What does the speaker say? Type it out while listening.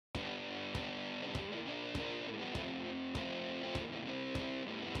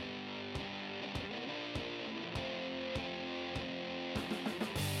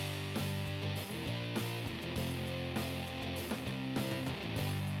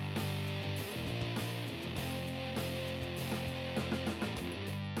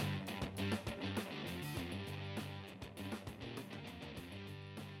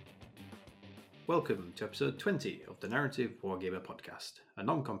welcome to episode 20 of the Narrative Wargamer podcast, a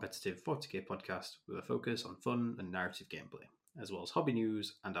non competitive 40k podcast with a focus on fun and narrative gameplay, as well as hobby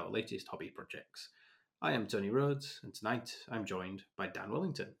news and our latest hobby projects. I am Tony Rhodes, and tonight I'm joined by Dan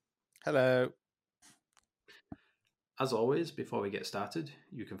Wellington. Hello. As always, before we get started,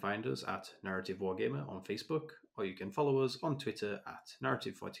 you can find us at Narrative Wargamer on Facebook, or you can follow us on Twitter at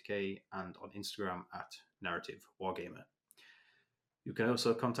Narrative40k and on Instagram at Narrative Wargamer. You can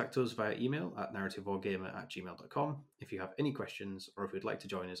also contact us via email at narrativewargamer@gmail.com if you have any questions or if you'd like to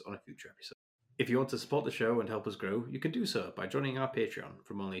join us on a future episode. If you want to support the show and help us grow, you can do so by joining our Patreon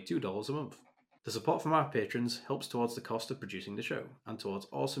from only $2 a month. The support from our patrons helps towards the cost of producing the show and towards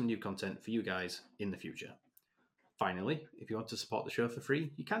awesome new content for you guys in the future. Finally, if you want to support the show for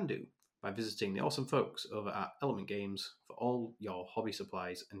free, you can do by visiting the awesome folks over at Element Games for all your hobby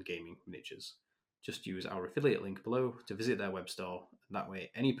supplies and gaming miniatures. Just use our affiliate link below to visit their web store, and that way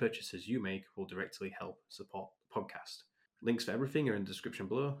any purchases you make will directly help support the podcast. Links for everything are in the description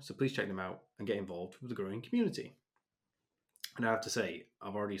below, so please check them out and get involved with the growing community. And I have to say,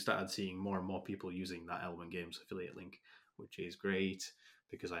 I've already started seeing more and more people using that Element Games affiliate link, which is great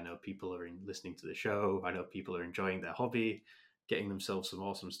because I know people are listening to the show, I know people are enjoying their hobby, getting themselves some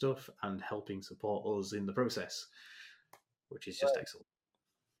awesome stuff, and helping support us in the process, which is just excellent.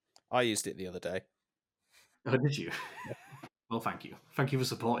 I used it the other day. Oh, did you? Well, thank you. Thank you for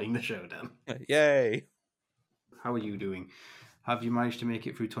supporting the show, Dan. Yay! How are you doing? Have you managed to make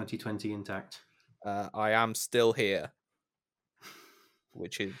it through 2020 intact? I am still here,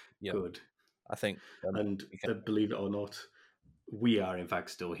 which is Good. I think. And believe it or not, we are in fact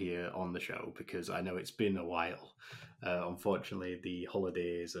still here on the show because I know it's been a while. Unfortunately, the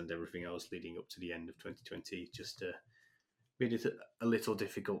holidays and everything else leading up to the end of 2020 just made it a little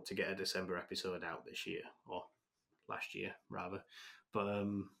difficult to get a December episode out this year, or last year rather. But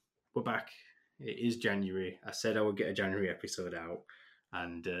we're back. It is January. I said I would get a January episode out,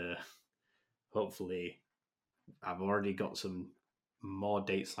 and hopefully I've already got some more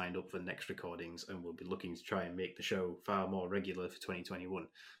dates lined up for next recordings, and we'll be looking to try and make the show far more regular for 2021.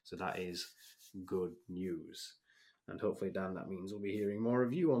 So that is good news. And hopefully, Dan, that means we'll be hearing more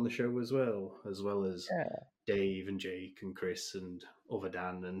of you on the show as well as Dave and Jake and Chris and other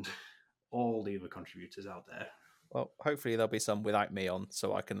Dan and all the other contributors out there. Well, hopefully there'll be some without me on,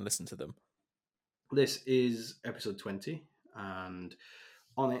 so I can listen to them. This is episode 20, and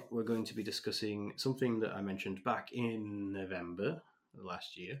on it we're going to be discussing something that I mentioned back in November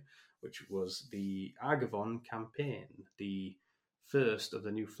last year, which was the Argavon campaign, the first of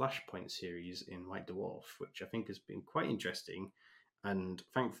the new Flashpoint series in White Dwarf, which I think has been quite interesting. And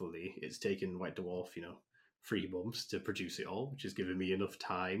thankfully, it's taken White Dwarf, 3 months to produce it all, which has given me enough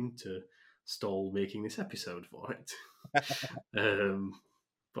time to stall making this episode for it.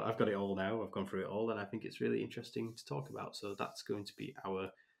 But I've got it all now. I've gone through it all, and I think it's really interesting to talk about. So that's going to be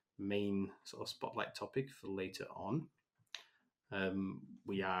our main sort of spotlight topic for later on.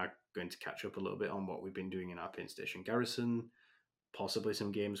 We are going to catch up a little bit on what we've been doing in our Paint Station Garrison, possibly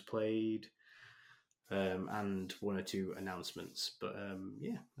some games played, and 1 or 2 announcements. But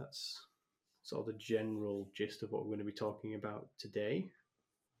yeah, that's sort of the general gist of what we're going to be talking about today.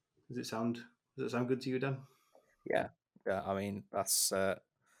 Does it sound good to you, Dan? Yeah. I mean, that's.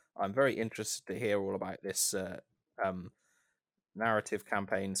 I'm very interested to hear all about this narrative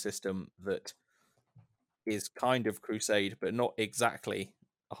campaign system that is kind of Crusade, but not exactly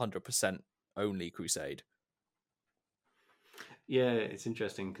 100% only Crusade. Yeah, it's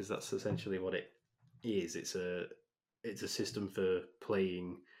interesting because that's essentially what it is. It's a system for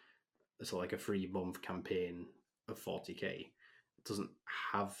playing sort of like a 3-month campaign of 40k. It doesn't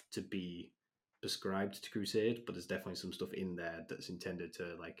have to be prescribed to Crusade, but there's definitely some stuff in there that's intended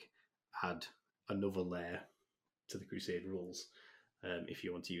to like add another layer to the Crusade rules if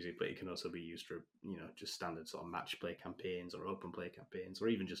you want to use it. But it can also be used for just standard sort of match play campaigns or open play campaigns, or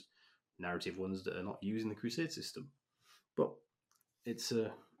even just narrative ones that are not using the Crusade system. But it's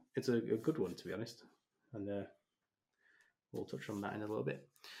a good one, to be honest, and we'll touch on that in a little bit.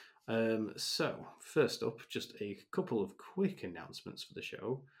 So first up, just a couple of quick announcements for the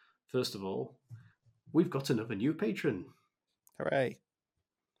show. First of all, we've got another new patron. Hooray!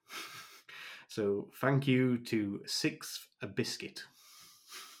 So thank you to Sixth Biscuit.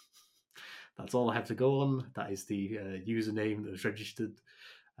 That's all I have to go on. That is the username that was registered.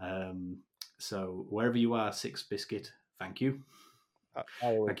 So wherever you are, Sixth Biscuit, thank you.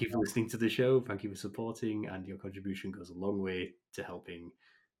 Thank you for listening to the show. Thank you for supporting, and your contribution goes a long way to helping,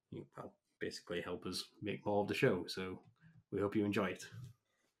 basically help us make more of the show. So we hope you enjoy it.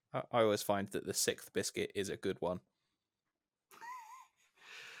 I always find that the 6th biscuit is a good one.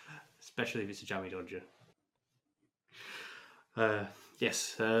 especially if it's a jammy dodger.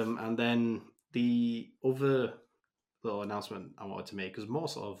 Yes, and then the other little announcement I wanted to make was more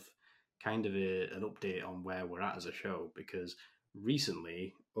sort of kind of an update on where we're at as a show, because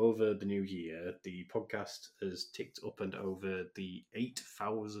recently, over the new year, the podcast has ticked up and over the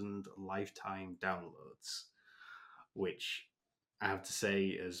 8,000 lifetime downloads, which I have to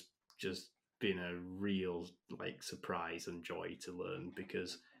say has just been a real like surprise and joy to learn,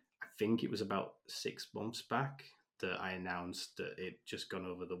 because I think it was about 6 months back that I announced that it just gone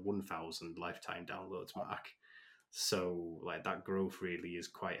over the 1,000 lifetime downloads mark. So like that growth really is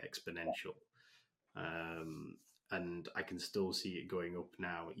quite exponential, and I can still see it going up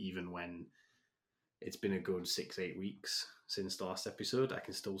now, even when it's been a good 6-8 weeks since the last episode. I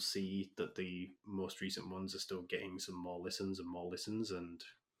can still see that the most recent ones are still getting some more listens and more listens, and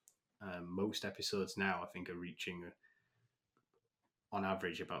most episodes now I think are reaching on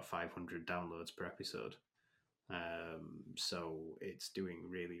average about 500 downloads per episode. So it's doing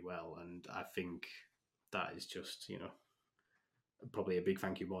really well, and I think that is just, probably a big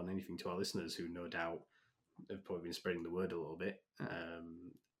thank you more than anything to our listeners, who no doubt have probably been spreading the word a little bit.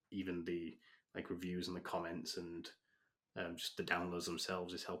 Even the like reviews and the comments and just the downloads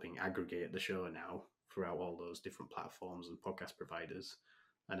themselves is helping aggregate the show now throughout all those different platforms and podcast providers.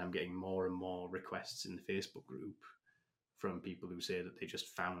 And I'm getting more and more requests in the Facebook group from people who say that they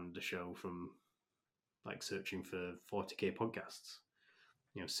just found the show from like searching for 40k podcasts,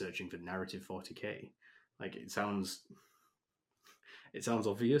 searching for narrative 40k. Like it sounds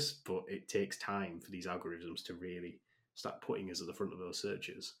obvious, but it takes time for these algorithms to really start putting us at the front of those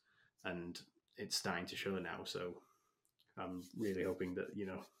searches, and it's starting to show now. So I'm really hoping that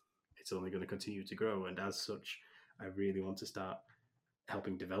it's only going to continue to grow, and as such, I really want to start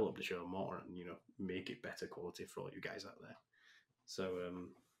helping develop the show more and make it better quality for all you guys out there. So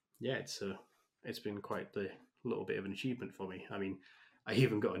yeah, it's been quite the little bit of an achievement for me. I mean, I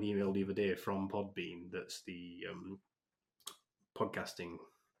even got an email the other day from Podbean, that's the podcasting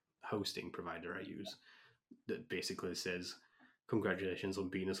hosting provider I use, that basically says, "Congratulations on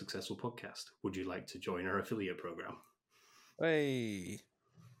being a successful podcast. Would you like to join our affiliate program?" Hey.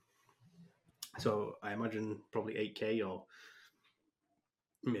 So I imagine probably 8K, or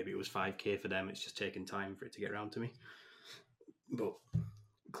maybe it was 5K for them. It's just taken time for it to get around to me. But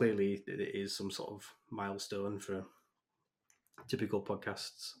clearly it is some sort of milestone for typical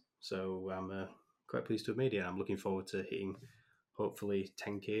podcasts. So I'm quite pleased to have made it. I'm looking forward to hitting hopefully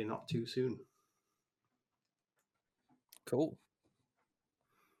 10K not too soon. Cool.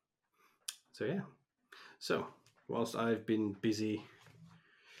 So yeah. So whilst I've been busy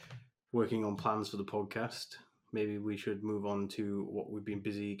working on plans for the podcast, maybe we should move on to what we've been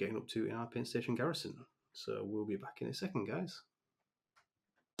busy getting up to in our Paint Station Garrison. So we'll be back in a second, guys.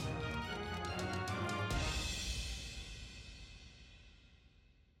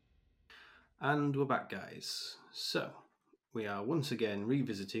 And we're back, guys. So we are once again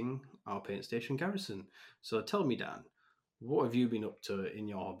revisiting our Paint Station Garrison. So tell me, Dan, what have you been up to in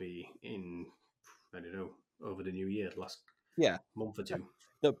your hobby in, I don't know, over the new year, the last month or two?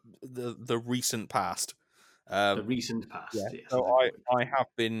 The recent past. The recent past, yeah. yes. So I have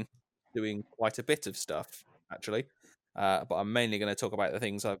been doing quite a bit of stuff, actually. But I'm mainly going to talk about the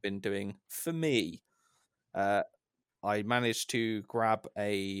things I've been doing for me. I managed to grab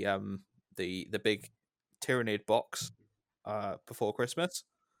a the big Tyranid box before Christmas.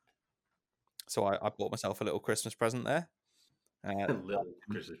 So I bought myself a little Christmas present there. A little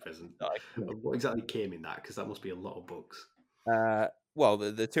Christmas present. What exactly came in that? Because that must be a lot of books. Well,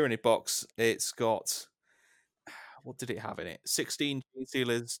 the Tyranid box, it's got, what did it have in it? 16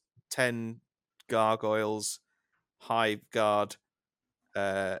 Genestealers, 10 Gargoyles, Hive Guard,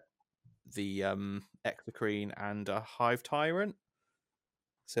 the Exocrine, and a Hive Tyrant.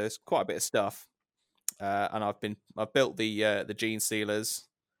 So it's quite a bit of stuff. And I've built the Genestealers.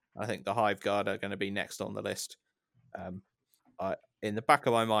 I think the Hive Guard are going to be next on the list. In the back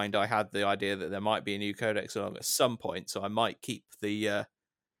of my mind, I had the idea that there might be a new Codex along at some point, so I might keep the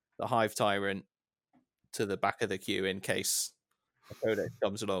Hive Tyrant to the back of the queue in case a Codex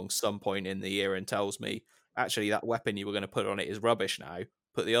comes along some point in the year and tells me, actually, that weapon you were going to put on it is rubbish now.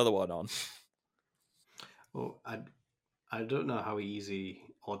 Put the other one on. Well, I don't know how easy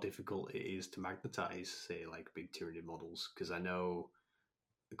or difficult it is to magnetize, say, like big Tyranid models, because I know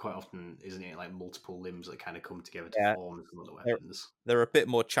quite often, isn't it, like multiple limbs that kind of come together to form some of the weapons? They're a bit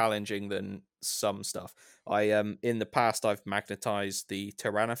more challenging than some stuff. In the past I've magnetized the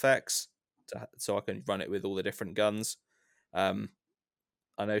Tyrannofex so I can run it with all the different guns. I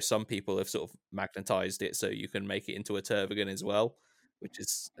know some people have sort of magnetized it so you can make it into a Tervigan as well. which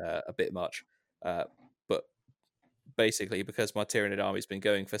is a bit much. But basically, because my Tyranid army's been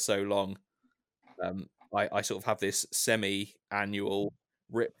going for so long, I sort of have this semi-annual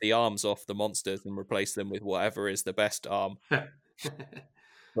rip the arms off the monsters and replace them with whatever is the best arm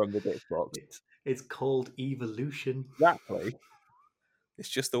from the bits box. It's called evolution. Exactly. It's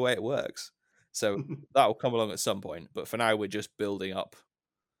just the way it works. So that will come along at some point. But for now, we're just building up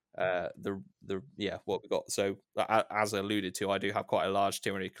what we got. So as I alluded to, I do have quite a large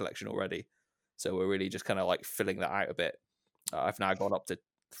Tyranid collection already. So we're really just kind of like filling that out a bit. I've now gone up to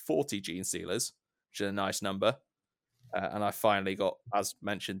 40 Genestealers, which is a nice number. And I finally got, as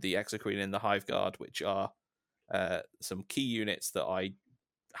mentioned, the Exoqueen and the Hive Guard, which are some key units that I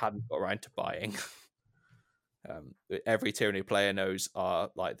hadn't got around to buying. Every Tyranny player knows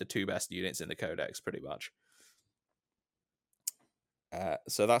are like the two best units in the Codex, pretty much.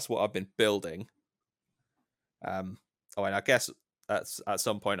 So that's what I've been building. And I guess at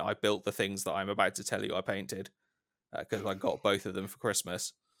some point I built the things that I'm about to tell you I painted, because I got both of them for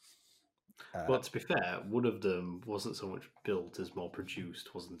Christmas. But to be fair, one of them wasn't so much built as more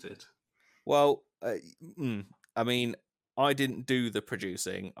produced, wasn't it? Well, I mean, I didn't do the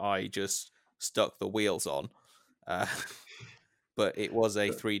producing. I just stuck the wheels on. But it was a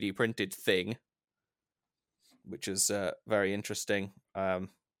 3D printed thing, which is very interesting. That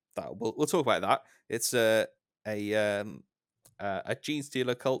we'll talk about that. It's a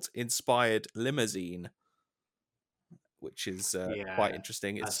Genestealer cult inspired limousine, which is quite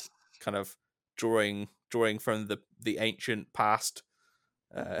interesting. It's kind of drawing from the ancient past.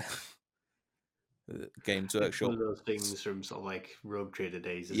 Games Workshop. One of those things from sort of like Rogue Trader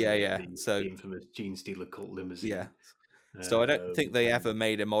days, isn't it? So the infamous Genestealer cult limousine. Yeah. So I don't think they ever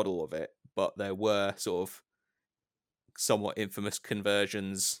made a model of it, but there were sort of somewhat infamous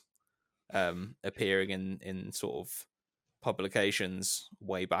conversions appearing in sort of publications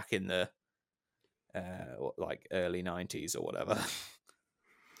way back in the like early 90s or whatever.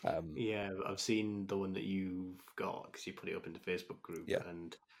 Yeah, I've seen the one that you've got because you put it up in the Facebook group,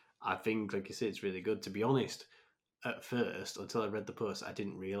 and I think, like you say, it's really good. To be honest, at first, until I read the post, I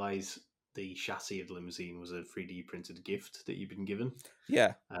didn't realize the chassis of the limousine was a 3D printed gift that you'd been given.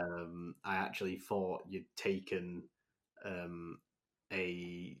 Yeah. I actually thought you'd taken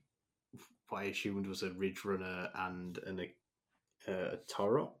what I assumed was a Ridge Runner and a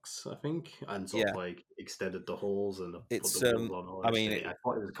Taurox, I think, and sort of like extended the holes and put the wheels on. I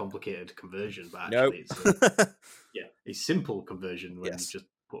thought it was a complicated conversion, but actually it's a simple conversion when you just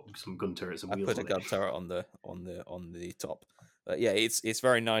put some gun turrets and wheels on it. I put a gun turret on the top. But yeah, it's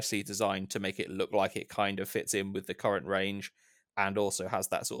very nicely designed to make it look like it kind of fits in with the current range, and also has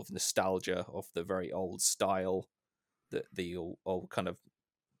that sort of nostalgia of the very old style that the old kind of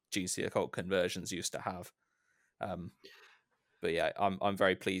GC occult conversions used to have. But yeah, I'm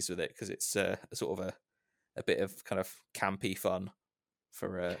very pleased with it because it's sort of a bit of kind of campy fun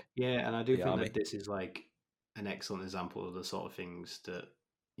for and I do think that this is like an excellent example of the sort of things that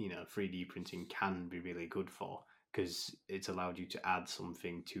 3D printing can be really good for, because it's allowed you to add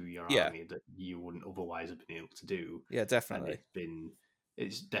something to your army that you wouldn't otherwise have been able to do. Yeah, definitely. And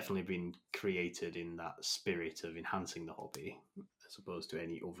it's definitely been created in that spirit of enhancing the hobby, as opposed to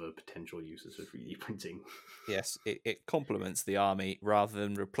any other potential uses for 3D printing. Yes, it complements the army rather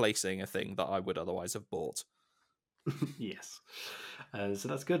than replacing a thing that I would otherwise have bought. Yes. So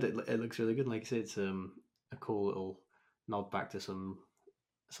that's good. It looks really good. Like I said, it's a cool little nod back to some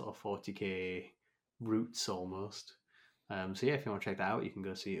sort of 40k roots almost. So yeah, if you want to check that out, you can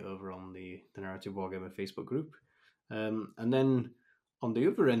go see it over on the Narrative Wargamer Facebook group. And then on the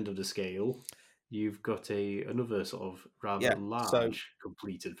other end of the scale, you've got another sort of rather large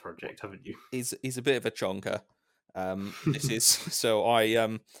completed project, haven't you? He's a bit of a chonker. This is so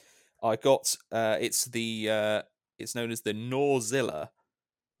I got it's known as the Norzilla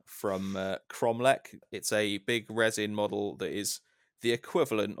from Cromlech. It's a big resin model that is the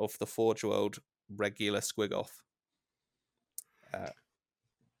equivalent of the Forge World regular Squigoth.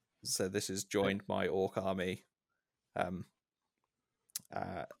 So this has joined my Orc army.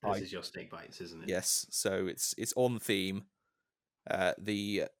 This is your Snake Bites, isn't it? Yes. So it's on theme.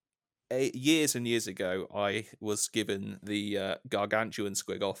 Years and years ago, I was given the Gargantuan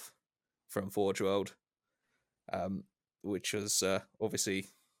Squigoth from Forge World, which was obviously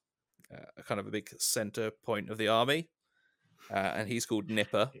kind of a big center point of the army, and he's called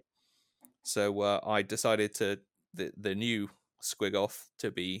Nipper. So I decided the new Squigoth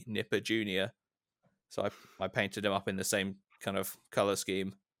to be Nipper Junior. So I painted him up in the same kind of color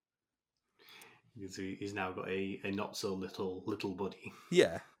scheme. He's now got a not so little buddy.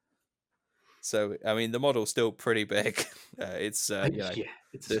 Yeah. So I mean, the model's still pretty big. It's Yeah,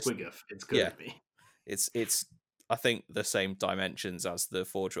 it's a this squigger. It's yeah, gonna be. it's I think the same dimensions as the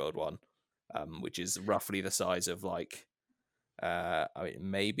Forge World one, which is roughly the size of like I mean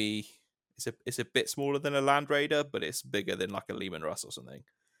maybe it's a bit smaller than a Land Raider, but it's bigger than like a Lehman Russ or something.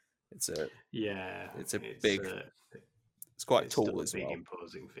 It's a Yeah, it's a it's big. It's quite it's still tall a as big well.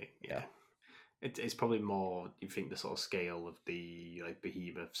 imposing thing. Yeah. Yeah, it's probably more. You think the sort of scale of the like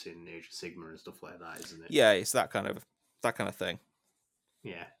behemoths in Age of Sigma and stuff like that, isn't it? Yeah, it's that kind of thing.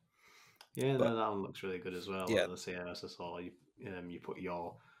 Yeah, yeah. But No, that one looks really good as well. yeah, As I say, as I saw you, you put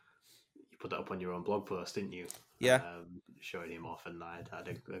that up on your own blog post, didn't you? yeah, Showing him off, and I had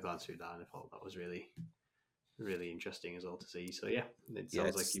a glance through that, and I thought that was really interesting as well to see. So yeah, it yeah.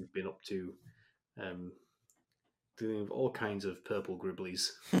 sounds like you've been up to um, dealing with all kinds of purple gribblies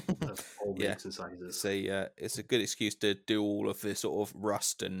of all Yeah, makes and sizes. it's a good excuse to do all of the sort of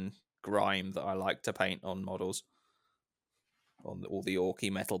rust and grime that I like to paint on models, on all the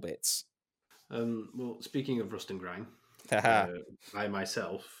orky metal bits. Well, speaking of rust and grime, Haha. I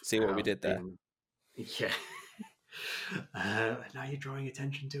myself See what we have did there. been, yeah. Now you're drawing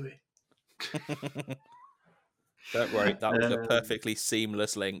attention to it. Don't worry, that was a Um, perfectly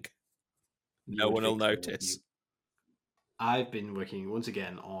seamless link. you No would one will think so, wouldn't notice. you? I've been working once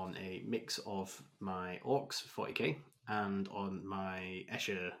again on a mix of my Orcs for 40k and on my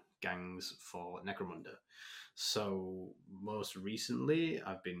Escher gangs for Necromunda. So most recently,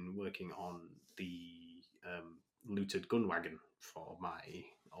 I've been working on the looted gun wagon for my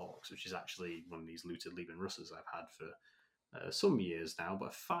Orcs, which is actually one of these looted Legion Russes I've had for some years now, but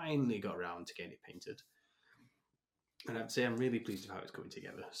I finally got around to getting it painted. And I'd say I'm really pleased with how it's coming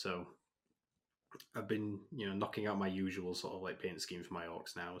together. So I've been, knocking out my usual sort of like paint scheme for my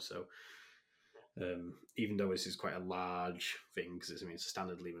Orcs now. So even though this is quite a large thing, because it's a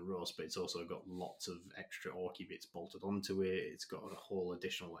standard Lehman Ross, but it's also got lots of extra Orky bits bolted onto it. It's got a whole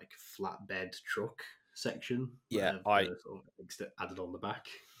additional like flatbed truck section Yeah, sort of added on the back.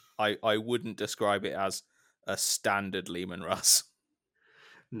 I wouldn't describe it as a standard Lehman Russ.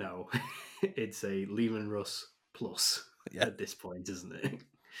 No, it's a Lehman Russ plus Yeah. at this point, isn't it?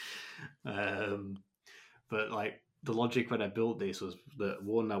 But like the logic when I built this was that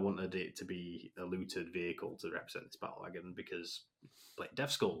one, I wanted it to be a looted vehicle to represent this battle wagon because like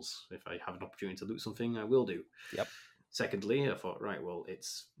Death Skulls, if I have an opportunity to loot something, I will do. Yep. Secondly, I thought, right, well,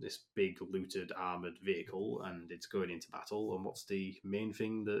 it's this big looted armored vehicle and it's going into battle. And what's the main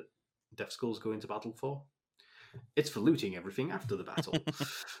thing that Death Skulls go into battle for? It's for looting everything after the battle.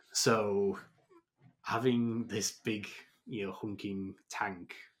 So having this big, hunking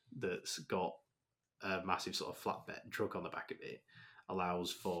tank that's got a massive sort of flatbed truck on the back of it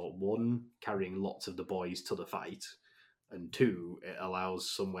allows for one, carrying lots of the boys to the fight, and two, it allows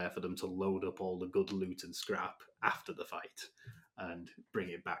somewhere for them to load up all the good loot and scrap after the fight and bring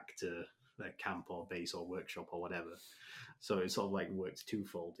it back to their camp or base or workshop or whatever. So it sort of like works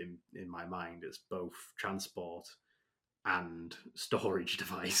twofold in my mind. It's both transport and storage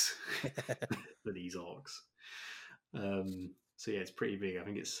device for these Orcs. So yeah, it's pretty big. I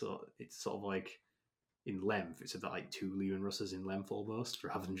think it's sort of like in length. It's about like 2 Lehman Russes in length almost,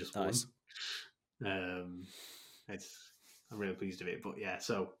 rather than just Nice. one. I'm really pleased with it. But yeah,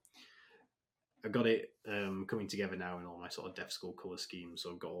 so I got it coming together now in all my sort of Death Skull color scheme.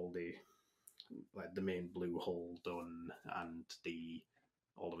 So I've got all the main blue hull done and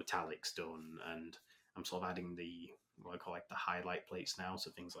all the metallics done, and I'm sort of adding what I call like the highlight plates now.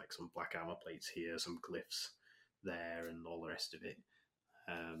 So things like some black armor plates here, some glyphs there, and all the rest of it.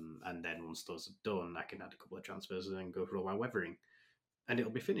 And then once those are done, I can add a couple of transfers and then go through all my weathering, and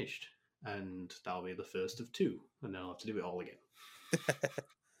it'll be finished. And that'll be the first of 2, and then I'll have to do it all again.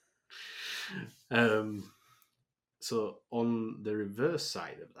 So on the reverse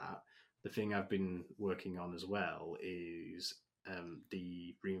side of that, the thing I've been working on as well is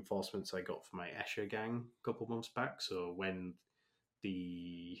the reinforcements I got for my Escher gang a couple months back. So when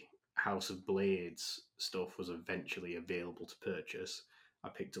the House of Blades stuff was eventually available to purchase, I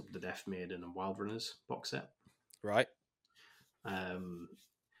picked up the Death Maiden and Wild Runners box set. Right.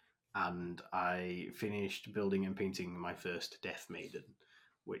 And I finished building and painting my first Death Maiden,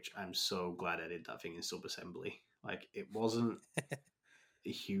 which I'm so glad I did that thing in sub-assembly. Like, it wasn't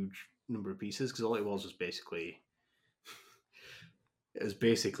a huge number of pieces, because all it was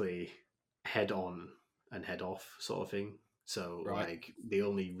basically head on and head off sort of thing. So Right. like the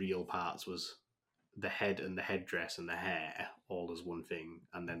only real parts was the head and the headdress and the hair all as one thing,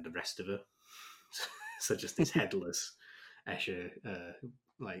 and then the rest of it. So just this headless Escher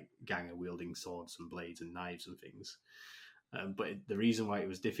like ganger wielding swords and blades and knives and things. But the reason why it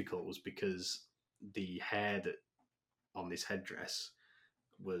was difficult was because the hair that on this headdress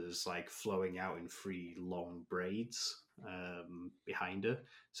was like flowing out in three long braids behind her.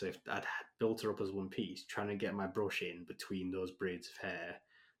 So if I'd built her up as one piece, trying to get my brush in between those braids of hair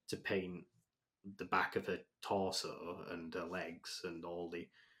to paint the back of her torso and her legs and all the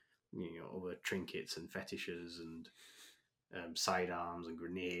other trinkets and fetishes and sidearms and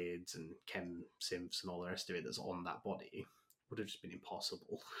grenades and chem synths and all the rest of it that's on that body would have just been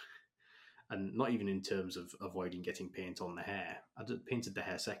impossible. And not even in terms of avoiding getting paint on the hair. I'd have painted the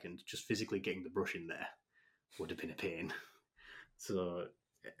hair second. Just physically getting the brush in there would have been a pain. So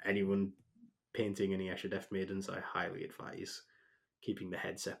anyone painting any Escher Death Maidens, I highly advise keeping the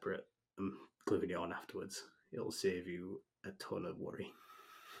head separate and gluing it on afterwards. It'll save you a ton of worry.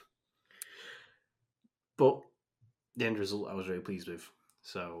 But the end result I was very pleased with.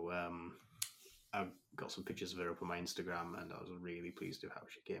 So I've got some pictures of her up on my Instagram, and I was really pleased with how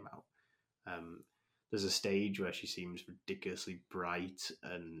she came out. There's a stage where she seems ridiculously bright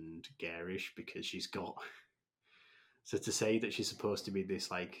and garish because she's got. So to say that she's supposed to be this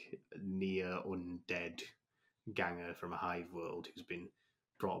like near undead ganger from a hive world who's been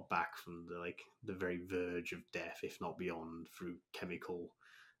brought back from the very verge of death, if not beyond, through chemical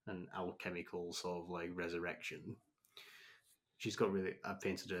and alchemical sort of like resurrection. She's got really. I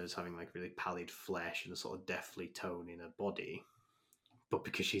painted her as having like really pallid flesh and a sort of deathly tone in her body. But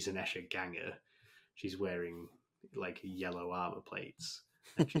because she's an Escher ganger, she's wearing like yellow armor plates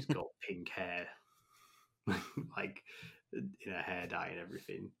and she's got pink hair, like in her hair dye and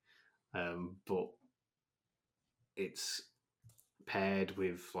everything. But it's paired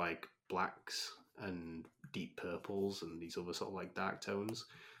with like blacks and deep purples and these other sort of like dark tones,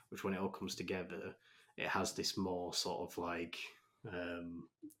 which when it all comes together, it has this more sort of like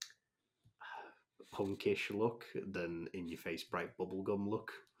punkish look than in your face bright bubblegum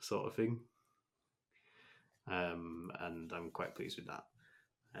look sort of thing. And I'm quite pleased with that.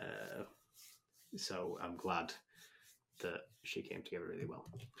 So I'm glad that she came together really well.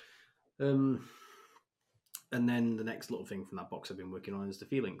 And then the next little thing from that box I've been working on is the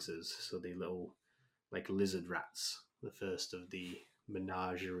Phalanxes. So the little like lizard rats, the first of the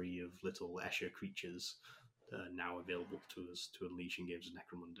menagerie of little Escher creatures that are now available to us to unleash in Games of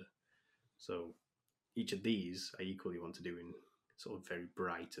Necromunda. So each of these I equally want to do in sort of very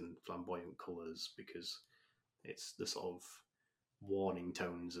bright and flamboyant colours because it's the sort of warning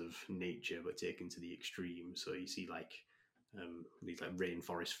tones of nature but taken to the extreme. So you see like these like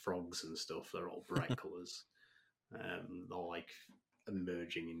rainforest frogs and stuff, they're all bright colours. All like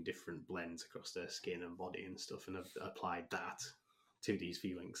emerging in different blends across their skin and body and stuff, and I've applied that to these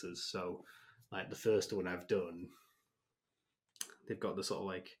Phalanxes. So like the first one I've done, they've got the sort of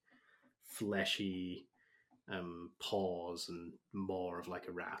like fleshy paws and more of like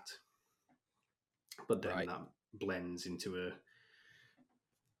a rat, but then that blends into an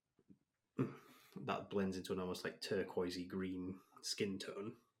almost like turquoisey green skin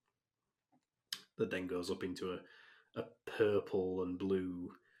tone that then goes up into a purple and blue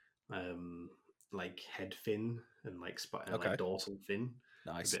like head fin and like like dorsal fin.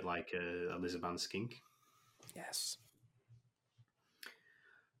 Nice. A bit like a lizardman skink. Yes.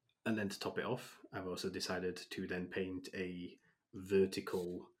 And then to top it off, I've also decided to then paint a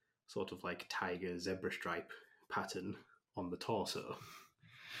vertical sort of like tiger zebra stripe pattern on the torso.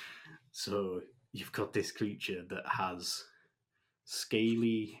 So you've got this creature that has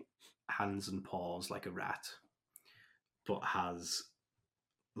scaly hands and paws like a rat, but has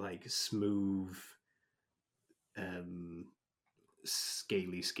like smooth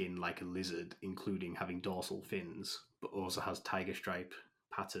scaly skin like a lizard, including having dorsal fins, but also has tiger stripe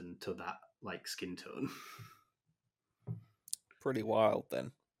pattern to that like skin tone. Pretty wild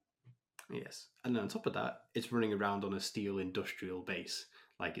then. Yes. And then on top of that, it's running around on a steel industrial base,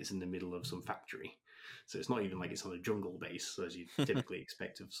 like it's in the middle of some factory. So it's not even like it's on a jungle base, as you typically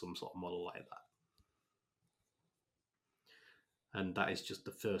expect of some sort of model like that. And that is just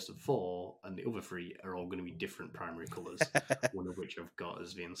the first of 4, and the other 3 are all going to be different primary colours. One of which I've got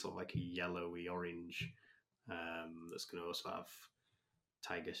as being sort of like a yellowy orange. That's going to also have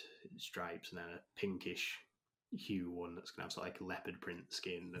tiger stripes, and then a pinkish hue one that's going to have sort of like a leopard print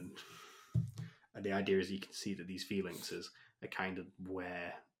skin. And the idea is you can see that these Phalanxes are kind of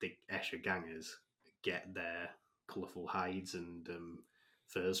where the Escher gangers get their colourful hides and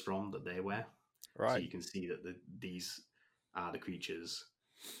furs from that they wear. Right. So you can see that these are the creatures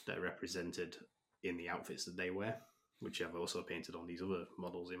that are represented in the outfits that they wear, which I've also painted on these other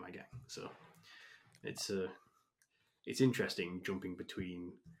models in my gang. So it's interesting jumping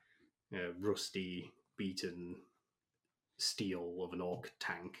between rusty, beaten steel of an orc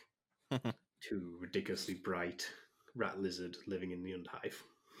tank to ridiculously bright rat lizard living in the Underhive.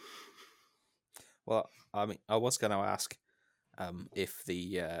 Well, I mean, I was going to ask if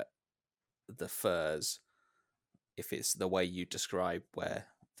the furs, if it's the way you describe, where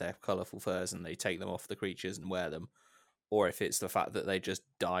they're colourful furs and they take them off the creatures and wear them, or if it's the fact that they just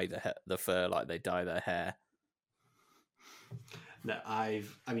dye the fur like they dye their hair. No, I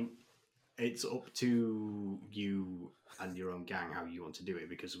mean, it's up to you and your own gang how you want to do it,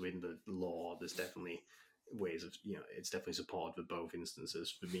 because within the law, there's definitely ways of, it's definitely supported for both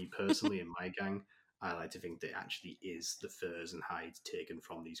instances. For me personally, in my gang, I like to think that it actually is the furs and hides taken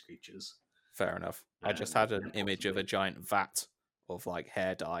from these creatures. Fair enough. I just had an image of a possibly. giant vat of like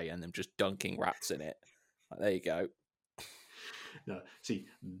hair dye and them just dunking rats in it. Like, there you go. No, see,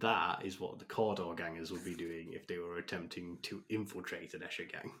 that is what the Cawdor gangers would be doing if they were attempting to infiltrate an Escher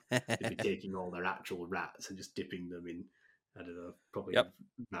gang. They'd be taking all their actual rats and just dipping them in, I don't know, probably Yep.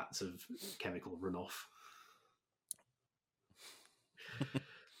 vats of chemical runoff.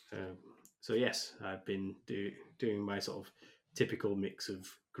 So yes, I've been doing my sort of typical mix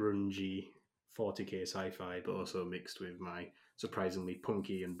of grungy 40k sci-fi, but also mixed with my surprisingly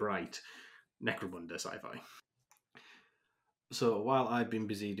punky and bright Necromunda sci-fi. So while I've been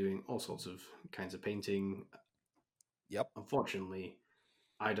busy doing all sorts of kinds of painting, Yep. unfortunately,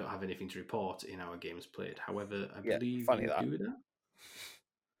 I don't have anything to report in our games played. However, I Yeah, believe funny you that. do that.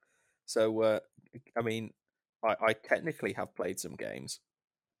 So, I mean, I technically have played some games.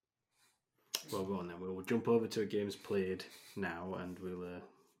 Well, go on then. We'll jump over to games played now, and we'll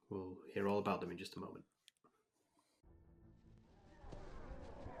hear all about them in just a moment.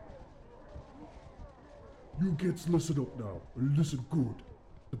 You kids listen up now, and listen good.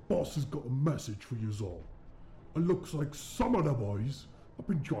 The boss has got a message for yous all. It looks like some of the boys have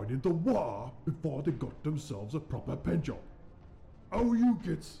been joining the war before they got themselves a proper pen job. How are you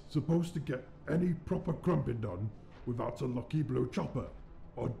kids supposed to get any proper crumping done without a lucky blue chopper?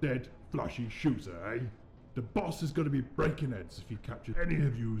 Or dead, flashy shooter, eh? The boss is going to be breaking heads if he captures any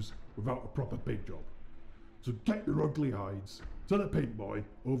of yous without a proper paint job. So get your ugly hides to the paint boy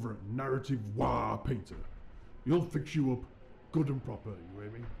over at Narrative War Painter. He'll fix you up good and proper, you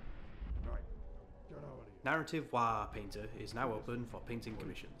hear me? Right, get out of here. Narrative War Painter is now open for painting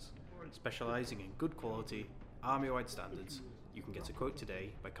commissions. Specialising in good quality, army-wide standards, you can get a quote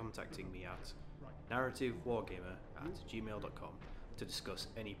today by contacting me at narrativewargamer@gmail.com to discuss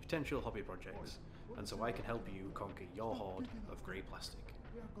any potential hobby projects, and so I can help you conquer your hoard of grey plastic.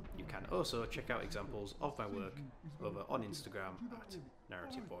 You can also check out examples of my work over on Instagram at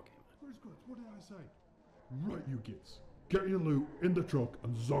Narrative Wargamer. Where's good? What did I say? Right, you kids. Get your loot in the truck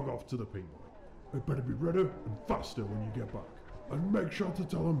and zog off to the paint boy. It better be redder and faster when you get back. And make sure to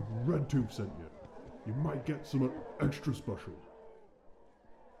tell him Red Tooth sent you. You might get something extra special.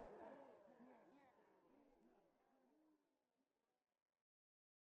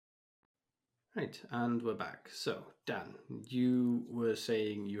 Right, and we're back. So, Dan, you were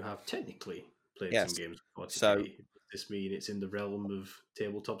saying you have technically played Yes. some games for 40k. So- Does this mean it's in the realm of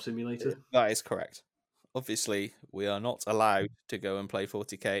Tabletop Simulator? That is correct. Obviously, we are not allowed to go and play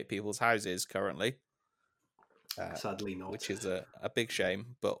 40k at people's houses currently, Sadly not. which is a big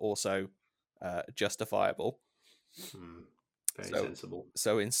shame, but also justifiable. Very So- sensible.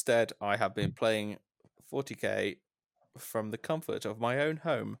 So instead, I have been playing 40k from the comfort of my own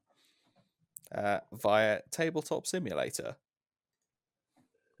home via Tabletop Simulator,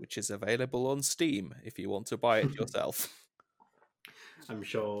 which is available on Steam if you want to buy it yourself. I'm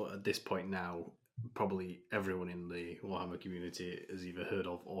sure at this point now, probably everyone in the Warhammer community has either heard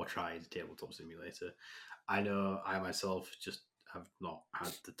of or tried Tabletop Simulator. I know I myself just have not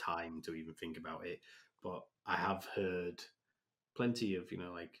had the time to even think about it, but I have heard plenty of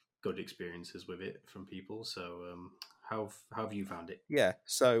good experiences with it from people. So how have you found it? Yeah.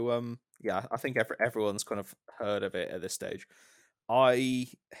 So I think everyone's kind of heard of it at this stage.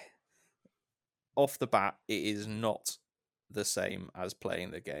 Off the bat, it is not the same as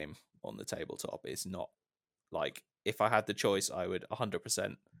playing the game on the tabletop. It's not like, if I had the choice, I would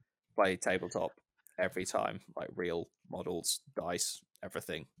 100% play tabletop every time, like real models, dice,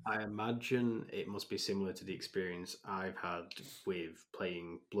 everything. I imagine it must be similar to the experience I've had with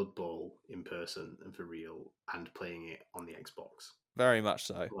playing Blood Bowl in person and for real, and playing it on the Xbox. Very much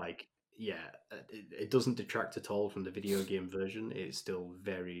so. Like, yeah, it doesn't detract at all from the video game version. It's still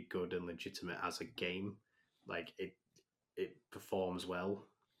very good and legitimate as a game. Like, it performs well.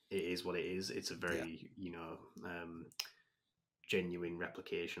 It is what it is. It's a very genuine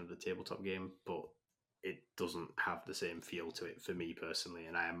replication of the tabletop game, but it doesn't have the same feel to it for me personally,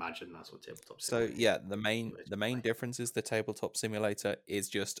 and I imagine that's what Tabletop So Simulator. yeah, the main difference is the tabletop simulator is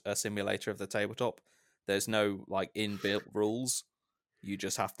just a simulator of the tabletop. There's no like inbuilt rules. You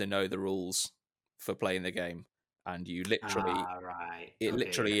just have to know the rules for playing the game, and you literally Right. it Okay,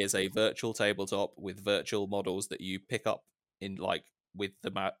 literally yeah. is a virtual tabletop with virtual models that you pick up in like with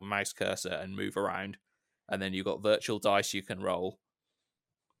the mouse cursor and move around, and then you've got virtual dice you can roll.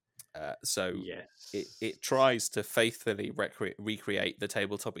 So Yes. it tries to faithfully recreate the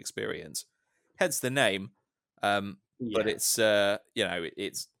tabletop experience, hence the name. But Yeah.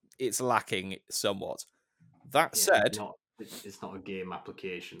 it's it's lacking somewhat. That Yeah, said, it's not a game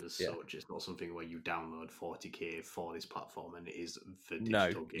application as Yeah. such. It's not something where you download 40k for this platform, and it is the no,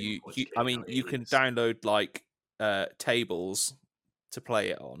 digital game. you 40k. I mean No, you it can is- download like tables to play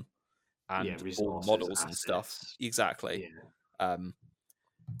it on, yeah, and all the resources, models and stuff. assets. Exactly. Yeah.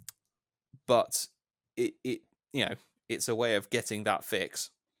 But it it's a way of getting that fix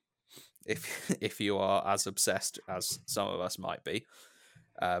if you are as obsessed as some of us might be.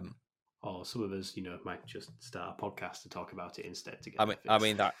 Or some of us, might just start a podcast to talk about it instead to get I that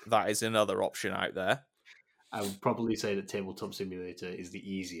mean fix. that is another option out there. I would probably say that Tabletop Simulator is the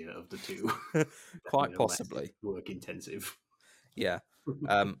easier of the two. Quite Definitely possibly. less work intensive. Yeah.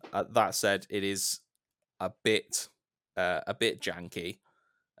 That said, it is a bit janky.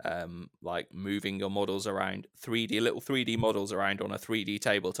 Like moving your models around, little 3D models around on a 3D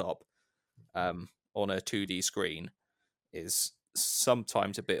tabletop, on a 2D screen is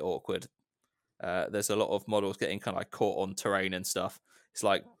sometimes a bit awkward. There's a lot of models getting kind of like caught on terrain and stuff. It's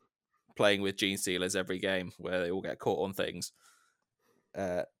like playing with Gene Stealers every game where they all get caught on things.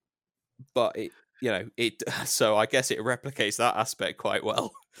 But it so I guess it replicates that aspect quite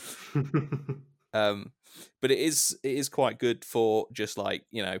well. But it is quite good for just like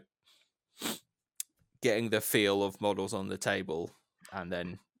getting the feel of models on the table and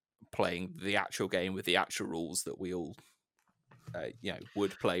then playing the actual game with the actual rules that we all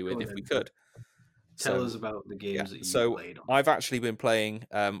would play with if we could. Tell us about the games that you So played on. I've actually been playing.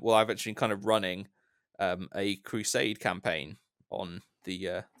 I've actually kind of running a Crusade campaign on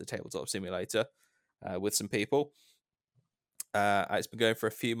the tabletop simulator with some people. It's been going for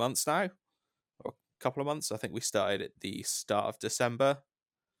a few months now, or a couple of months. I think we started at the start of December.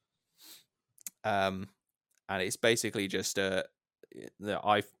 And it's basically just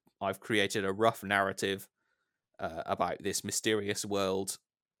I've created a rough narrative about this mysterious world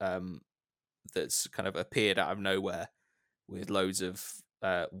that's kind of appeared out of nowhere with loads of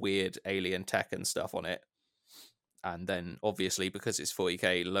weird alien tech and stuff on it. And then obviously because it's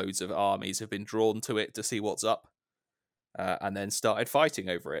 40k, loads of armies have been drawn to it to see what's up, and then started fighting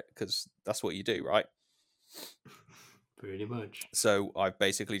over it because that's what you do, right? Pretty much. So I've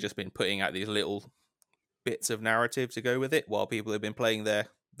basically just been putting out these little bits of narrative to go with it while people have been playing their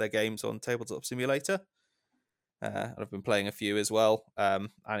games on Tabletop Simulator. I've been playing a few as well, and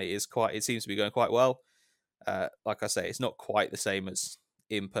it seems to be going quite well. Like I say, it's not quite the same as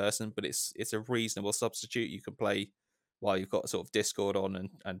in person, but it's a reasonable substitute. You can play while you've got sort of Discord on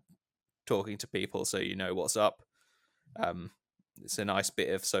and talking to people, so you know what's up. It's a nice bit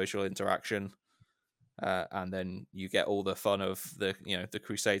of social interaction, and then you get all the fun of the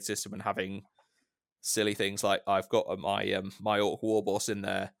Crusade system and having silly things like I've got my Orc War Boss in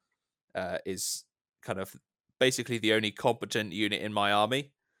there, is kind of basically the only competent unit in my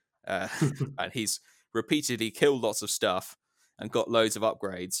army, and he's repeatedly killed lots of stuff and got loads of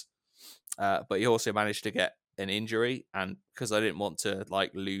upgrades, but he also managed to get an injury, and because I didn't want to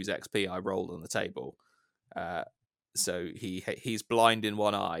like lose XP, I rolled on the table, so he's blind in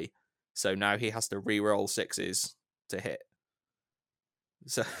one eye, so now he has to re-roll 6s to hit.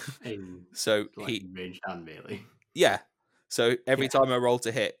 So he ranged and melee. Yeah. So every time I roll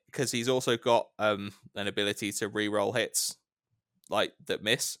to hit, because he's also got an ability to re-roll hits like that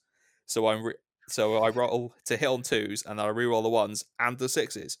miss. So I roll to hit on 2s, and then I re-roll the 1s and the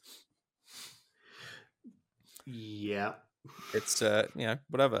 6s. Yeah. It's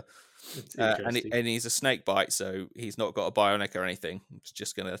whatever. It's and he's a snake bite, so he's not got a bionic or anything. He's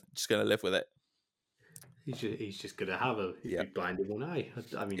just gonna live with it. He's just gonna have he's blind in one eye.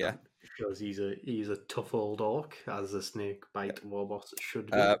 I mean, Yeah. shows he's a tough old orc, as a snake bite war boss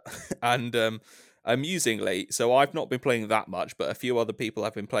should be. And amusingly, so I've not been playing that much, but a few other people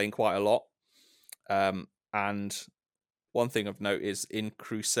have been playing quite a lot. And one thing of note is in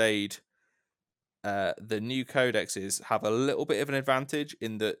Crusade, the new codexes have a little bit of an advantage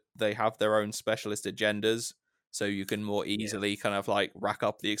in that they have their own specialist agendas, so you can more easily kind of like rack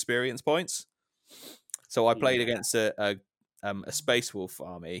up the experience points. So I played against a Space Wolf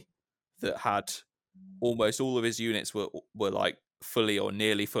army that had almost all of his units were like fully or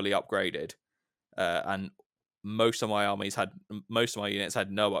nearly fully upgraded, and most of my units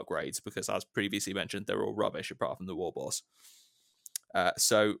had no upgrades because, as previously mentioned, they're all rubbish apart from the war boss.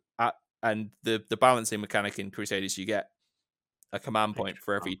 And the balancing mechanic in Crusaders, you get a command point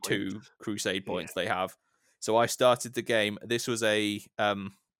for every 2 crusade points they have. So I started the game. This was a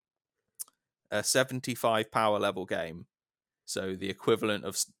 75 power level game. So the equivalent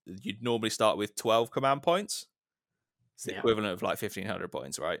of, you'd normally start with 12 command points. It's the equivalent of like 1,500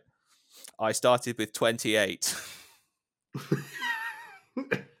 points, right? I started with 28.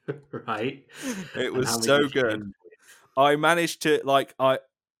 Right. It was so good. I managed to, like, I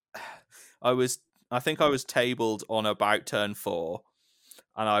think I was tabled on about turn 4,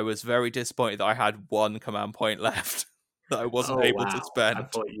 and I was very disappointed that I had 1 command point left that I wasn't able to spend.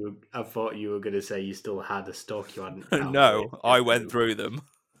 I thought you were going to say you still had a stock you hadn't. No, I went through them.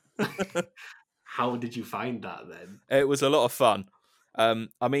 How did you find that then? It was a lot of fun.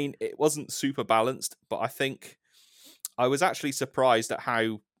 I mean, it wasn't super balanced, but I think I was actually surprised at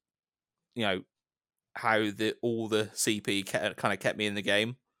how all the CP kind of kept me in the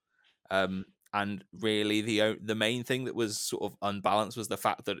game. And really, the main thing that was sort of unbalanced was the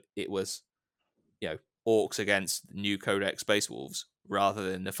fact that it was, orcs against new Codex Space Wolves,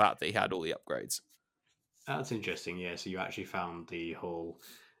 rather than the fact that he had all the upgrades. That's interesting, yeah. So you actually found the whole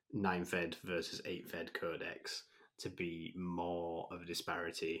 9-fed versus 8-fed Codex to be more of a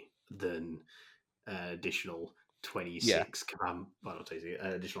disparity than additional 26 command, well, not 26,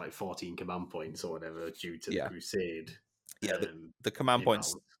 additional like 14 command points or whatever due to the Crusade. Yeah, the command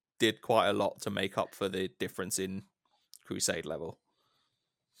points did quite a lot to make up for the difference in Crusade level.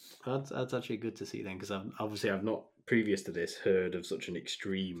 That's actually good to see then, because I've not, previous to this, heard of such an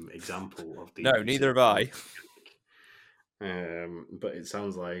extreme example of the. No, neither have I. But it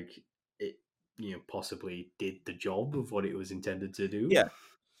sounds like it, possibly did the job of what it was intended to do. Yeah,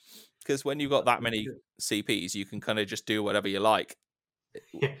 because when you've got that many CPs, you can kind of just do whatever you like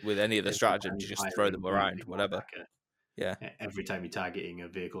with any of the stratagems. You just throw them around, whatever. Yeah. Every time you're targeting a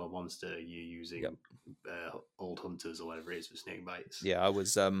vehicle or monster, you're using old hunters or whatever it is for snake bites. Yeah, I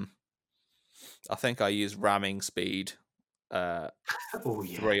was. I think I used ramming speed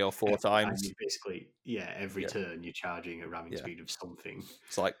 3 or 4 times. Basically, every turn you're charging a ramming speed of something.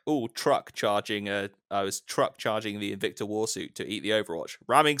 It's like, truck charging. I was truck charging the Invicta Warsuit to eat the Overwatch.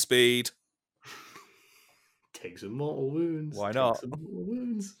 Ramming speed. Take some mortal wounds. Why not? Take some mortal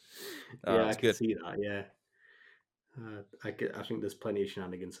wounds. I can see that. Yeah. I think there's plenty of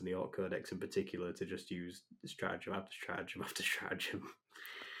shenanigans in the Orc Codex in particular to just use stratagem after stratagem after stratagem.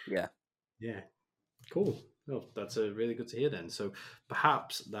 Yeah. Yeah. Cool. Well, that's really good to hear then. So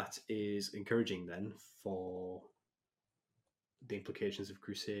perhaps that is encouraging then for the implications of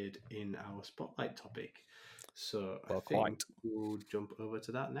Crusade in our spotlight topic. So I think we'll jump over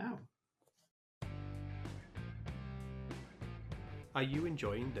to that now. Are you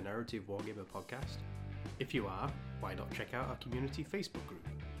enjoying the Narrative Wargamer podcast? If you are, why not check out our community Facebook group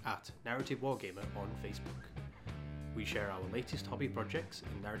at Narrative Wargamer on Facebook. We share our latest hobby projects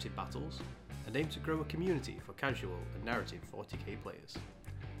in narrative battles and aim to grow a community for casual and narrative 40k players.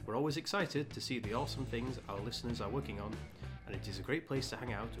 We're always excited to see the awesome things our listeners are working on, and it is a great place to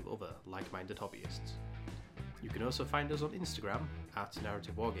hang out with other like-minded hobbyists. You can also find us on Instagram at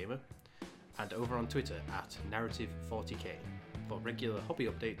Narrative Wargamer and over on Twitter at Narrative40k for regular hobby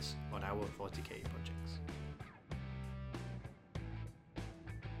updates on our 40k projects.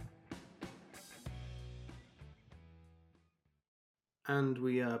 And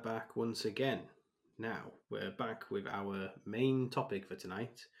we are back once again. Now, we're back with our main topic for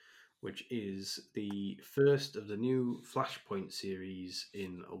tonight, which is the first of the new Flashpoint series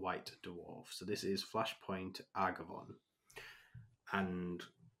in White Dwarf. So this is Flashpoint Argavon. And,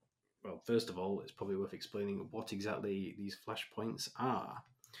 well, first of all, it's probably worth explaining what exactly these Flashpoints are.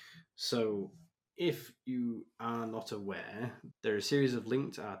 So, if you are not aware, there are a series of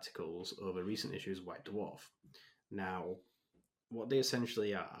linked articles over recent issues of White Dwarf. Now, what they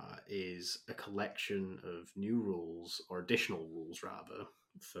essentially are is a collection of new rules, or additional rules rather,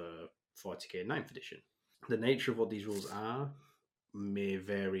 for 40k 9th edition. The nature of what these rules are may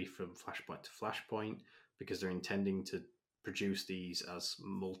vary from Flashpoint to Flashpoint, because they're intending to produce these as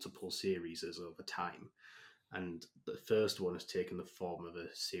multiple series over time. And the first one has taken the form of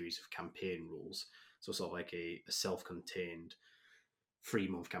a series of campaign rules, so sort of like a self-contained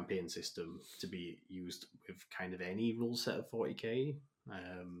 3-month campaign system to be used with kind of any rule set of 40k.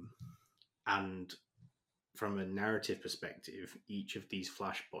 And from a narrative perspective, each of these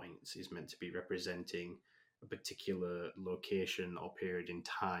flashpoints is meant to be representing a particular location or period in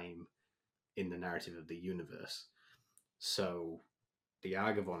time in the narrative of the universe. So the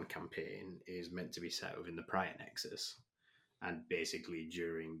Argavon campaign is meant to be set within the Prior Nexus, and basically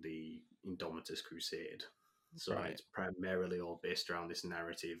during the Indomitus Crusade. So Right. it's primarily all based around this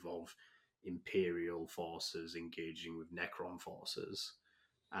narrative of Imperial forces engaging with Necron forces,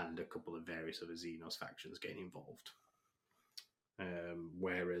 and a couple of various other Xenos factions getting involved.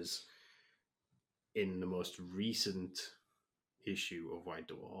 Whereas in the most recent issue of White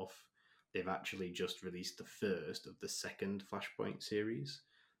Dwarf, they've actually just released the first of the second Flashpoint series,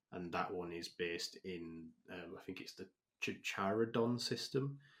 and that one is based in, I think it's the Chicharodon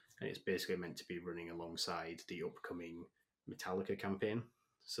system, and it's basically meant to be running alongside the upcoming Metallica campaign.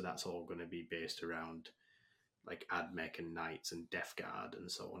 So that's all going to be based around like Admech and Knights and Death Guard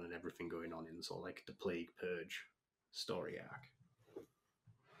and so on, and everything going on in sort of like the Plague Purge story arc.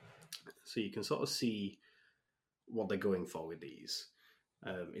 So you can sort of see what they're going for with these.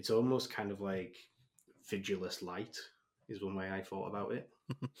 It's almost kind of like Vigilus Light is one way I thought about it.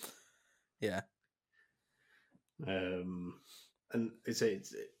 Yeah. And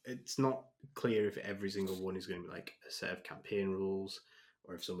it's not clear if every single one is going to be like a set of campaign rules,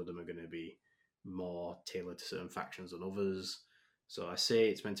 or if some of them are going to be more tailored to certain factions than others. So I say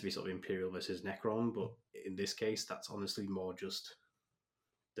it's meant to be sort of Imperial versus Necron, but in this case, that's honestly more just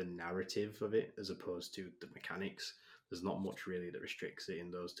the narrative of it as opposed to the mechanics. There's not much really that restricts it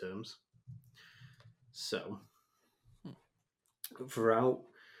in those terms. So throughout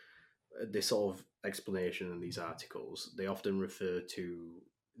this sort of explanation in these articles, they often refer to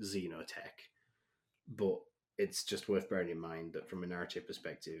Xenotech, but it's just worth bearing in mind that from a narrative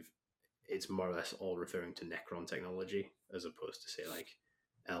perspective, it's more or less all referring to Necron technology as opposed to, say, like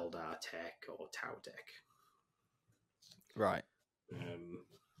Eldar tech or Tau tech. Right.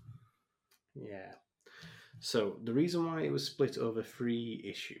 Yeah. So the reason why it was split over 3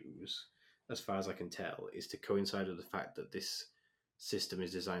 issues, as far as I can tell, is to coincide with the fact that this system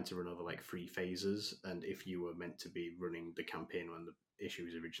is designed to run over like 3 phases, and if you were meant to be running the campaign when the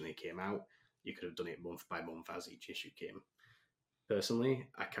issues originally came out, you could have done it month by month as each issue came. Personally,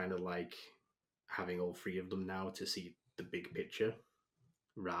 I kind of like having all 3 of them now to see the big picture,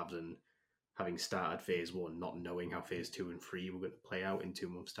 rather than having started phase 1 not knowing how phase 2 and 3 were going to play out in 2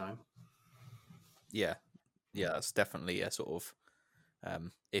 months' time. Yeah. That's definitely a sort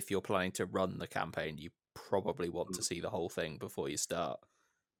of if you're planning to run the campaign, you probably want to see the whole thing before you start.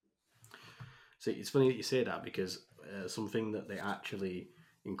 See, it's funny that you say that, because something that they actually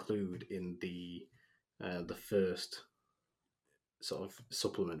include in the first sort of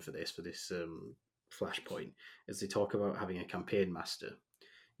supplement for this Flashpoint is they talk about having a campaign master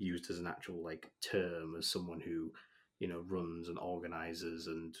used as an actual like term, as someone who, you know, runs and organizes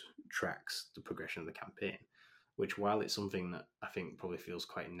and tracks the progression of the campaign, which, while it's something that I think probably feels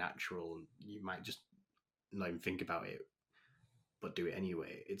quite natural, you might just not even think about it but do it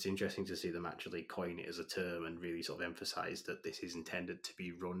anyway, it's interesting to see them actually coin it as a term and really sort of emphasize that this is intended to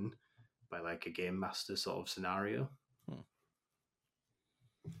be run by like a game master sort of scenario.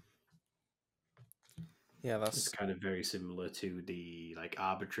 Yeah, It's kind of very similar to the like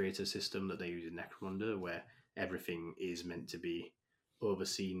arbitrator system that they use in Necromunda, where everything is meant to be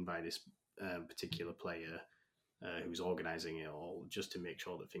overseen by this particular player who's organizing it all, just to make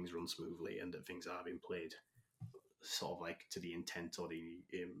sure that things run smoothly and that things are being played sort of like to the intent or the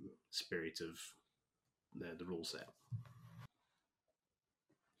spirit of the rule set.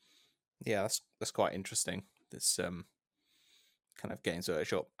 Yeah, that's quite interesting. This kind of Games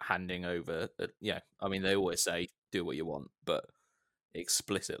Workshop handing over. I mean, they always say do what you want, but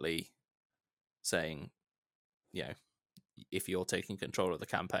explicitly saying, you know, if you're taking control of the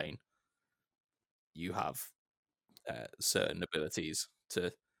campaign, you have certain abilities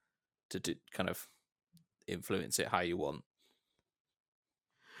to do, kind of influence it how you want.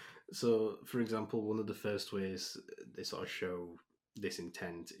 So, for example, one of the first ways they sort of show this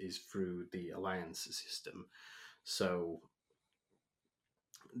intent is through the alliance system. So,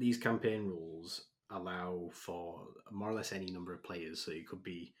 these campaign rules allow for more or less any number of players. So, it could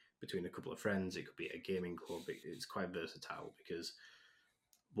be between a couple of friends, it could be a gaming club. It's quite versatile, because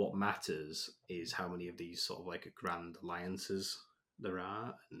what matters is how many of these sort of like grand alliances there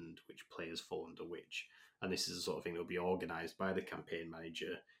are and which players fall under which. And this is the sort of thing that will be organized by the campaign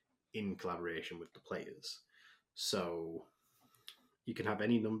manager in collaboration with the players. So you can have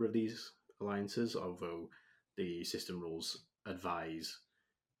any number of these alliances, although the system rules advise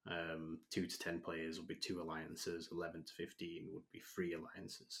 2 to 10 players will be 2 alliances, 11 to 15 would be 3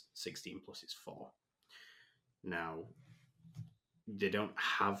 alliances, 16 plus is 4. Now, they don't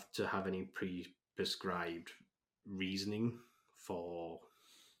have to have any prescribed reasoning for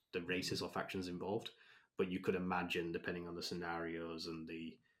the races or factions involved, but you could imagine, depending on the scenarios and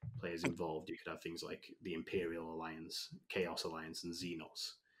the players involved, you could have things like the Imperial Alliance, Chaos Alliance, and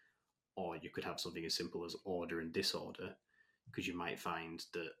Xenos, or you could have something as simple as Order and Disorder, because you might find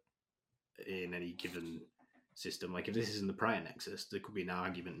that in any given system, like if this is in the Prior Nexus, there could be an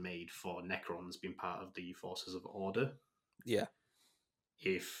argument made for Necrons being part of the forces of Order. Yeah.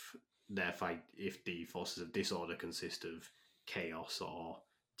 If the forces of Disorder consist of Chaos or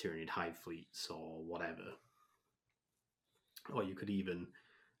Tyranid Hive fleets or whatever. Or you could even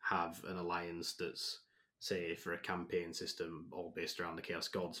have an alliance that's, say, for a campaign system all based around the Chaos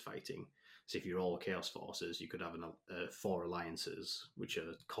Gods fighting. So if you're all Chaos forces, you could have 4 alliances, which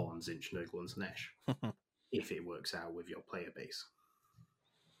are Khorne, Tzeentch, Nurgle, and Slaanesh, if it works out with your player base.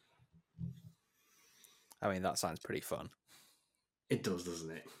 I mean, that sounds pretty fun. It does,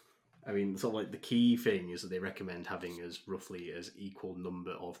 doesn't it? I mean, sort of like the key thing is that they recommend having as roughly as equal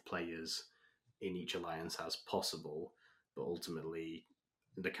number of players in each alliance as possible, but ultimately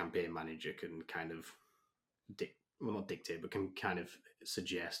the campaign manager can kind of not dictate, but can kind of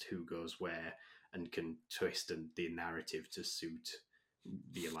suggest who goes where and can twist the narrative to suit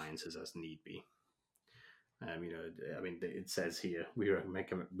the alliances as need be. It says here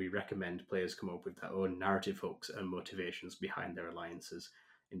we recommend players come up with their own narrative hooks and motivations behind their alliances.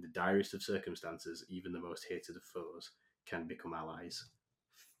 In the direst of circumstances, even the most hated of foes can become allies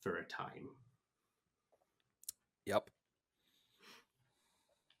for a time. Yep.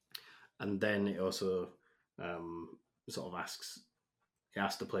 And then it also sort of asks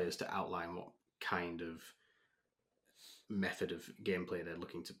the players to outline what kind of method of gameplay they're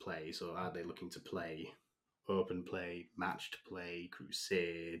looking to play. So are they looking to play open play, matched play,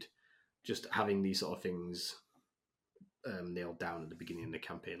 crusade? Just having these sort of things nailed down at the beginning of the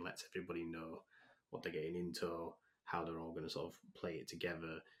campaign lets everybody know what they're getting into, how they're all going to sort of play it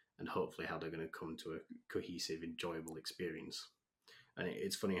together, and hopefully how they're going to come to a cohesive, enjoyable experience. And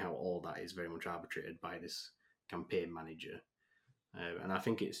it's funny how all that is very much arbitrated by this campaign manager. And I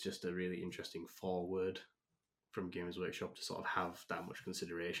think it's just a really interesting forward from Games Workshop to sort of have that much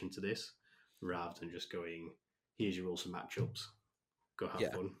consideration to this, rather than just going, here's your rules for matchups, go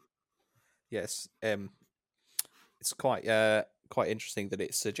have fun. Yes. It's quite interesting that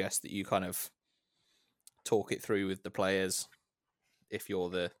it suggests that you kind of talk it through with the players if you're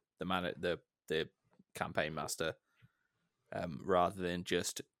the campaign master, rather than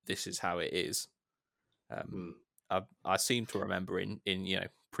just this is how it is. I seem to remember in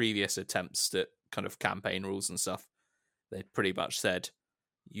previous attempts at kind of campaign rules and stuff, they'd pretty much said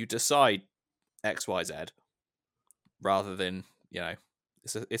you decide XYZ, rather than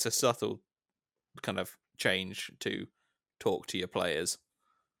it's a subtle kind of change to talk to your players.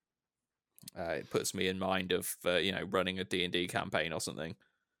 It puts me in mind of running a D&D campaign or something.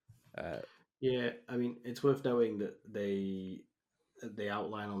 Yeah, I mean, it's worth knowing that they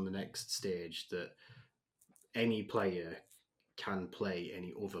outline on the next stage that any player can play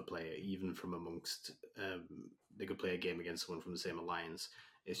any other player, even from amongst. They could play a game against someone from the same alliance.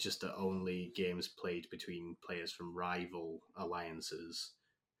 It's just that only games played between players from rival alliances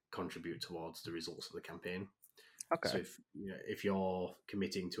contribute towards the results of the campaign. Okay. So if you're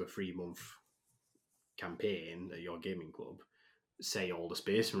committing to a 3-month campaign at your gaming club, say all the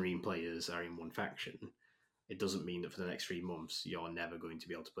Space Marine players are in one faction, it doesn't mean that for the next 3 months you're never going to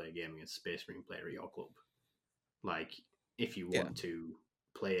be able to play a game against a Space Marine player at your club. Like, if you want to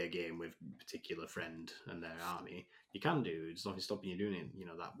play a game with a particular friend and their army, you can do. There's nothing stopping you doing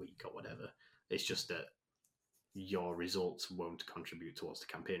it, that week or whatever. It's just that your results won't contribute towards the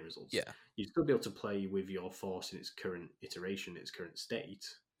campaign results. Yeah. You'd still be able to play with your force in its current iteration, its current state.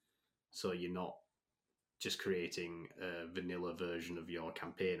 So you're not just creating a vanilla version of your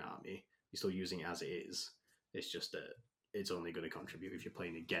campaign army. You're still using it as it is. It's just that it's only going to contribute if you're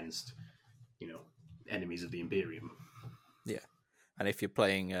playing against, enemies of the Imperium. Yeah. And if you're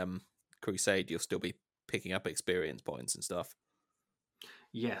playing Crusade, you'll still be picking up experience points and stuff.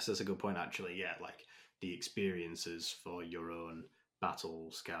 Yes, that's a good point, actually. Yeah, like the experiences for your own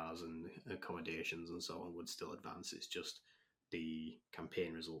battle scars and accommodations and so on would still advance. It's just the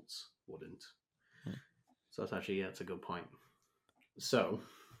campaign results wouldn't. So that's actually, it's a good point. So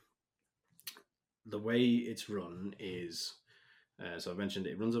the way it's run is, so I mentioned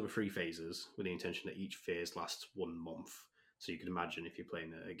it runs over 3 phases with the intention that each phase lasts 1 month. So you can imagine if you're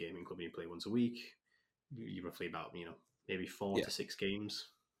playing a gaming club and you play once a week, you're roughly about, maybe 4 to 6 games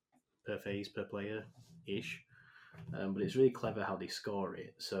per phase, per player-ish. But it's really clever how they score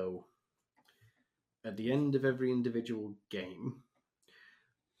it. So at the end of every individual game,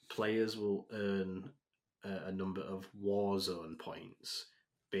 players will earn a number of Warzone points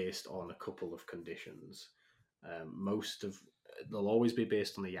based on a couple of conditions. They'll always be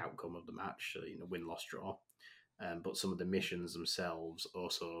based on the outcome of the match, so, win, loss, draw. But some of the missions themselves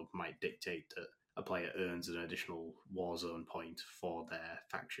also might dictate that a player earns an additional Warzone point for their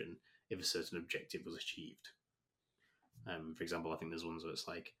faction if a certain objective was achieved. For example, I think there's ones where it's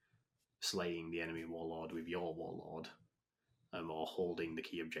like slaying the enemy warlord with your warlord, or holding the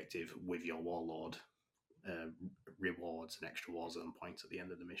key objective with your warlord rewards an extra Warzone point at the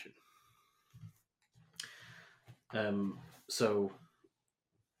end of the mission. So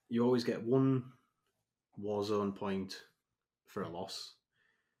you always get one Warzone point for a loss.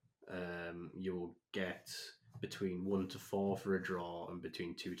 You'll get between 1 to 4 for a draw and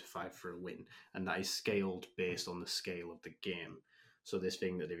between 2 to 5 for a win, and that is scaled based on the scale of the game. So this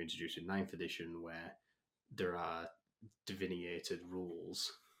thing that they've introduced in 9th edition, where there are delineated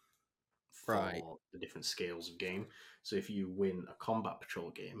rules for the different scales of game. So if you win a combat patrol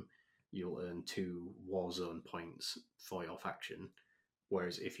game, you'll earn 2 Warzone points for your faction.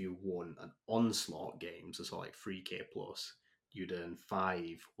 Whereas if you won an onslaught game, so like 3k plus, you'd earn 5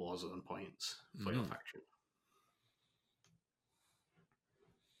 Warzone points for your faction.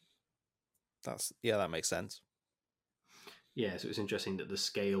 That makes sense. Yeah, so it's interesting that the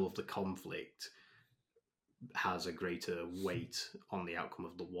scale of the conflict has a greater weight on the outcome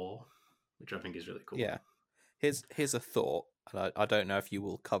of the war, which I think is really cool. Yeah. Here's a thought, and I don't know if you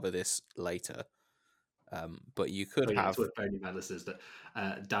will cover this later, but you could have... It's worth bearing in mind, listeners,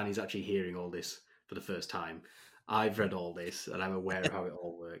 that Danny's actually hearing all this for the first time. I've read all this, and I'm aware of how it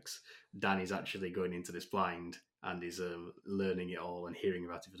all works. Danny's actually going into this blind, and is learning it all and hearing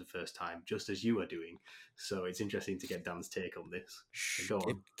about it for the first time, just as you are doing. So it's interesting to get Dan's take on this.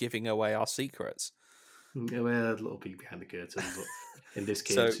 Giving away our secrets. Well, a little peek behind the curtain, but in this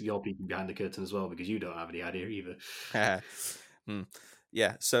case, you're peeking behind the curtain as well, because you don't have any idea either.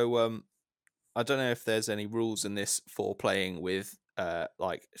 Yeah, so I don't know if there's any rules in this for playing with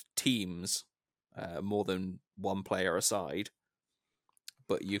like teams, more than one player aside,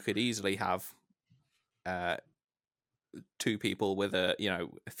 but you could easily have 2 people with a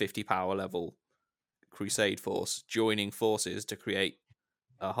 50 power level crusade force joining forces to create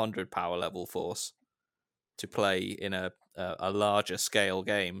a 100 power level force to play in a larger scale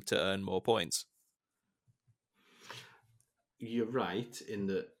game to earn more points. You're right in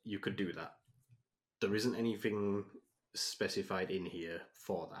that you could do that. There isn't anything specified in here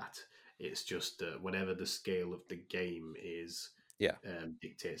for that. It's just whatever the scale of the game is,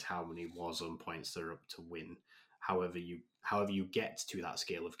 dictates how many Warzone points there are up to win. However you get to that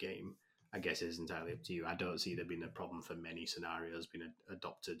scale of game, I guess, is entirely up to you. I don't see there being a problem for many scenarios being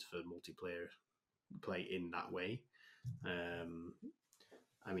adopted for multiplayer play in that way.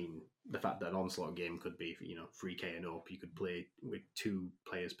 I mean, the fact that an onslaught game could be 3k and up, you could play with 2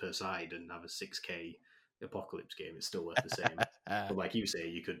 players per side and have a 6k apocalypse game. It's still worth the same. But like you say,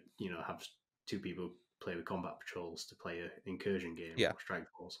 you could have 2 people play with combat patrols to play an incursion game or strike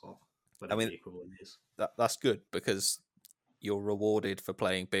force or whatever the equivalent is. That's good, because you're rewarded for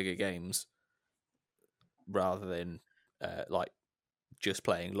playing bigger games rather than like just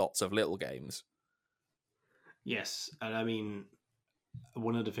playing lots of little games. Yes, and I mean,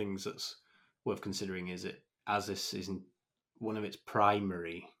 one of the things that's worth considering is that as this isn't one of its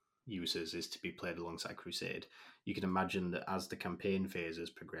primary uses is to be played alongside Crusade, you can imagine that as the campaign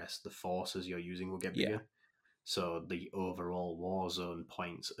phases progress, the forces you're using will get bigger. So the overall Warzone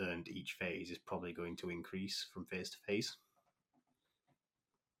points earned each phase is probably going to increase from phase to phase.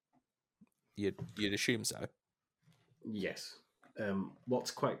 You'd assume so. Yes.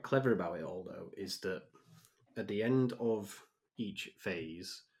 What's quite clever about it all, though, is that at the end of each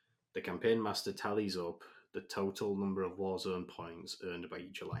phase, the campaign master tallies up the total number of Warzone points earned by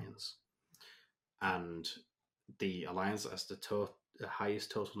each alliance. And the alliance that has the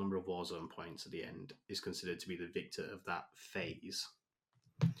highest total number of Warzone points at the end is considered to be the victor of that phase.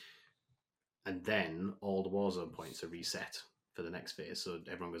 And then all the Warzone points are reset for the next phase, so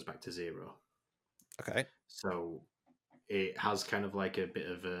everyone goes back to 0. Okay. So it has kind of like a bit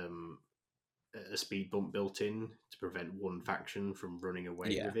of a speed bump built in to prevent one faction from running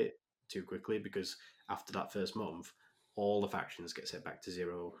away with it too quickly, because after that first month, all the factions get set back to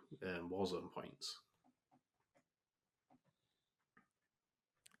 0 Warzone points.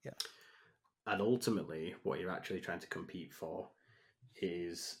 Yeah. And ultimately, what you're actually trying to compete for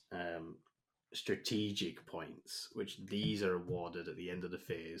is strategic points, which these are awarded at the end of the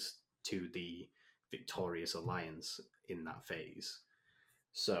phase to the victorious alliance in that phase.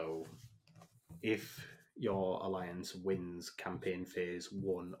 So if your alliance wins campaign phase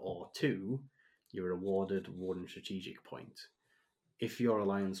 1 or 2, you're awarded 1 strategic point. if your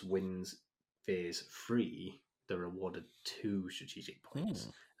alliance wins phase 3, they're awarded 2 strategic points.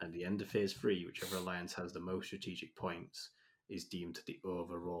 At the end of phase 3, whichever alliance has the most strategic points is deemed the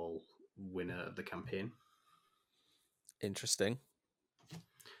overall winner of the campaign. Interesting.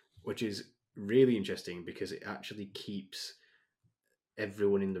 Which is really interesting because it actually keeps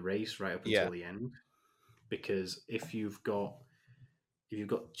everyone in the race right up until the end. Because if you've got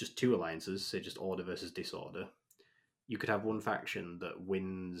just 2 alliances, say just order versus disorder, you could have one faction that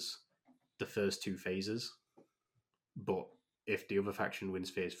wins the first 2 phases, but if the other faction wins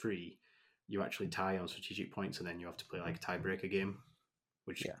phase 3, you actually tie on strategic points, and then you have to play like a tiebreaker game,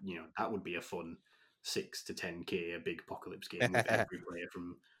 which that would be a fun 6 to 10k, a big apocalypse game with every player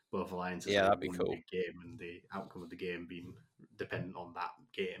from both alliances. Yeah, that'd be cool. Big game, and the outcome of the game being dependent on that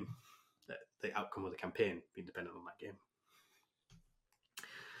game. The outcome of the campaign being dependent on that game.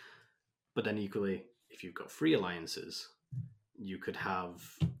 But then equally, if you've got 3 alliances, you could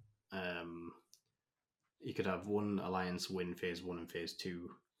have one alliance win phase 1 and phase 2,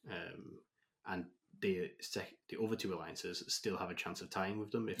 and the other 2 alliances still have a chance of tying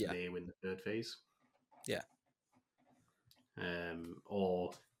with them if they win the 3rd phase. Yeah.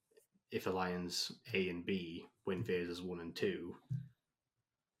 Or if alliance A and B win phases 1 and 2,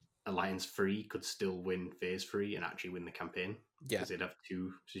 alliance 3 could still win phase 3 and actually win the campaign. Yeah. Because they'd have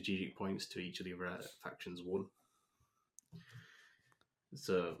 2 strategic points to each of the other factions 1.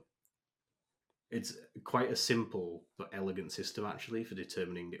 So it's quite a simple but elegant system actually for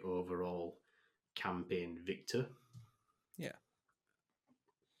determining the overall campaign victor. Yeah.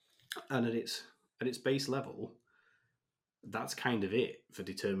 And at its base level, that's kind of it for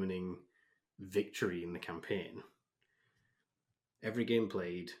determining victory in the campaign. Every game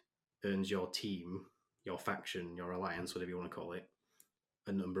played earns your team, your faction, your alliance, whatever you want to call it,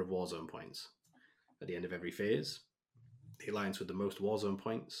 a number of Warzone points. At the end of every phase, the alliance with the most Warzone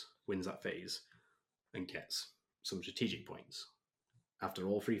points wins that phase and gets some strategic points. After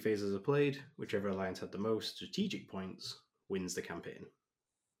all 3 phases are played, whichever alliance had the most strategic points wins the campaign.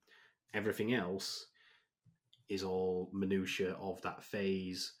 Everything else is all minutiae of that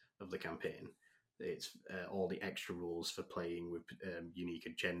phase of the campaign. It's all the extra rules for playing with unique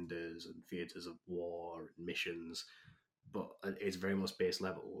agendas and theatres of war and missions, but it's very much base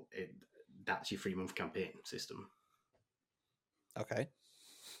level. That's your 3-month campaign system. Okay.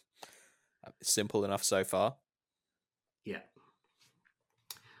 Simple enough so far. Yeah.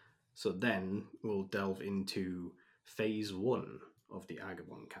 So then we'll delve into phase 1 of the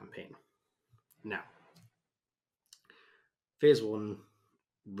Argabon campaign. Now, phase 1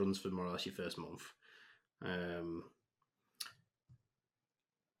 runs for more or less your first month.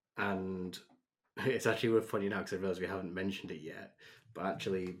 And it's actually worth pointing out, because I realise we haven't mentioned it yet, but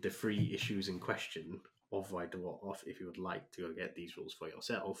actually the 3 issues in question of Void Dwarf, if you would like to go get these rules for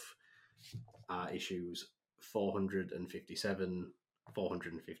yourself, are issues 457,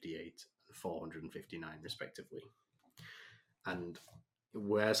 458, and 459 respectively. And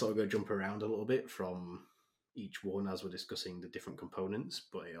we're sort of going to jump around a little bit from each one as we're discussing the different components,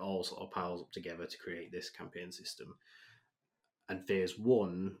 but it all sort of piles up together to create this campaign system. And phase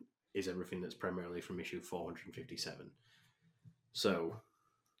 1 is everything that's primarily from issue 457. So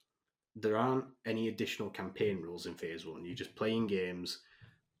there aren't any additional campaign rules in phase 1. You're just playing games,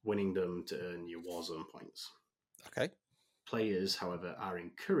 winning them to earn your Warzone points. Okay. Players, however, are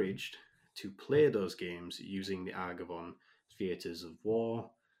encouraged to play those games using the Argavon Theatres of War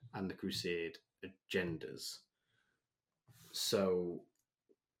and the Crusade agendas. So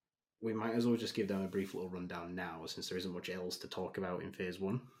we might as well just give them a brief little rundown now, since there isn't much else to talk about in phase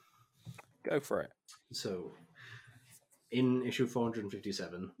 1. Go for it. So in issue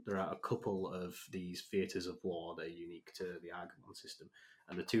 457, there are a couple of these theatres of war that are unique to the Argavon system.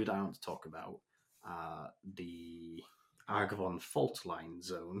 And the 2 that I want to talk about are the Argavon Fault Line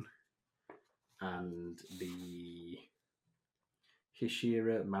Zone and the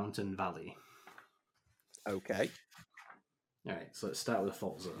Hishira Mountain Valley. Okay. All right, so let's start with the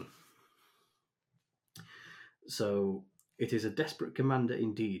Fault Zone. So it is a desperate commander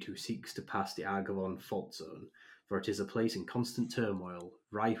indeed who seeks to pass the Argavon Fault Zone, for it is a place in constant turmoil,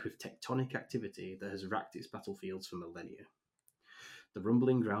 rife with tectonic activity that has racked its battlefields for millennia. The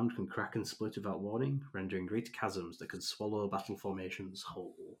rumbling ground can crack and split without warning, rendering great chasms that can swallow battle formations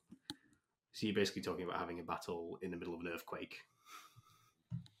whole. So you're basically talking about having a battle in the middle of an earthquake.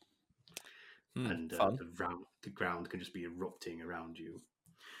 And the ground can just be erupting around you.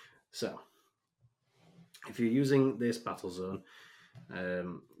 So, if you're using this battle zone,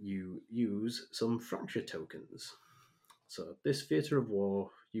 you use some fracture tokens. So this theatre of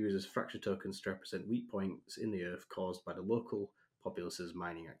war uses fracture tokens to represent weak points in the earth caused by the local populace's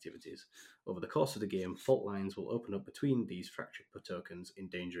mining activities. Over the course of the game, fault lines will open up between these fractured tokens,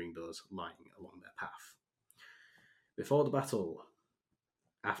 endangering those lying along their path. Before the battle,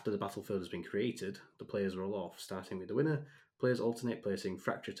 after the battlefield has been created, the players roll off, starting with the winner. Players alternate placing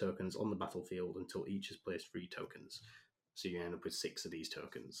fracture tokens on the battlefield until each has placed 3 tokens. So you end up with 6 of these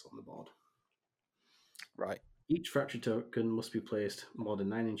tokens on the board. Right. Each fracture token must be placed more than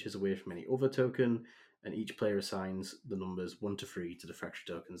 9 inches away from any other token, and each player assigns the numbers 1 to 3 to the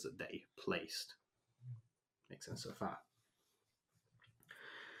fracture tokens that they placed. Makes sense so far.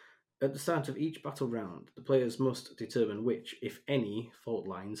 At the start of each battle round, the players must determine which, if any, fault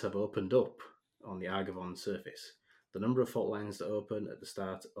lines have opened up on the Argavon surface. The number of fault lines that open at the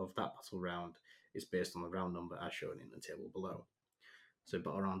start of that battle round is based on the round number as shown in the table below. So in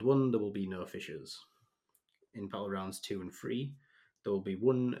battle round 1, there will be no fissures. In battle rounds 2 and 3, there will be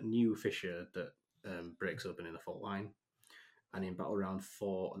 1 new fissure that breaks open in a fault line. And in battle round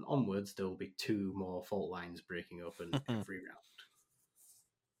 4 and onwards, there will be 2 more fault lines breaking open every round.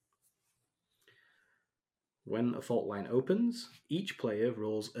 When a fault line opens, each player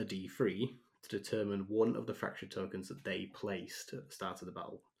rolls a d3 to determine one of the fracture tokens that they placed at the start of the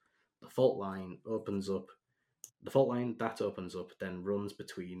battle. The fault line that opens up then runs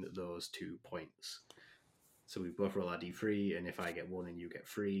between those 2 points. So we both roll our d3, and if I get 1 and you get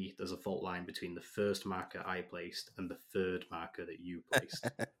 3, there's a fault line between the first marker I placed and the third marker that you placed.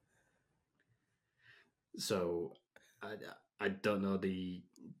 So I don't know the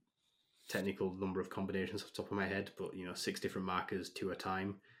technical number of combinations off the top of my head, but 6 different markers, 2 at a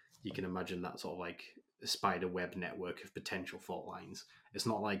time. You can imagine that sort of like a spider web network of potential fault lines. It's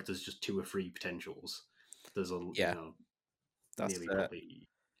not like there's just 2 or 3 potentials. There's nearly probably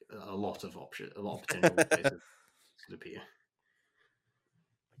a lot of options, a lot of potential places could appear.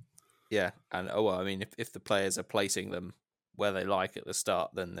 Yeah, and I mean, if the players are placing them where they like at the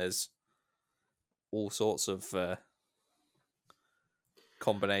start, then there's all sorts of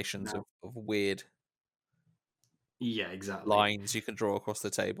combinations of weird exactly lines you can draw across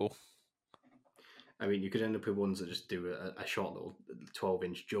the table. I mean, you could end up with ones that just do a short little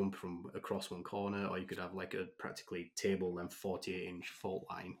 12-inch jump from across one corner, or you could have like a practically table-length 48-inch fault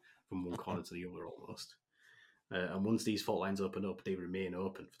line from one corner to the other almost. And once these fault lines open up, they remain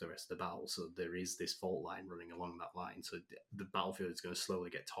open for the rest of the battle. So there is this fault line running along that line. So the battlefield is going to slowly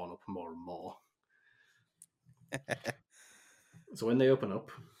get torn up more and more. So when they open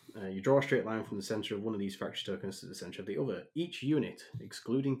up, you draw a straight line from the center of one of these fracture tokens to the center of the other. Each unit,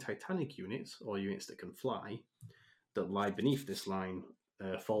 excluding Titanic units or units that can fly, that lie beneath this line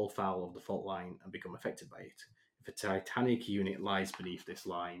fall foul of the fault line and become affected by it. If a Titanic unit lies beneath this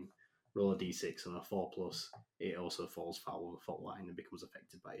line, roll a d6 and a 4+, it also falls foul of the fault line and becomes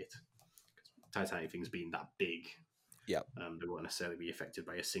affected by it. Titanic things being that big, they won't necessarily be affected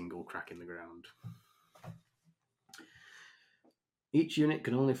by a single crack in the ground. Each unit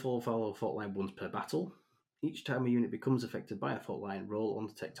can only fall foul of a fault line once per battle. Each time a unit becomes affected by a fault line, roll on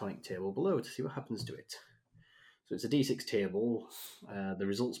the tectonic table below to see what happens to it. So it's a d6 table, the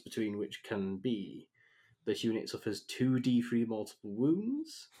results between which can be this unit suffers 2 d3 multiple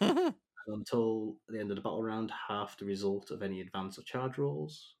wounds, and until the end of the battle round, half the result of any advance or charge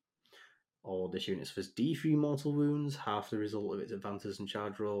rolls. Or this unit suffers d3 mortal wounds, half the result of its advances and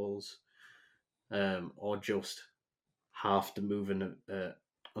charge rolls, or just half the movement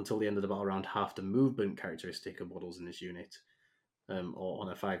until the end of the battle round, half the movement characteristic of models in this unit, or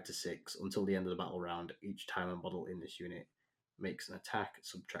on a 5 to 6 until the end of the battle round. Each time a model in this unit makes an attack,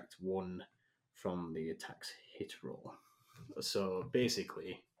 subtract 1 from the attack's hit roll. So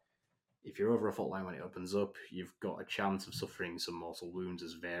basically, if you're over a fault line when it opens up, you've got a chance of suffering some mortal wounds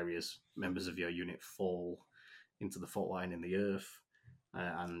as various members of your unit fall into the fault line in the earth.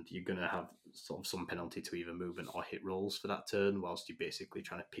 And you're going to have sort of some penalty to either movement or hit rolls for that turn, whilst you're basically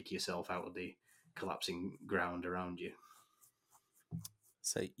trying to pick yourself out of the collapsing ground around you.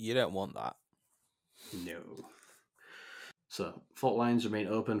 So you don't want that. No. So, fault lines remain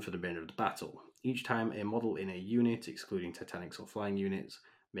open for the remainder of the battle. Each time a model in a unit, excluding Titanics or flying units,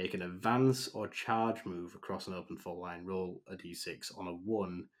 make an advance or charge move across an open fault line, roll a d6. On a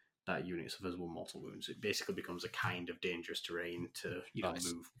 1, that unit suffers 1 mortal wound. So it basically becomes a kind of dangerous terrain to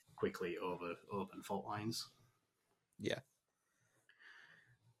move quickly over open fault lines. Yeah.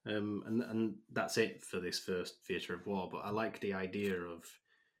 And that's it for this first Theatre of War. But I like the idea of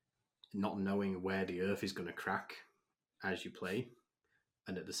not knowing where the earth is going to crack as you play,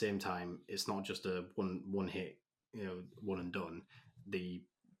 and at the same time, it's not just a one hit, one and done. The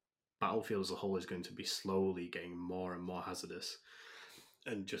battlefield as a whole is going to be slowly getting more and more hazardous,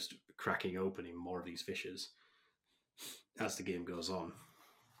 and just cracking open in more of these fissures. as the game goes on.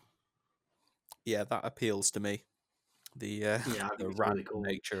 Yeah, that appeals to me. The I think the it's random really cool.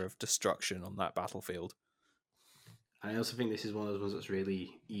 nature of destruction on that battlefield. I also think this is one of those ones that's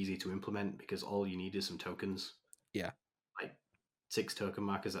really easy to implement because all you need is some tokens. Yeah. Like 6 token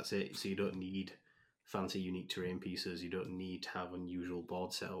markers, that's it. So you don't need fancy unique terrain pieces. You don't need to have unusual board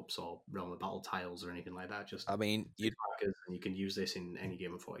setups or Realm of Battle tiles or anything like that. Just I mean, 6 markers, and you can use this in any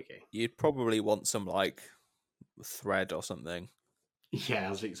game of 40k. You'd probably want some like thread or something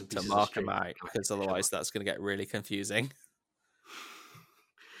Yeah, I think some to pieces mark of string. them out, because otherwise that's going to get really confusing.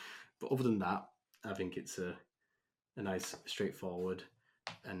 But other than that, I think it's a nice, straightforward,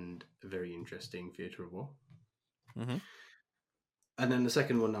 and very interesting theatre of war. Mm-hmm. And then the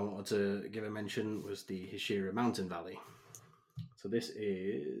second one I wanted to give a mention was the Hishira Mountain Valley. So this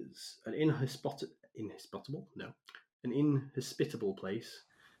is an inhospitable place,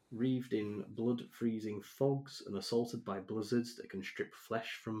 wreathed in blood-freezing fogs and assaulted by blizzards that can strip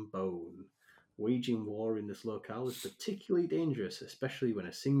flesh from bone. Waging war in this locale is particularly dangerous, especially when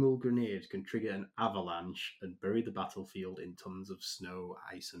a single grenade can trigger an avalanche and bury the battlefield in tons of snow,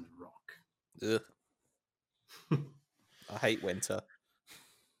 ice, and rock. Ugh. I hate winter.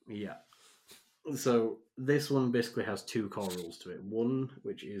 Yeah. So this one basically has 2 core rules to it. One,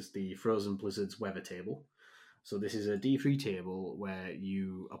 which is the Frozen Blizzards weather table. So this is a D3 table where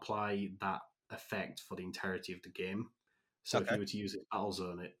you apply that effect for the entirety of the game. So if you were to use it Battle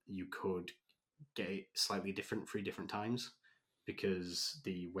Zone it, you could get it slightly different 3 different times because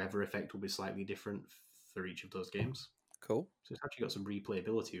the weather effect will be slightly different for each of those games. Cool. So it's actually got some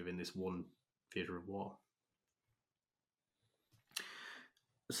replayability within this one theatre of war.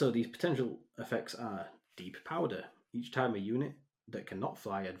 So these potential effects are Deep Powder. Each time a unit that cannot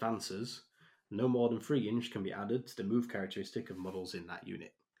fly advances, no more than 3 inch can be added to the move characteristic of models in that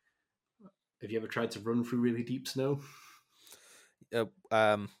unit. Have you ever tried to run through really deep snow?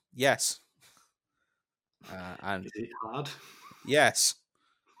 Yes. And is it hard? Yes.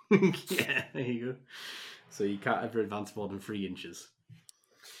 Yeah, there you go. So you can't ever advance more than 3 inches.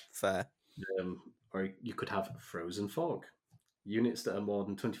 Fair. Or you could have Frozen Fog. Units that are more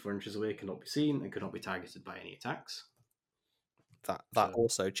than 24 inches away cannot be seen and cannot be targeted by any attacks. That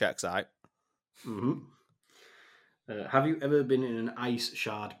also checks out. Mm-hmm. Have you ever been in an ice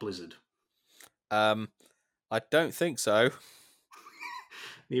shard blizzard? I don't think so.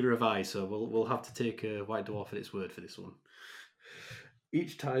 Neither have I, so we'll have to take White Dwarf at its word for this one.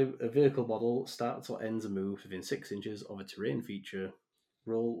 Each time a vehicle model starts or ends a move within 6 inches of a terrain feature,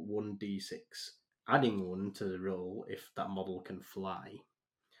 roll 1d6, adding 1 to the roll if that model can fly.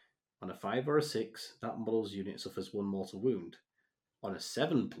 On a 5 or a 6, that model's unit suffers 1 mortal wound. On a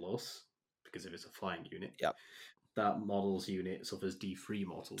 7+, because if it's a flying unit, yep, that model's unit suffers D3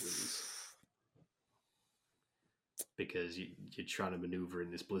 mortal wounds. Because you're trying to maneuver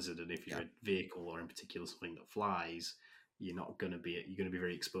in this blizzard, and if you're a vehicle or in particular something that flies, you're going to be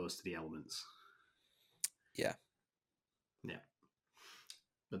very exposed to the elements. Yeah.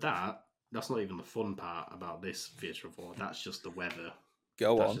 But that's not even the fun part about this theatre of war. That's just the weather.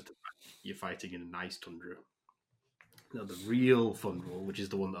 Go that's on. Just you're fighting in an ice tundra. Now, the real fun rule, which is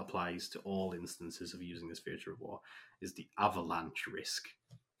the one that applies to all instances of using this theatre of war, is the avalanche risk.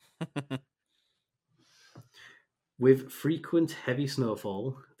 With frequent heavy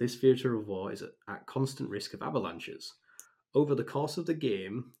snowfall, this theatre of war is at constant risk of avalanches. Over the course of the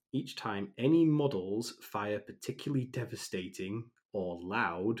game, each time any models fire particularly devastating or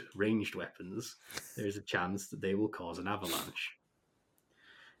loud ranged weapons, there is a chance that they will cause an avalanche.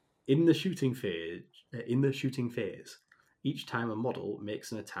 In the shooting phase, each time a model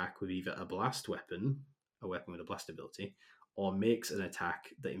makes an attack with either a blast weapon, a weapon with a blast ability, or makes an attack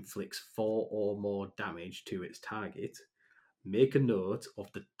that inflicts 4 or more damage to its target, make a note of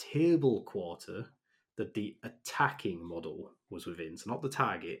the table quarter that the attacking model was within. So not the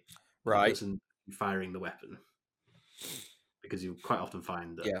target, the person firing the weapon. Because you quite often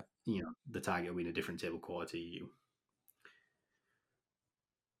find that the target will be in a different table quarter to you.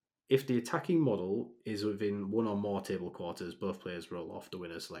 If the attacking model is within 1 or more table quarters, both players roll off. The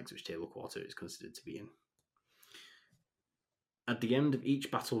winner selects which table quarter it is considered to be in. At the end of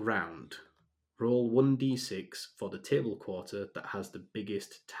each battle round, roll 1d6 for the table quarter that has the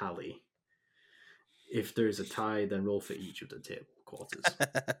biggest tally. If there is a tie, then roll for each of the table quarters.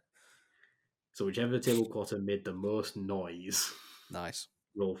 So whichever table quarter made the most noise, nice,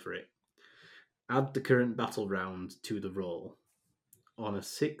 roll for it. Add the current battle round to the roll. On a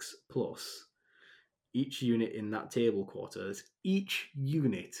 6+, each unit in that table quarter, each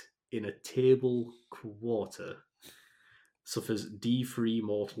unit in a table quarter suffers D3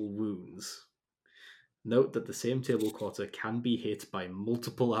 mortal wounds. Note that the same table quarter can be hit by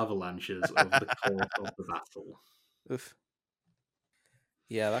multiple avalanches over the course of the battle. Oof.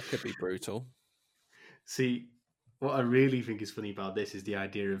 Yeah, that could be brutal. See, what I really think is funny about this is the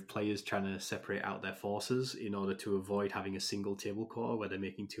idea of players trying to separate out their forces in order to avoid having a single table quarter where they're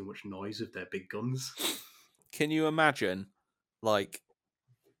making too much noise with their big guns. Can you imagine, like,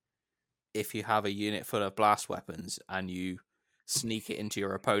 if you have a unit full of blast weapons and you sneak it into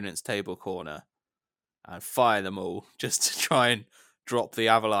your opponent's table corner and fire them all just to try and drop the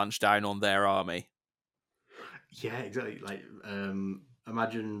avalanche down on their army? Yeah, exactly. Like,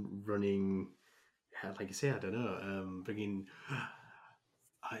 imagine running, like you say, I don't know, bringing.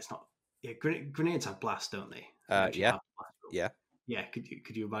 It's not. Yeah, grenades have blast, don't they? They actually Yeah. have blast. Yeah. Yeah,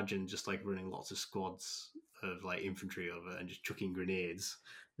 could you imagine just like running lots of squads of like infantry over and just chucking grenades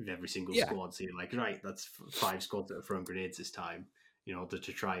with every single Yeah. squad? So you're like, right, that's 5 squads that are throwing grenades this time in order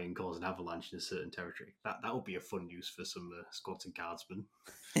to try and cause an avalanche in a certain territory. That would be a fun use for some squads and guardsmen.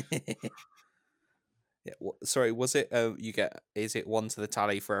 Yeah. Sorry, was it? Is it 1 to the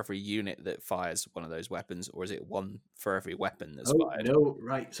tally for every unit that fires one of those weapons, or is it 1 for every weapon that's fired? No,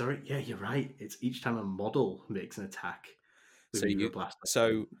 right, sorry, yeah, you're right. It's each time a model makes an attack.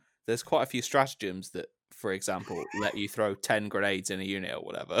 So there's quite a few stratagems that, for example, let you throw 10 grenades in a unit or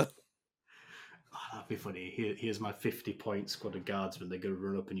whatever. Oh, that'd be funny. Here's my 50-point squad of guardsmen. They're going to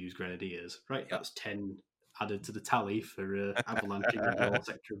run up and use grenadiers. Right, that's 10 added to the tally for avalanching your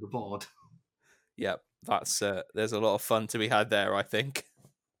sector of the board. Yep, that's there's a lot of fun to be had there, I think.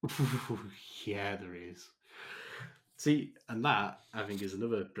 Yeah, there is. See, and that, I think, is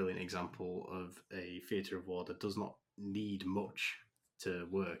another brilliant example of a theatre of war that does not need much to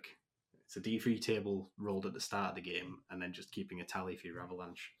work. It's a D3 table rolled at the start of the game and then just keeping a tally for your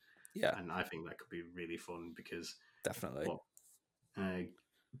avalanche. Yeah. And I think that could be really fun because... Definitely.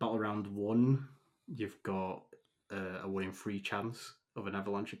 Battle round 1, you've got a 1 in 3 chance of an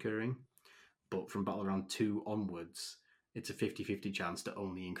avalanche occurring. But from battle round 2 onwards, it's a 50-50 chance that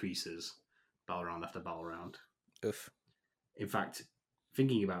only increases battle round after battle round. Oof. In fact,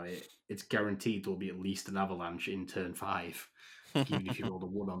 thinking about it, it's guaranteed there'll be at least an avalanche in turn 5, even if you roll a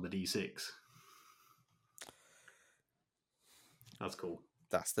 1 on the d6. That's cool.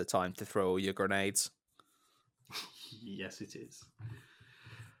 That's the time to throw all your grenades. Yes, it is.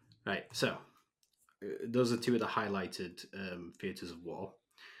 Right, so those are 2 of the highlighted theatres of war.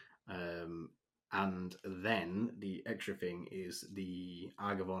 And then the extra thing is the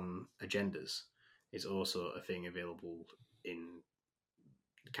Argavon agendas is also a thing available in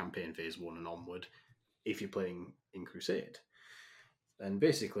campaign phase 1 and onward if you're playing in Crusade. And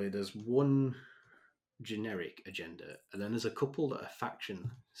basically there's one generic agenda and then there's a couple that are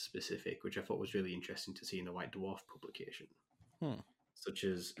faction specific, which I thought was really interesting to see in the White Dwarf publication. Such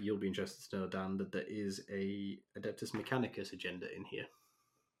as, you'll be interested to know, Dan, that there is a Adeptus Mechanicus agenda in here.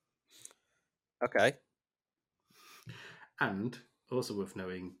 Okay. And also worth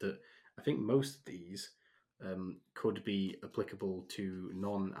knowing that I think most of these could be applicable to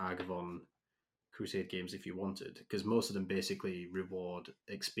non-Argavon Crusade games if you wanted, because most of them basically reward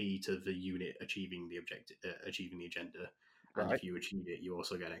XP to the unit achieving the objective, achieving the agenda, and Right. if you achieve it, you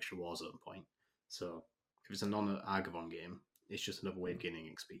also get an extra Warzone point. So if it's a non-Argavon game, it's just another way of gaining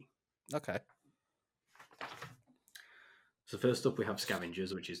XP. Okay. So first up, we have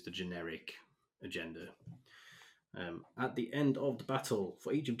Scavengers, which is the generic agenda. At the end of the battle,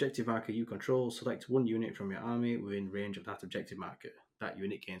 for each objective marker you control, select 1 unit from your army within range of that objective marker. That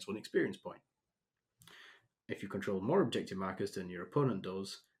unit gains 1 experience point. If you control more objective markers than your opponent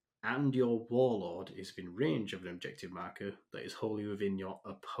does, and your warlord is within range of an objective marker that is wholly within your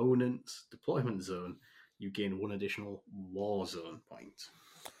opponent's deployment zone, you gain 1 additional war zone point.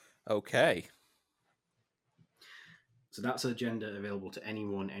 Okay. So that's an agenda available to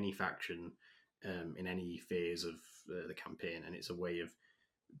anyone, any faction, in any phase of the campaign, and it's a way of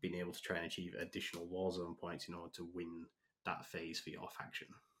being able to try and achieve additional Warzone points in order to win that phase for your faction.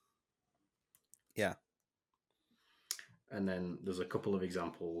 Yeah. And then there's a couple of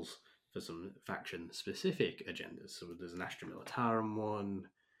examples for some faction-specific agendas. So there's an Astra Militarum one,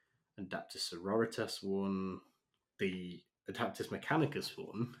 Adaptus Sororitas one, the Adaptus Mechanicus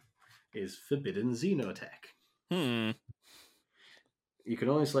one is Forbidden Xenotech. You can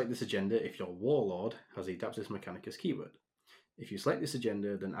only select this agenda if your warlord has the Adaptus Mechanicus keyword. If you select this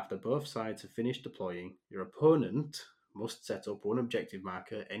agenda, then after both sides have finished deploying, your opponent must set up 1 objective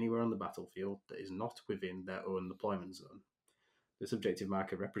marker anywhere on the battlefield that is not within their own deployment zone. This objective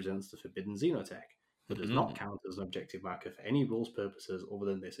marker represents the Forbidden Xenotech, but does not count as an objective marker for any rules purposes other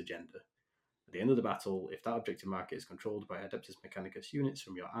than this agenda. At the end of the battle, if that objective marker is controlled by Adeptus Mechanicus units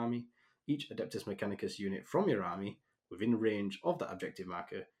from your army, Each Adeptus Mechanicus unit from your army within range of that objective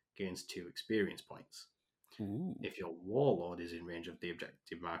marker gains 2 experience points. Ooh. If your Warlord is in range of the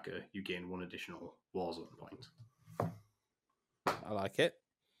objective marker, you gain 1 additional Warzone point. I like it.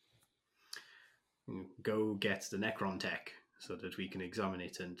 Go get the Necron tech so that we can examine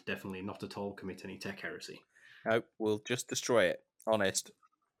it and definitely not at all commit any tech heresy. No, we'll just destroy it. Honest.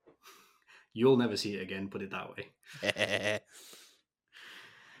 You'll never see it again, put it that way.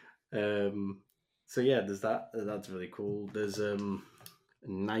 So yeah, there's that. That's really cool. There's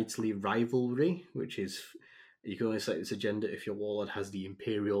Knightly Rivalry, which is you can only select this agenda if your Warlord has the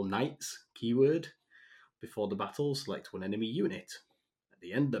Imperial Knights keyword. Before the battle, select one enemy unit. At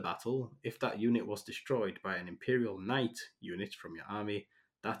the end of the battle, if that unit was destroyed by an Imperial Knight unit from your army,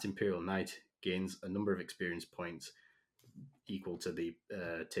 that Imperial Knight gains a number of experience points equal to the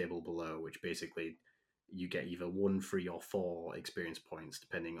table below, which basically you get either 1, 3, or 4 experience points,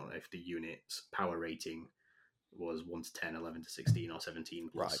 depending on if the unit's power rating was 1 to 10, 11 to 16, or 17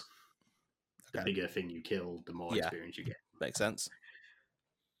 plus. Right. The Okay. bigger thing you kill, the more experience you get. Makes sense.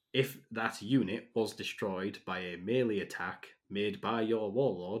 If that unit was destroyed by a melee attack made by your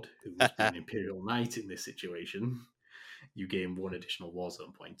Warlord, who was an Imperial Knight in this situation, you gain 1 additional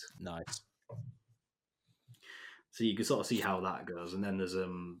Warzone point. Nice. So you can sort of see how that goes. And then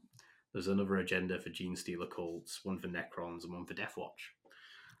there's another agenda for Genestealer cults, one for Necrons and one for Deathwatch.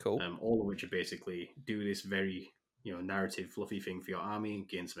 Cool. All of which are basically do this very narrative fluffy thing for your army,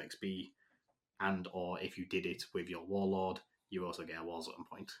 gain some XP, and or if you did it with your Warlord, you also get a Warzone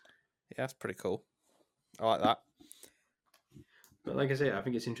point. Yeah, that's pretty cool. I like that. But like I say, I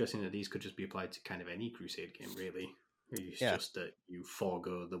think it's interesting that these could just be applied to kind of any Crusade game, really. It's just that you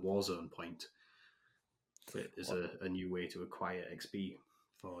forego the Warzone point. But there's a new way to acquire XP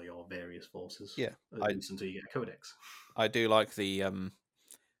for your various forces. Yeah, at least until you get a Codex. I do like the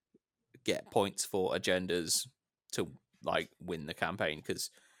get points for agendas to win the campaign,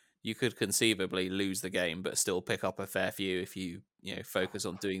 because you could conceivably lose the game but still pick up a fair few if you focus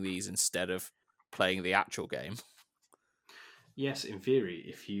on doing these instead of playing the actual game. Yes, in theory,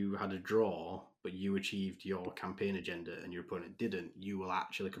 if you had a draw but you achieved your campaign agenda and your opponent didn't, you will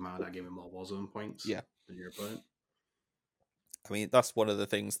actually come out of that game with more Warzone points than your opponent. I mean, that's one of the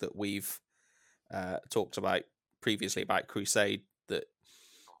things that we've talked about previously about Crusade, that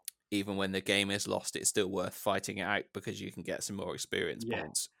even when the game is lost, it's still worth fighting it out because you can get some more experience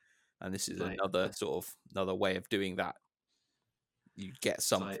points. And this is another way of doing that. You get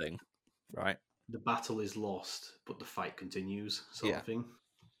something, right? The battle is lost, but the fight continues, sort of thing.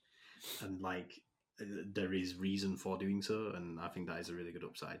 And there is reason for doing so, and I think that is a really good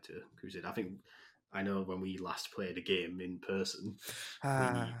upside to Crusade. I know when we last played a game in person,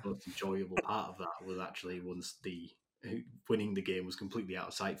 the most enjoyable part of that was actually once the winning the game was completely out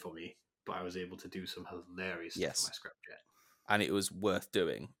of sight for me, but I was able to do some hilarious stuff for my scrapjet. And it was worth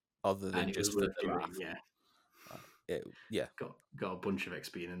doing, other than just for the laugh. Got a bunch of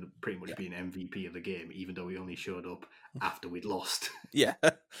XP and pretty much being MVP of the game, even though we only showed up after we'd lost. Yeah.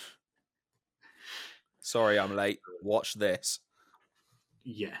 Sorry, I'm late. Watch this.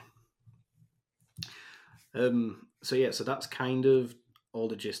 Yeah. So that's kind of all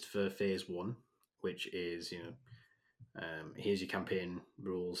the gist for phase 1, which is here's your campaign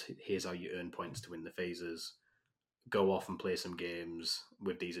rules. Here's how you earn points to win the phases. Go off and play some games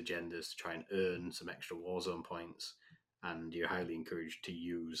with these agendas to try and earn some extra Warzone points. And you're highly encouraged to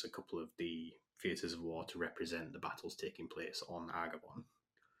use a couple of the theatres of war to represent the battles taking place on Argabon.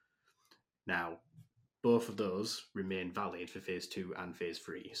 Now, both of those remain valid for Phase 2 and Phase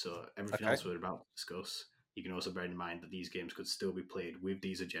 3, so everything else we're about to discuss, you can also bear in mind that these games could still be played with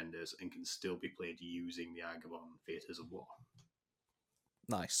these agendas and can still be played using the Argabon theatres of war.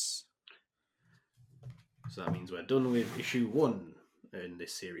 Nice. So that means we're done with issue 1 in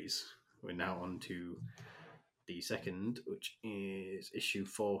this series. We're now on to the second, which is issue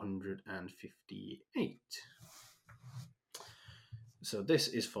 458. So this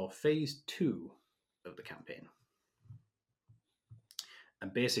is for phase 2 of the campaign.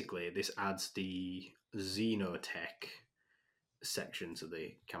 And basically this adds the Xenotech section to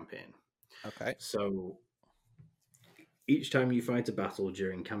the campaign. Okay. So each time you fight a battle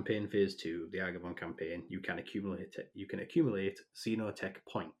during campaign phase 2 of the Argabon campaign, you can accumulate Xenotech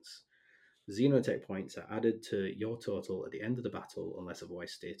points. Xenotech points are added to your total at the end of the battle unless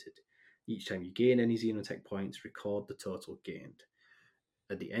otherwise stated. Each time you gain any Xenotech points, record the total gained.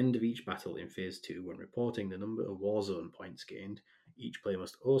 At the end of each battle in Phase 2, when reporting the number of Warzone points gained, each player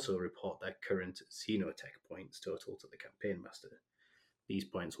must also report their current Xenotech points total to the Campaign Master. These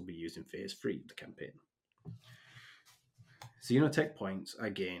points will be used in Phase 3 of the campaign. Xenotech points are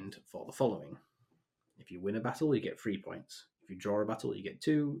gained for the following. If you win a battle, you get 3 points. If you draw a battle, you get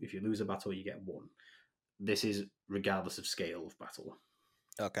 2. If you lose a battle, you get 1. This is regardless of scale of battle.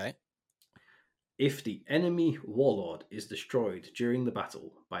 Okay. If the enemy warlord is destroyed during the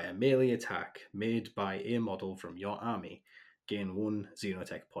battle by a melee attack made by a model from your army, gain 1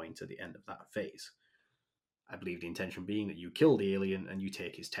 Xenotech point at the end of that phase. I believe the intention being that you kill the alien and you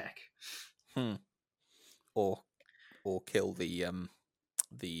take his tech. Or kill the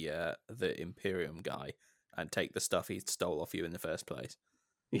Imperium guy and take the stuff he stole off you in the first place.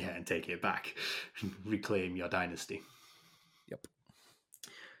 Yeah, and take it back. Reclaim your dynasty. Yep.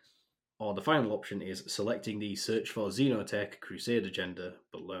 Or the final option is selecting the Search for Xenotech Crusade agenda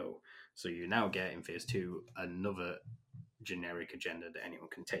below. So you now get in phase 2 another generic agenda that anyone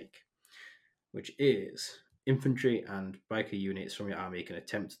can take, which is infantry and biker units from your army can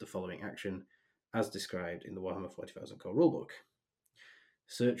attempt the following action as described in the Warhammer 40,000 core rulebook.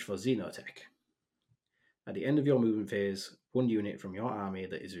 Search for Xenotech. At the end of your movement phase, 1 unit from your army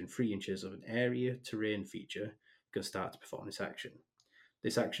that is in 3 inches of an area terrain feature can start to perform this action.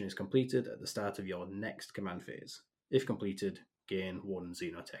 This action is completed at the start of your next command phase. If completed, gain 1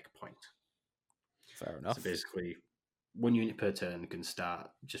 Xenotech point. Fair enough. So basically, 1 unit per turn can start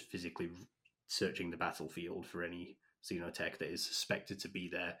just physically searching the battlefield for any Xenotech that is suspected to be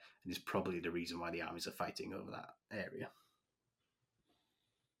there, and is probably the reason why the armies are fighting over that area.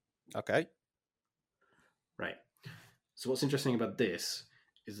 Okay. Right. So what's interesting about this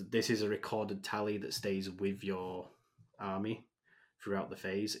is that this is a recorded tally that stays with your army throughout the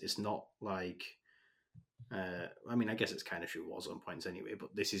phase. It's not like, I mean, I guess it's kind of true Warzone points anyway,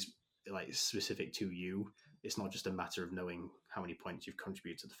 but this is like specific to you. It's not just a matter of knowing how many points you've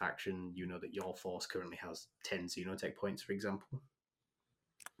contributed to the faction. You know that your force currently has 10 Xenotech points, for example.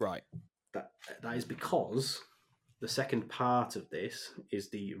 Right. That is because the second part of this is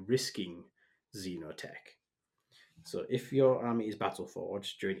the risking Xenotech. So if your army is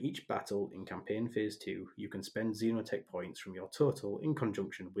Battleforged, during each battle in Campaign Phase 2, you can spend Xenotech points from your total in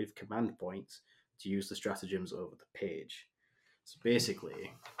conjunction with command points to use the stratagems over the page. So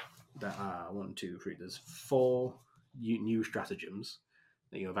basically, there are there's 4 new stratagems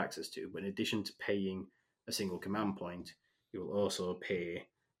that you have access to, but in addition to paying a single command point, you will also pay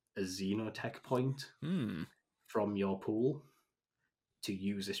a Xenotech point from your pool to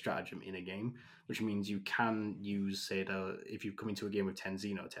use a stratagem in a game, which means you can use, say, if you come into a game with 10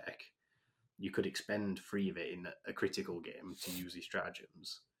 Xenotech, you could expend 3 of it in a critical game to use these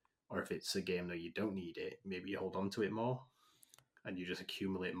stratagems. Or if it's a game that you don't need it, maybe you hold on to it more and you just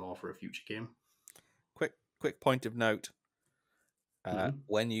accumulate more for a future game. Quick point of note.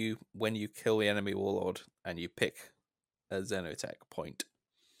 When you kill the enemy warlord and you pick a Xenotech point,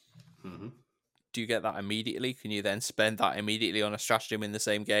 do you get that immediately? Can you then spend that immediately on a stratagem in the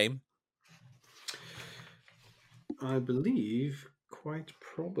same game? I believe quite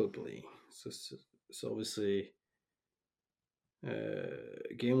probably. So obviously,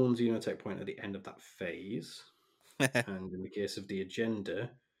 gain 1 Xenotech point at the end of that phase. And in the case of the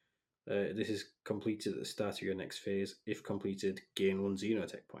agenda, this is completed at the start of your next phase. If completed, gain 1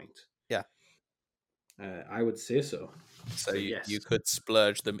 Xenotech point. Yeah. I would say so. So yes. You could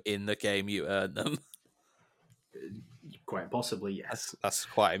splurge them in the game you earn them. Quite possibly, yes. That's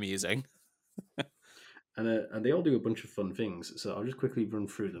quite amusing. And they all do a bunch of fun things. So I'll just quickly run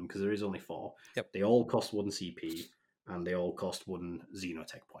through them because there is only 4. Yep. They all cost 1 CP and they all cost 1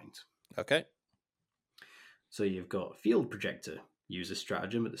 Xenotech point. Okay. So you've got Field Projector. Use a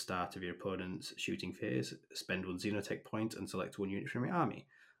stratagem at the start of your opponent's shooting phase. Spend 1 Xenotech point and select 1 unit from your army.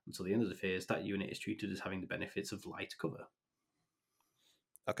 Until the end of the phase, that unit is treated as having the benefits of light cover.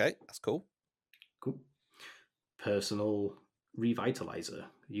 Okay, that's cool. Cool. Personal Revitalizer.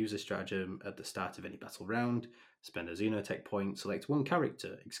 Use a stratagem at the start of any battle round. Spend a Xenotech point. Select 1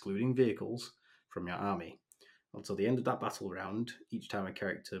 character, excluding vehicles, from your army. Until the end of that battle round, each time a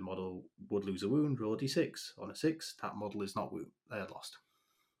character model would lose a wound, roll a d6. On a 6, that model is not lost.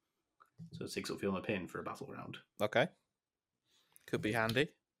 So 6 will feel no pain for a battle round. Okay. Could be handy.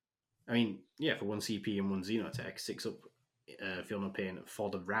 I mean, yeah, for 1 CP and 1 Xenotech, 6 up feel no pain for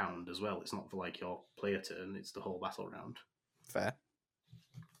the round as well. It's not for like your player turn, it's the whole battle round. Fair.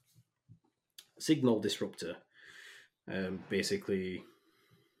 Signal Disruptor. Basically,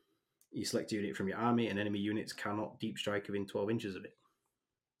 you select a unit from your army and enemy units cannot deep strike within 12 inches of it.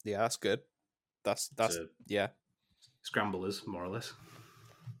 Yeah, that's good. That's yeah. Scramblers, more or less.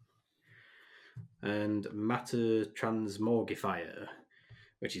 And Matter Transmorgifier,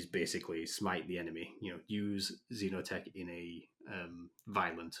 which is basically smite the enemy. Use Xenotech in a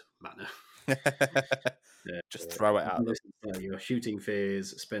violent manner. Just throw it out. your shooting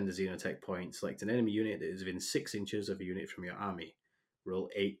phase, spend a Xenotech point, select an enemy unit that is within 6 inches of a unit from your army.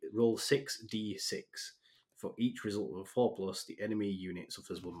 Roll 6d6. For each result of a 4+, the enemy unit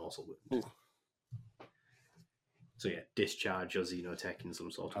suffers 1 mortal wound. Ooh. So yeah, discharge your Xenotech in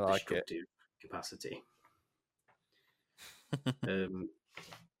some sort of destructive capacity.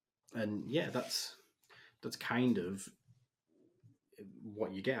 And yeah, that's kind of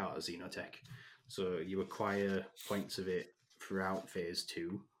what you get out of Xenotech. So you acquire points of it throughout phase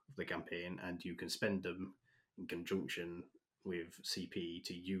 2 of the campaign, and you can spend them in conjunction with CP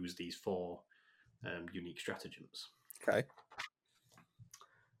to use these 4 unique stratagems. Okay.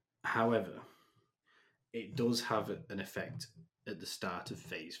 However, it does have an effect at the start of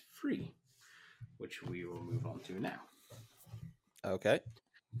phase 3, which we will move on to now. Okay.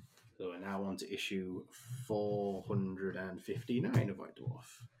 So we're now on to issue 459 of White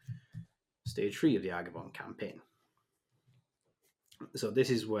Dwarf, stage 3 of the Argavon campaign. So this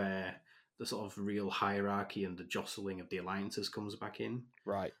is where the sort of real hierarchy and the jostling of the alliances comes back in.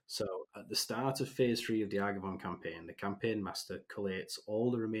 Right. So at the start of phase 3 of the Argavon campaign, the campaign master collates all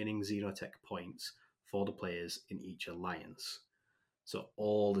the remaining Xenotech points for the players in each alliance. So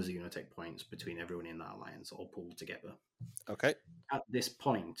all the Xenotech points between everyone in that alliance all pulled together. Okay. At this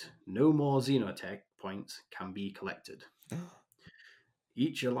point, no more Xenotech points can be collected.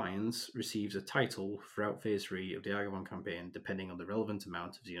 Each alliance receives a title throughout phase 3 of the Argavon campaign, depending on the relevant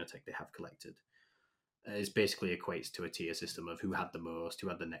amount of Xenotech they have collected. It basically equates to a tier system of who had the most, who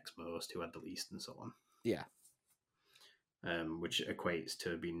had the next most, who had the least, and so on. Yeah. Which equates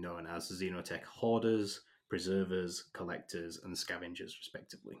to being known as Xenotech hoarders, preservers, collectors, and scavengers,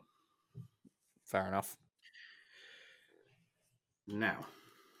 respectively. Fair enough. Now,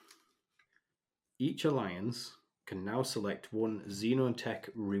 each alliance can now select 1 Xenotech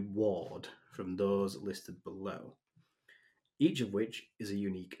reward from those listed below, each of which is a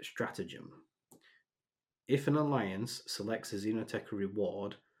unique stratagem. If an alliance selects a Xenotech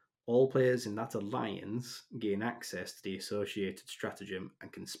reward, all players in that alliance gain access to the associated stratagem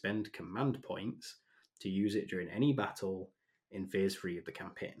and can spend command points to use it during any battle in phase 3 of the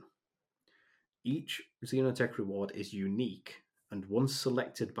campaign. Each Xenotech reward is unique, and once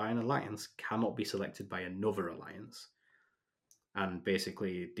selected by an alliance, cannot be selected by another alliance. And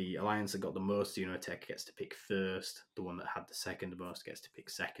basically, the alliance that got the most Xenotech gets to pick first, the one that had the second most gets to pick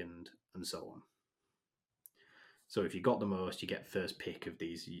second, and so on. So if you got the most, you get first pick of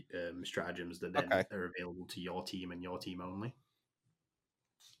these stratagems that then are available to your team and your team only.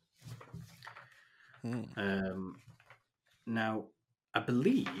 Now, I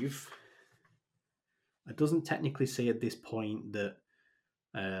believe it doesn't technically say at this point that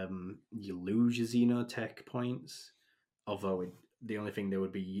you lose your Xenotech points, although the only thing they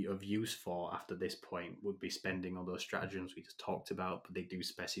would be of use for after this point would be spending on those stratagems we just talked about, but they do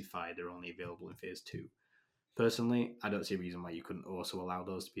specify they're only available in phase 2. Personally, I don't see a reason why you couldn't also allow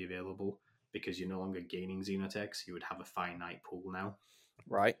those to be available, because you're no longer gaining Xenotechs. You would have a finite pool now.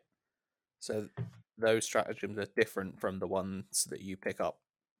 Right. So those stratagems are different from the ones that you pick up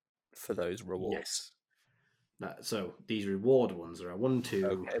for those rewards. Yes. So these reward ones, there are 1,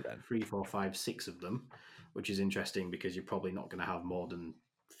 2, 3, 4, 5, 6 of them, which is interesting because you're probably not going to have more than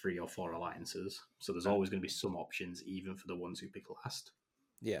 3 or 4 alliances. So there's always going to be some options, even for the ones who pick last.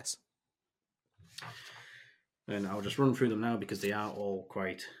 Yes. And I'll just run through them now because they are all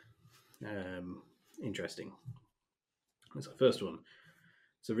quite interesting. That's the first one.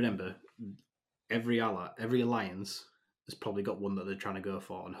 So remember, every alliance has probably got one that they're trying to go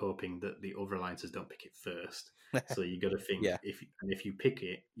for and hoping that the other alliances don't pick it first. So you got to think, if you pick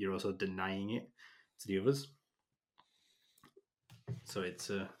it, you're also denying it to the others. So it's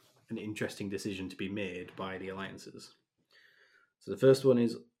an interesting decision to be made by the alliances. So the first one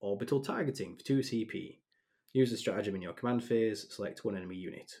is orbital targeting for 2 CP. Use the stratagem in your command phase, select 1 enemy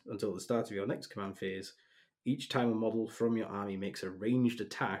unit. Until the start of your next command phase, each time a model from your army makes a ranged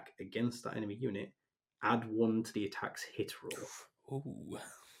attack against that enemy unit, add 1 to the attack's hit roll. Ooh.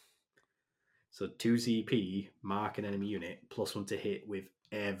 So 2 CP, mark an enemy unit, +1 to hit with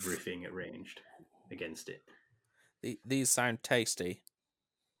everything at ranged against it. These sound tasty.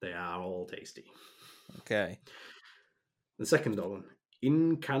 They are all tasty. Okay. The second one,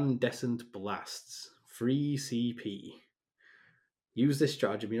 incandescent blasts. 3 CP. Use this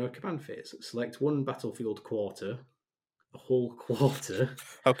stratagem in your command phase. Select 1 battlefield quarter, a whole quarter.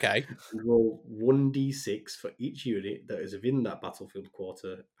 Okay. And roll 1d6 for each unit that is within that battlefield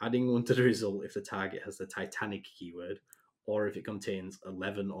quarter, adding 1 to the result if the target has the Titanic keyword, or if it contains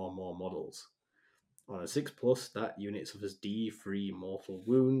 11 or more models. On a 6+, that unit suffers D3 mortal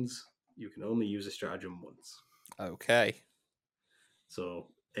wounds. You can only use a stratagem once. Okay. So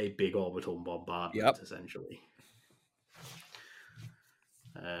a big orbital bombardment, Yep. essentially.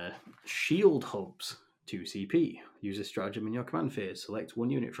 Shield hubs, 2 CP. Use a stratagem in your command phase. Select one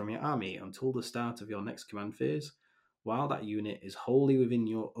unit from your army until the start of your next command phase. While that unit is wholly within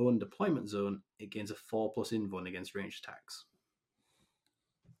your own deployment zone, it gains a 4+ invuln against ranged attacks.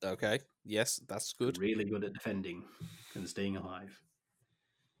 Okay. Yes, that's good. Really good at defending and staying alive.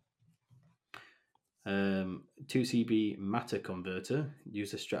 2 CB matter converter.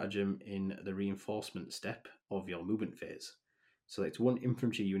 Use a stratagem in the reinforcement step of your movement phase. Select one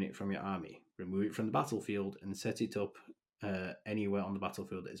infantry unit from your army, remove it from the battlefield, and set it up anywhere on the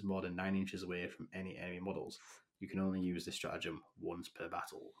battlefield that is more than 9 inches away from any enemy models. You can only use this stratagem once per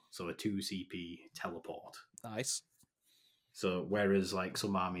battle. So a 2 CP teleport. Nice. So whereas like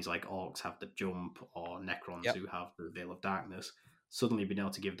some armies like Orcs have the jump, or Necrons Yep. who have the Veil of Darkness, suddenly being able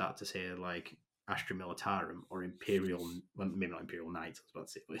to give that to say like Astra Militarum or Imperial, well, maybe not Imperial Knights, I was about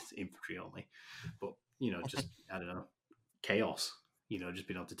to say it's infantry only, but just I don't know, Chaos, just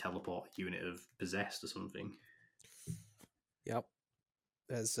being able to teleport a unit of Possessed or something. Yep.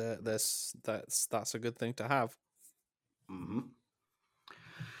 That's a good thing to have. Mm-hmm.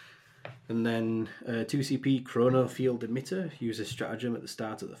 And then 2 CP Chrono Field Emitter. Use a stratagem at the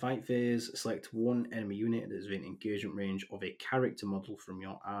start of the fight phase. Select one enemy unit that is within engagement range of a character model from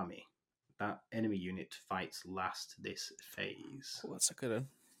your army. That enemy unit fights last this phase. Oh, that's a good one.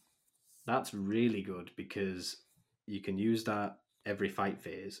 That's really good because you can use that every fight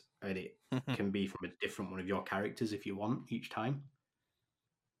phase, and it can be from a different one of your characters if you want each time.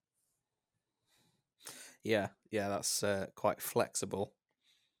 Yeah, that's quite flexible.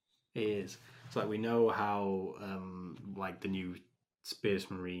 It is. It's like we know how like the new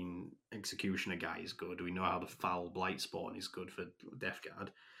Space Marine Executioner guy is good. We know how the Foul Blightspawn is good for Death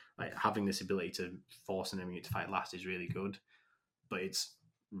Guard. Like having this ability to force an enemy to fight last is really good, but it's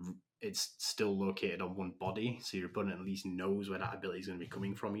still located on one body, so your opponent at least knows where that ability is going to be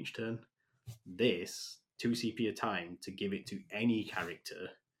coming from each turn. This 2 CP a time to give it to any character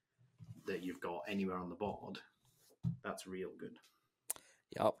that you've got anywhere on the board, that's real good.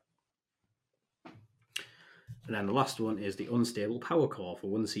 Yep. And then the last one is the Unstable Power Core for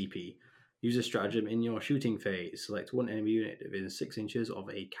 1 CP. Use a stratagem in your shooting phase. Select one enemy unit within 6 inches of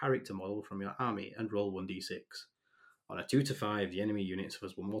a character model from your army and roll 1d6. On a 2 to 5, the enemy unit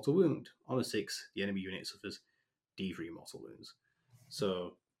suffers 1 mortal wound. On a 6, the enemy unit suffers D3 mortal wounds.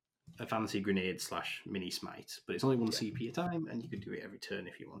 So a fancy grenade / mini smite, but it's only 1 CP a time, and you can do it every turn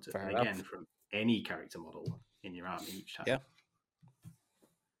if you want to. Fair and enough. again, from any character model in your army each time. Yeah.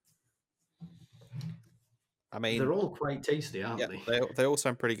 I mean, they're all quite tasty, aren't they? They all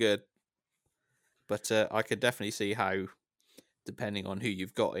sound pretty good. But I could definitely see how, depending on who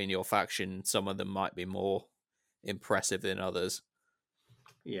you've got in your faction, some of them might be more impressive than others.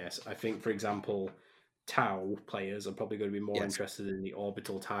 Yes, I think, for example, Tau players are probably going to be more interested in the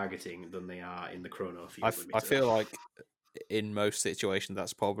orbital targeting than they are in the Chrono Field Emitter. I feel like in most situations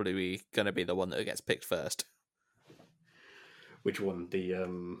that's probably going to be the one that gets picked first. Which one? The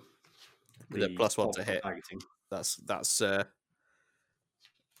 +1 to hit. Targeting. That's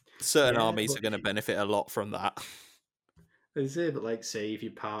certain armies are going to benefit a lot from that. I say, but like, say if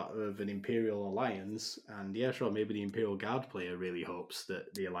you're part of an Imperial Alliance, and yeah, sure, maybe the Imperial Guard player really hopes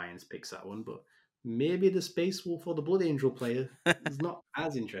that the Alliance picks that one, but maybe the Space Wolf or the Blood Angel player is not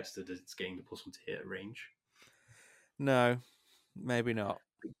as interested as getting the +1 to hit at range. No, maybe not.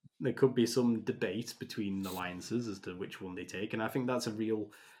 There could be some debate between alliances as to which one they take, and I think that's a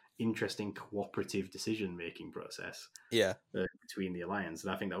real interesting cooperative decision-making process. Yeah, between the alliance,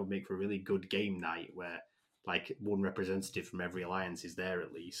 and I think that would make for a really good game night where like one representative from every alliance is there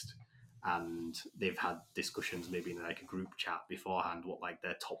at least, and they've had discussions maybe in like a group chat beforehand what like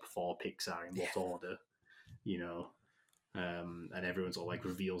their top 4 picks are in what order, and everyone's all like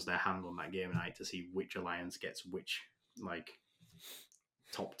reveals their hand on that game night to see which alliance gets which like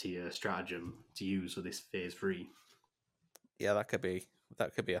top tier stratagem to use for this phase 3. Yeah, that could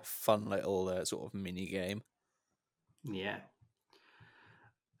be a fun little sort of mini game. Yeah.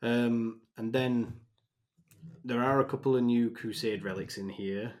 And then there are a couple of new Crusade relics in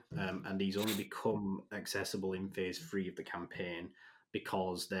here, and these only become accessible in phase 3 of the campaign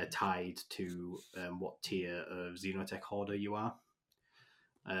because they're tied to what tier of Xenotech Order you are.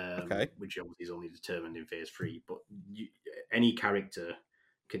 Which obviously is only determined in phase 3, but any character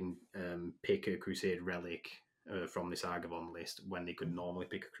can pick a Crusade relic from this Argavon list when they could normally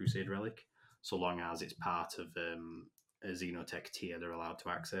pick a Crusade relic, so long as it's part of a Xenotech tier they're allowed to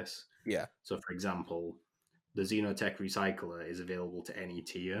access. Yeah. So, for example, the Xenotech Recycler is available to any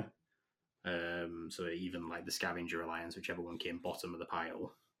tier, So even like the Scavenger Alliance, whichever one came bottom of the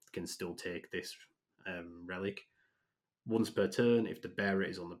pile, can still take this relic. Once per turn, if the bearer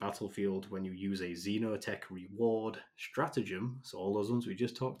is on the battlefield, when you use a Xenotech reward stratagem, so all those ones we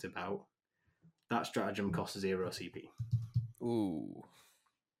just talked about, that stratagem costs 0 CP. Ooh.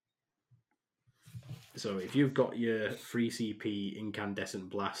 So if you've got your 3 CP Incandescent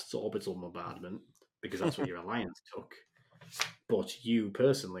Blast's Orbital Bombardment, because that's what your alliance took, but you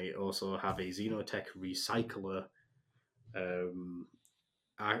personally also have a Xenotech Recycler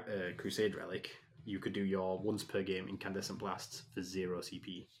Crusade Relic, you could do your once per game Incandescent Blasts for 0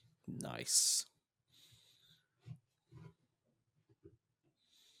 CP. Nice.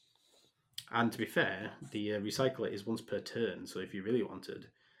 And to be fair, the Recycler is once per turn, so if you really wanted,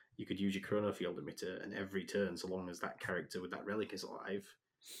 you could use your Chrono Field emitter, and every turn, so long as that character with that relic is alive,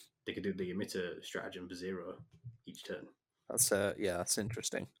 they could do the emitter stratagem for 0 each turn. That's that's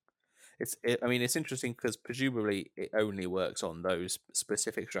interesting. It's interesting because presumably it only works on those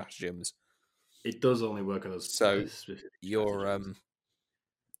specific stratagems. It does only work on those So specific your stratagems.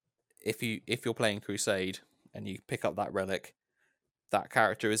 if you're playing Crusade and you pick up that relic, that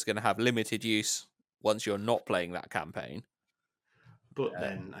character is going to have limited use once you're not playing that campaign. But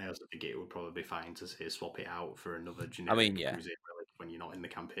then I also think it would probably be fine to say swap it out for another generic yeah. Crusade relic when you're not in the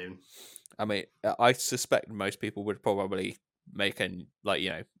campaign. I mean, I suspect most people would probably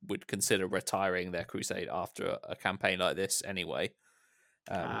would consider retiring their Crusade after a campaign like this anyway.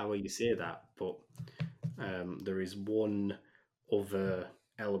 Well, you say that, but there is one other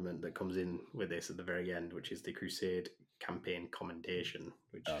element that comes in with this at the very end, which is the Crusade campaign commendation,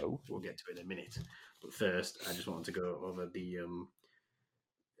 which we'll get to in a minute. But first, I just wanted to go over the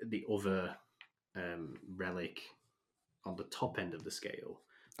other relic on the top end of the scale.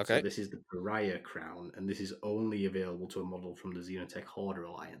 Okay. So this is the Pariah Crown, and this is only available to a model from the Xenotech Hoarder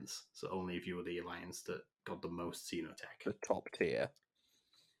Alliance. So only if you were the alliance that got the most Xenotech. The top tier.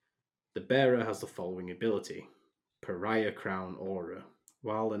 The bearer has the following ability: Pariah Crown Aura.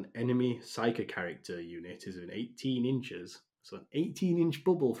 While an enemy Psyker character unit is in 18 inches, so an 18-inch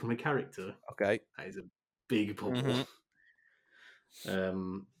bubble from a character. Okay. That is a big bubble.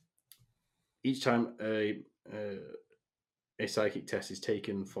 Each time a psychic test is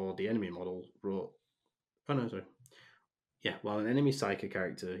taken for the enemy model, while an enemy Psyker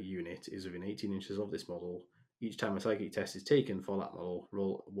character unit is within 18 inches of this model, each time a psychic test is taken for that model,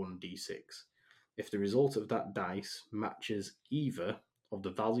 roll 1d6. If the result of that dice matches either of the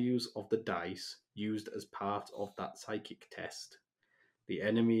values of the dice used as part of that psychic test, the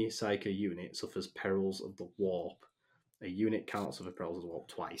enemy Psyker unit suffers perils of the warp. A unit cannot suffer perils of the warp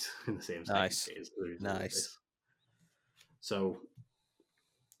twice in the same psychic phase. Nice. So,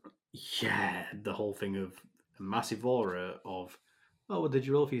 yeah, the whole thing of a massive aura of, what did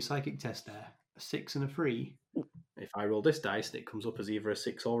you roll for your psychic test there? A 6 and a 3. If I roll this dice and it comes up as either a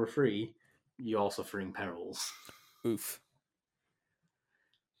 6 or a 3, you're suffering perils. Oof.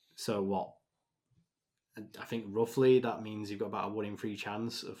 So what? I think roughly that means you've got about a 1 in 3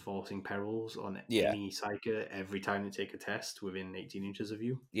 chance of forcing perils on any Psyker every time they take a test within 18 inches of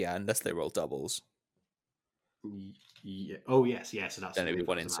you. Yeah, unless they roll doubles. Yeah. Oh, yes. So that's then it'd be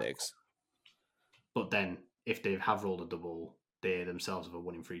 1 in 6. But then, if they have rolled a double, they themselves have a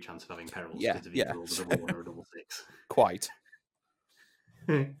 1 in 3 chance of having perils. Yeah. Because they've rolled a double 1 or a double 6. Quite.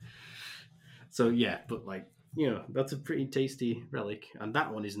 So, yeah, but that's a pretty tasty relic. And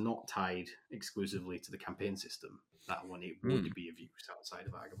that one is not tied exclusively to the campaign system. That one, it would be of use outside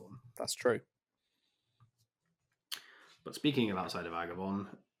of Argavon. That's true. But speaking of outside of Argavon,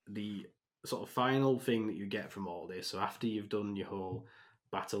 the sort of final thing that you get from all this, so after you've done your whole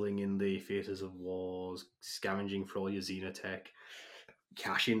battling in the theatres of wars, scavenging for all your Xenotech,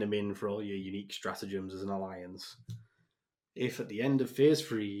 cashing them in for all your unique stratagems as an alliance, if at the end of Phase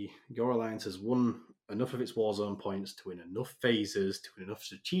 3, your alliance has won enough of its Warzone points to win enough phases, to win enough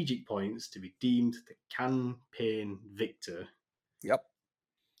strategic points to be deemed the campaign victor, yep,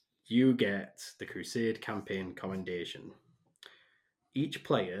 you get the Crusade Campaign Commendation. Each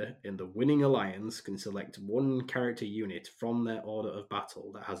player in the winning alliance can select one character unit from their order of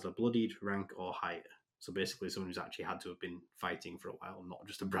battle that has the bloodied rank or higher. So basically someone who's actually had to have been fighting for a while, not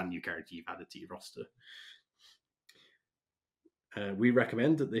just a brand new character you've added to your roster. We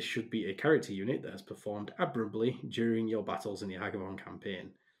recommend that this should be a character unit that has performed admirably during your battles in the Argavon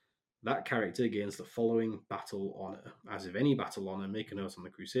campaign. That character gains the following battle honour. As with any battle honour, make a note on the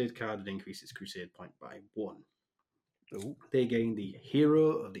Crusade card and increase its Crusade point by 1. Ooh. They gain the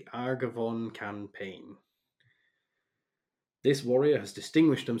Hero of the Argavon campaign. This warrior has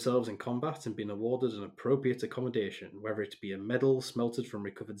distinguished themselves in combat and been awarded an appropriate accommodation, whether it be a medal smelted from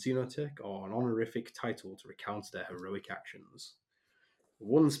recovered xenotech or an honorific title to recount their heroic actions.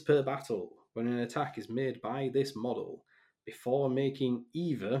 Once per battle, when an attack is made by this model, before making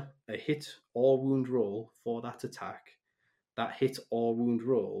either a hit or wound roll for that attack, that hit or wound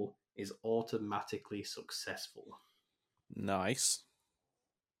roll is automatically successful. Nice.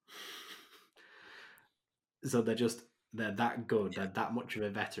 So they're that good, they're that much of a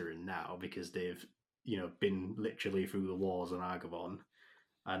veteran now because they've, been literally through the wars on Argavon,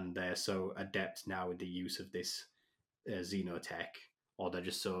 and they're so adept now with the use of this xenotech, or they're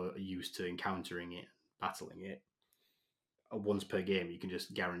just so used to encountering it, battling it. Once per game, you can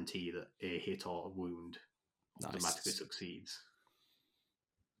just guarantee that a hit or a wound automatically succeeds.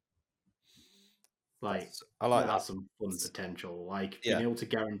 Like, I like that's some fun potential. Like, Yeah. being able to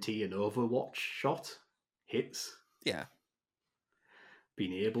guarantee an Overwatch shot hits. Yeah.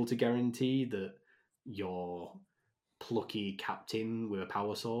 Being able to guarantee that your plucky captain with a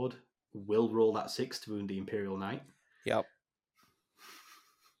power sword will roll that 6 to wound the Imperial Knight. Yep.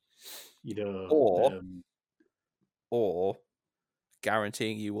 Or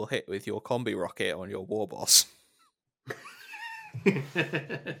guaranteeing you will hit with your combi rocket on your war boss.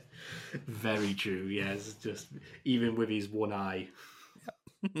 Very true, yes. Just even with his one eye.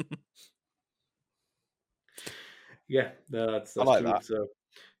 Yeah, that's I like true. that.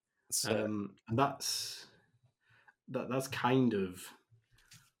 So, and that's kind of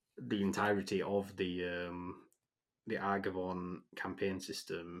the entirety of the Argavon campaign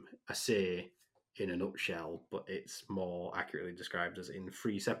system. I say in a nutshell, but it's more accurately described as in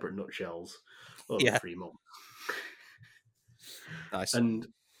 3 separate nutshells over 3 months. Nice. And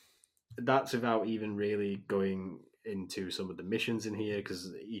that's without even really going into some of the missions in here,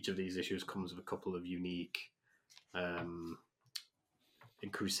 because each of these issues comes with a couple of unique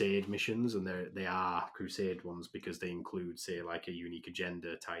crusade missions, and they are crusade ones because they include, say, like a unique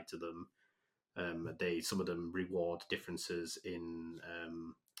agenda tied to them. Some of them reward differences in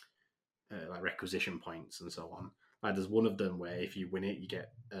like requisition points and so on. Like there's one of them where if you win it, you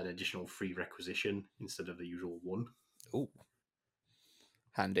get an additional 3 requisition instead of the usual 1. Ooh,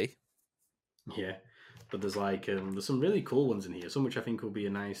 handy. Yeah, but there's there's some really cool ones in here. Some which I think will be a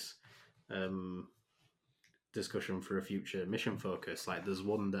nice discussion for a future mission focus. Like there's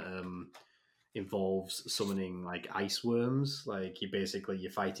one that involves summoning like ice worms. Like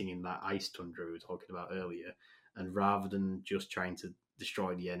you're fighting in that ice tundra we were talking about earlier, and rather than just trying to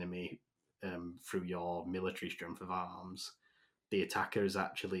destroy the enemy through your military strength of arms, the attacker is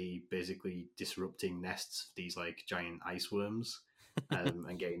actually basically disrupting nests of these like giant ice worms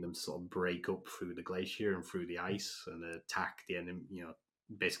and getting them to sort of break up through the glacier and through the ice and attack the enemy,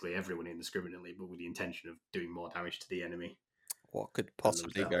 basically everyone indiscriminately, but with the intention of doing more damage to the enemy. What could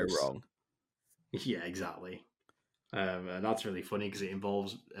possibly go wrong? Yeah, exactly. And that's really funny because it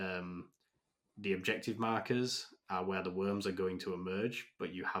involves the objective markers are where the worms are going to emerge,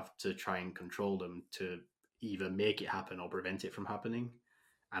 but you have to try and control them to either make it happen or prevent it from happening.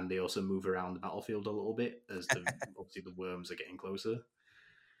 And they also move around the battlefield a little bit as obviously the worms are getting closer.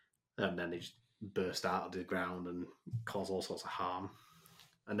 And then they just burst out of the ground and cause all sorts of harm.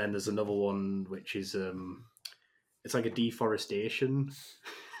 And then there's another one which is it's like a deforestation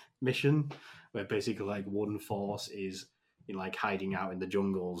mission where basically like one force is like hiding out in the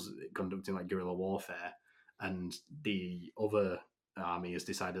jungles conducting like guerrilla warfare, and the other army has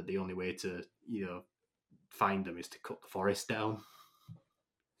decided the only way to find them is to cut the forest down,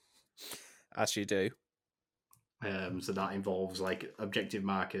 as you do. So that involves like objective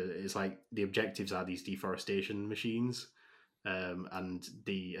marker. It's like the objectives are these deforestation machines, and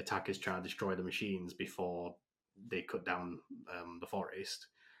the attackers try to destroy the machines before they cut down the forest,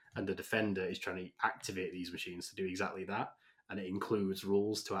 and the defender is trying to activate these machines to do exactly that. And it includes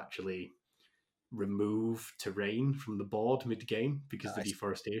rules to actually remove terrain from the board mid-game because the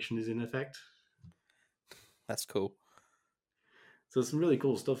deforestation is in effect. That's cool. So there's some really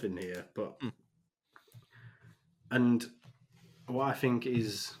cool stuff in here, but and what I think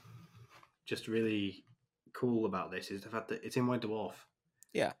is just really cool about this is the fact that it's in White Dwarf.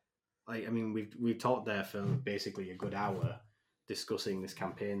 Yeah. Like, I mean, we've talked there for basically a good hour discussing this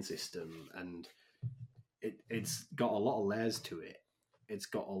campaign system, and it's got a lot of layers to it. It's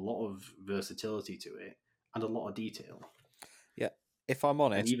got a lot of versatility to it and a lot of detail. Yeah, if I'm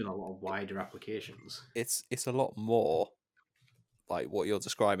honest, and even a lot of wider applications. It's a lot more, like what you're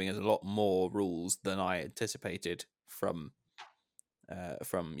describing is a lot more rules than I anticipated from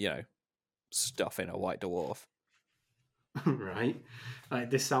stuff in a White Dwarf. Right,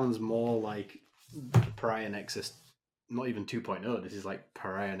 like this sounds more like the prior Nexus not even 2.0. This is like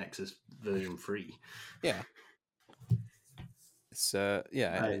Pariah Nexus version 3. Yeah. It's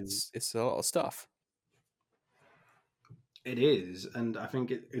it's a lot of stuff. It is, and I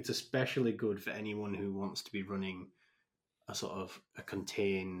think it's especially good for anyone who wants to be running a sort of a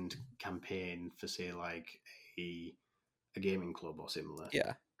contained campaign for, say, like a gaming club or similar.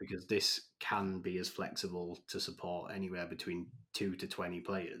 Yeah. Because this can be as flexible to support anywhere between 2 to 20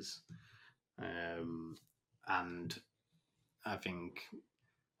 players. And I think,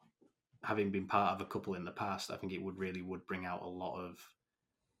 having been part of a couple in the past, I think it would bring out a lot of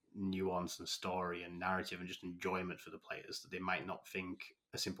nuance and story and narrative and just enjoyment for the players that they might not think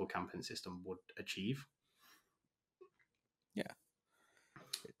a simple campaign system would achieve. Yeah.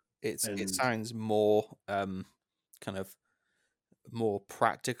 It And sounds more kind of more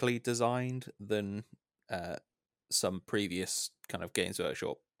practically designed than some previous kind of Games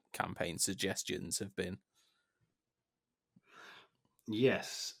Workshop campaign suggestions have been.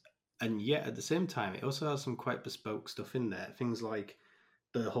 yes, and yet at the same time, it also has some quite bespoke stuff in there. Things like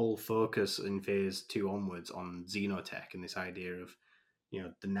the whole focus in phase 2 onwards on xenotech and this idea of,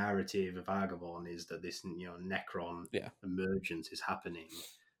 the narrative of Argavorn is that this, Necron emergence is happening,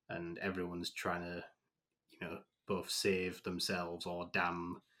 and everyone's trying to, both save themselves or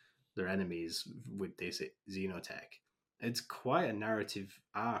damn their enemies with this xenotech. It's quite a narrative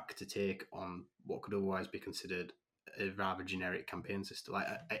arc to take on what could otherwise be considered a rather generic campaign system, like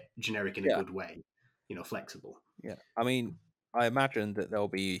a generic in a good way, flexible. Yeah, I mean, I imagine that there'll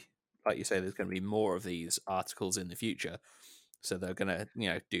be, like you say, there's going to be more of these articles in the future, so they're going to,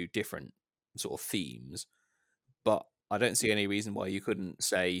 do different sort of themes. But I don't see any reason why you couldn't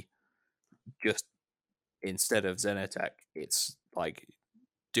say, just instead of Xenotech, it's like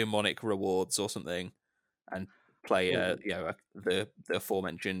demonic rewards or something, and play the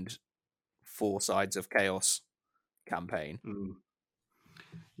aforementioned 4 Sides of Chaos campaign.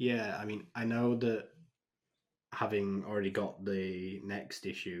 Yeah, I mean, I know that having already got the next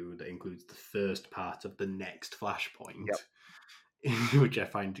issue that includes the first part of the next Flashpoint, which I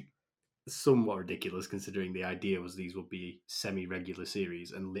find somewhat ridiculous considering the idea was these would be semi-regular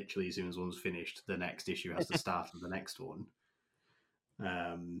series, and literally as soon as one's finished, the next issue has the start of the next one.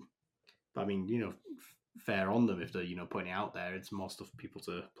 But I mean, fair on them if they're, putting it out there. It's more stuff for people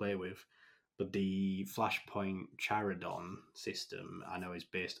to play with. But the Flashpoint Charadon system, I know, is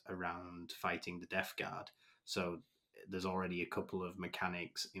based around fighting the Death Guard. So there's already a couple of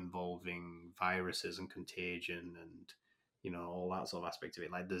mechanics involving viruses and contagion and, all that sort of aspect of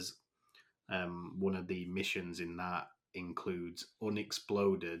it. Like there's one of the missions in that includes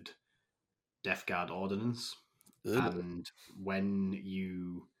unexploded Death Guard ordnance. And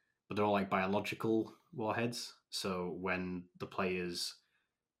but they're all like biological warheads. So when the players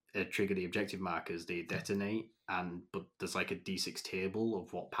trigger the objective markers, they detonate, but there's like a D6 table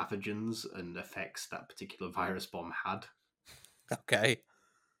of what pathogens and effects that particular virus bomb had. Okay.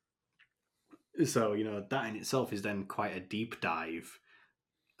 So, that in itself is then quite a deep dive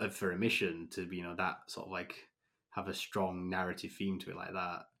for a mission to, that sort of like have a strong narrative theme to it like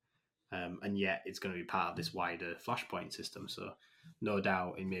that. And yet it's going to be part of this wider Flashpoint system. So no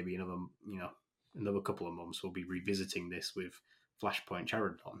doubt in maybe another couple of months, we'll be revisiting this with Flashpoint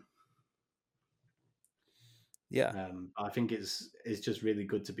Charadon. Yeah. I think it's just really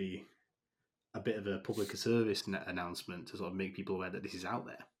good to be a bit of a public service announcement to sort of make people aware that this is out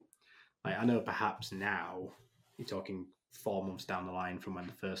there. Like, I know perhaps now, you're talking 4 months down the line from when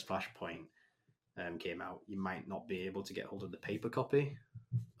the first Flashpoint came out, you might not be able to get hold of the paper copy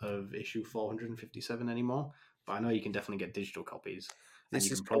of issue 457 anymore. But I know you can definitely get digital copies. And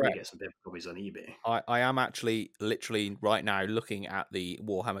you can probably get some paper copies on eBay. I am actually literally right now looking at the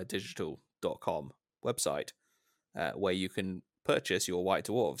warhammerdigital.com website where you can purchase your White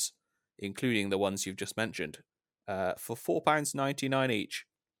Dwarves, including the ones you've just mentioned, for £4.99 each.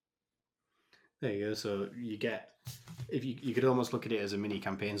 There you go. So you get, if you could almost look at it as a mini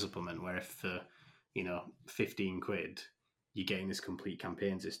campaign supplement, where if for 15 quid you're getting this complete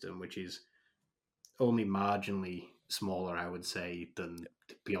campaign system, which is only marginally smaller, I would say, than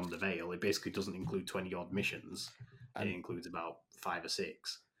Beyond the Veil. It basically doesn't include 20 odd missions. It includes about 5 or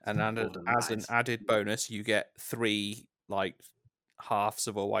 6. And as an added bonus, you get 3 like halves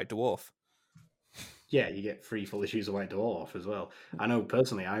of a White Dwarf. Yeah, you get 3 full issues of White Dwarf as well. I know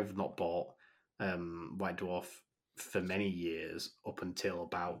personally, I've not bought White Dwarf for many years, up until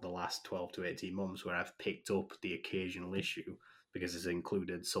about the last 12 to 18 months, where I've picked up the occasional issue because it's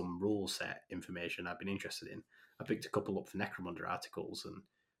included some rule set information I've been interested in. I picked a couple up for Necromunda articles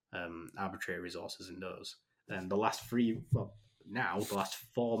and arbitrary resources in those. And the last 4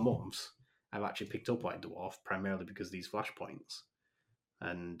 months, I've actually picked up White Dwarf primarily because of these flashpoints,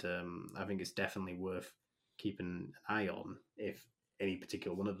 and I think it's definitely worth keeping an eye on if any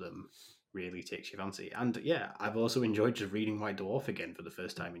particular one of them really takes your fancy. And yeah, I've also enjoyed just reading White Dwarf again for the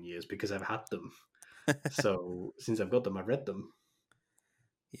first time in years because I've had them. So since I've got them, I've read them.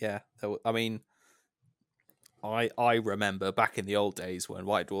 Yeah, I mean, I remember back in the old days when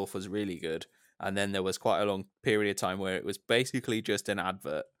White Dwarf was really good, and then there was quite a long period of time where it was basically just an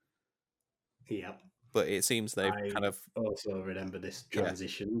advert. Yeah. But it seems they've I kind of also remember this Yeah.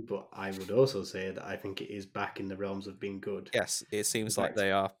 transition, but I would also say that I think it is back in the realms of being good. yes, it seems In like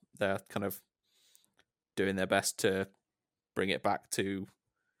fact, they're kind of doing their best to bring it back to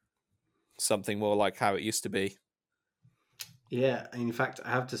something more like how it used to be. yeah, in fact,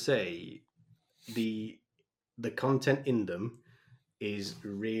 I have to say the content in them is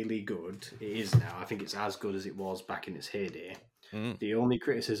really good. It is now. I think it's as good as it was back in its heyday. Mm. The only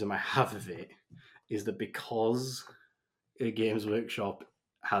criticism I have of it is that because Games Workshop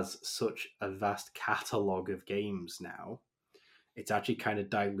has such a vast catalogue of games now, it's actually kind of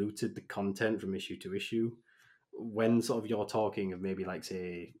diluted the content from issue to issue. When sort of you're talking of maybe like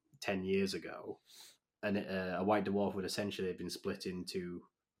say 10 years ago, and a White Dwarf would essentially have been split into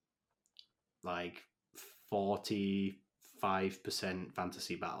like 45%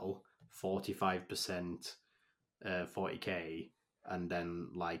 fantasy battle, 45% 40k, and then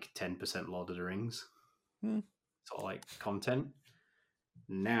like 10% Lord of the Rings. Sort of like content.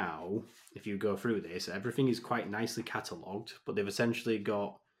 Now, if you go through this, everything is quite nicely catalogued, but they've essentially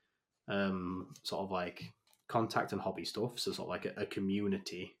got sort of like contact and hobby stuff, so sort of like a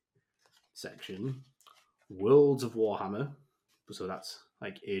community section, Worlds of Warhammer, so that's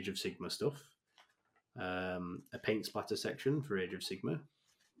like Age of Sigma stuff, a paint splatter section for Age of Sigma,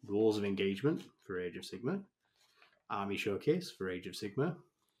 Rules of Engagement for Age of Sigma, Army Showcase for Age of Sigma,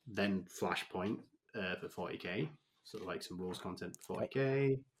 then Flashpoint for 40k, so like some rules content for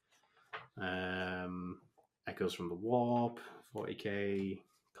 40k, Echoes from the Warp 40k,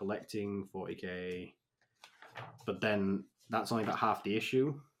 Collecting 40k, but then that's only about half the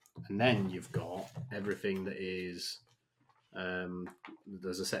issue, and then you've got everything that is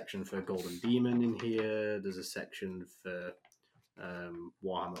there's a section for Golden Demon in here, there's a section for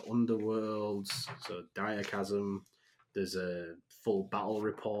Warhammer Underworlds, so Diachasm, there's a full battle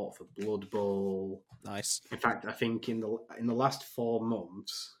report for Blood Bowl. Nice. In fact, I think in the last 4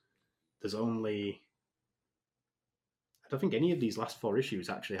 months there's only, I don't think any of these last 4 issues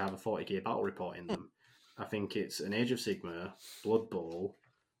actually have a 40k battle report in them. I think it's an Age of Sigma, Blood Bowl,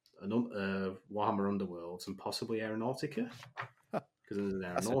 Warhammer Underworlds, and possibly Aeronautica. Because there's an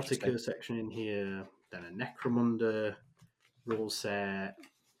Aeronautica section in here, then a Necromunda rule set,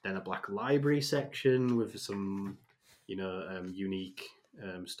 then a Black Library section with some, unique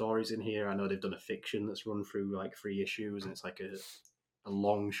stories in here. I know they've done a fiction that's run through like 3 issues, and it's like a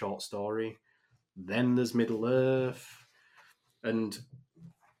long short story. Then there's Middle Earth, and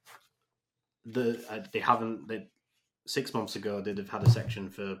they haven't. 6 months ago, they'd have had a section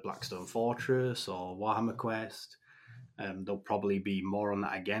for Blackstone Fortress or Warhammer Quest. There'll probably be more on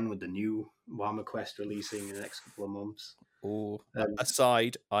that again with the new Warhammer Quest releasing in the next couple of months.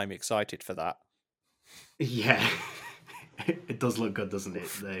 Aside, I'm excited for that. Yeah, it does look good, doesn't it?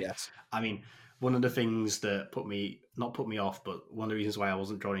 Yes. I mean, one of the things that not put me off, but one of the reasons why I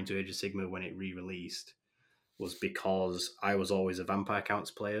wasn't drawn into Age of Sigma when it re-released was because I was always a Vampire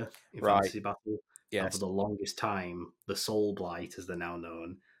Counts player in Fantasy Battle. Yes. And for the longest time, the Soul Blight, as they're now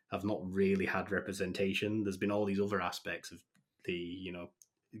known, have not really had representation. There's been all these other aspects of the,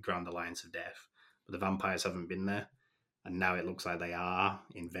 Grand Alliance of Death, but the vampires haven't been there. And now it looks like they are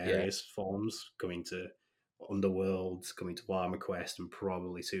in various forms, coming to Underworlds, coming to Warhammer Quest, and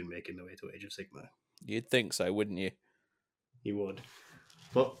probably soon making their way to Age of Sigma. You'd think so, wouldn't you? You would.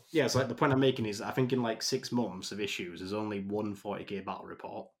 But yeah, so like the point I'm making is I think in like 6 months of issues, there's only one 40k battle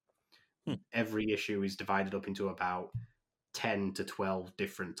report. Every issue is divided up into about 10 to 12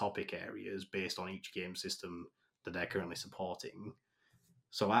 different topic areas based on each game system that they're currently supporting.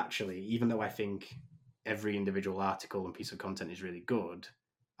 So actually, even though I think every individual article and piece of content is really good,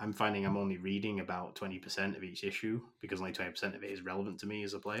 I'm finding I'm only reading about 20% of each issue because only 20% of it is relevant to me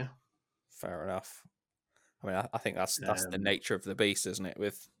as a player. Fair enough. I mean, I think that's the nature of the beast, isn't it?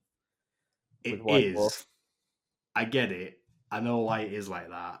 With White Dwarf. I get it. I know why it is like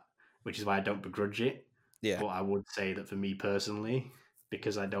that, which is why I don't begrudge it. Yeah. But I would say that for me personally,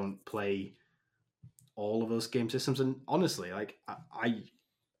 because I don't play all of those game systems, and honestly, like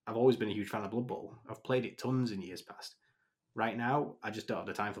I've always been a huge fan of Blood Bowl. I've played it tons in years past. Right now, I just don't have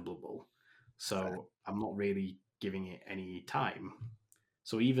the time for Blood Bowl, so I'm not really giving it any time.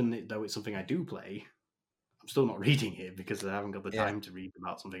 So even though it's something I do play, I'm still not reading it because I haven't got the time to read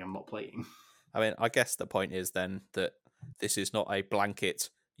about something I'm not playing. I mean, I guess the point is then that this is not a blanket,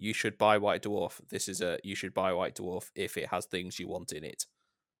 you should buy White Dwarf. This is a, you should buy White Dwarf if it has things you want in it.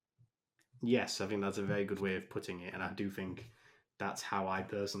 Yes, I think that's a very good way of putting it. And I do think that's how I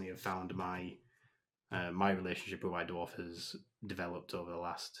personally have found my my relationship with White Dwarf has developed over the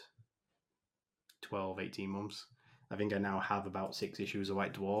last 12, 18 months. I think I now have about 6 issues of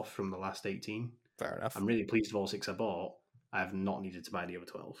White Dwarf from the last 18. Fair enough. I'm really pleased with all 6 I bought. I have not needed to buy the other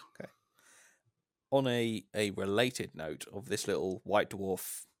 12. Okay. On a related note of this little White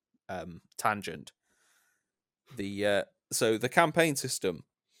Dwarf tangent, so the campaign system,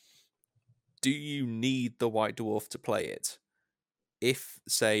 do you need the White Dwarf to play it? If,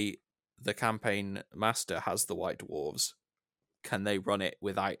 say, the campaign master has the White Dwarves, can they run it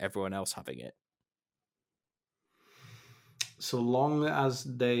without everyone else having it? So long as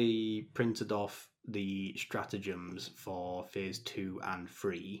they printed off the stratagems for phase 2 and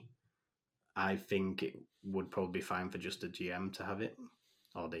 3, I think it would probably be fine for just a GM to have it,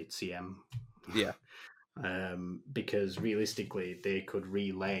 or the CM. Yeah. Because realistically, they could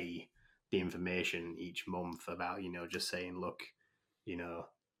relay the information each month about, just saying, look,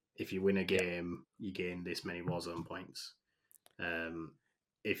 if you win a game, you gain this many Warzone points.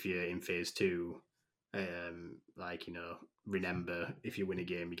 If you're in phase 2, remember, if you win a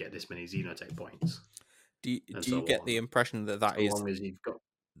game, you get this many Xenotech points. Do you get the impression that that is long as you've got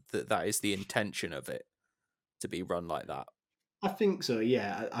that is the intention of it to be run like that? I think so,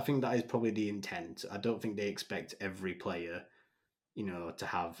 yeah. I think that is probably the intent. I don't think they expect every player, to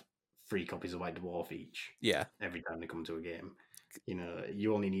have 3 copies of White Dwarf each. Yeah. Every time they come to a game.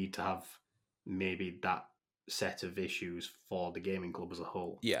 You only need to have maybe that set of issues for the gaming club as a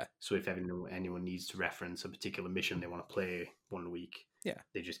whole. Yeah. So if anyone needs to reference a particular mission they want to play one week,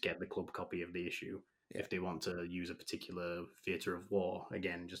 they just get the club copy of the issue. Yeah. If they want to use a particular theatre of war,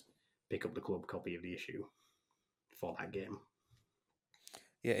 again, just pick up the club copy of the issue for that game.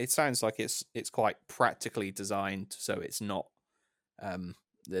 Yeah, it sounds like it's quite practically designed, so it's not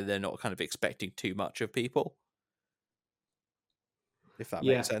they're not kind of expecting too much of people. If that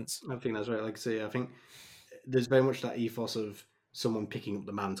makes sense. I think that's right. Like I say, I think there's very much that ethos of someone picking up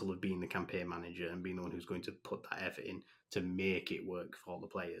the mantle of being the campaign manager and being the one who's going to put that effort in to make it work for all the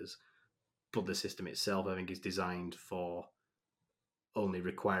players. But the system itself, I think, is designed for only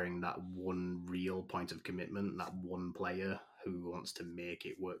requiring that one real point of commitment, that one player who wants to make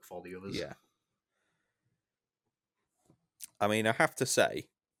it work for the others. Yeah. I mean, I have to say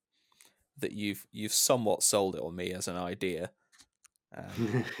that you've somewhat sold it on me as an idea,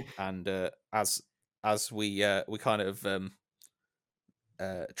 and as we kind of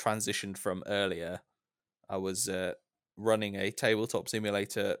transitioned from earlier, I was running a tabletop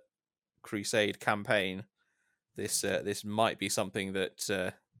simulator crusade campaign. This might be something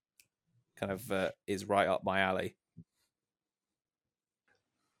that kind of is right up my alley.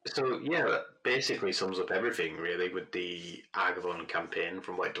 So yeah, that basically sums up everything really with the Argavon campaign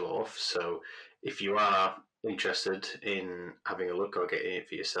from White Dwarf. So if you are interested in having a look or getting it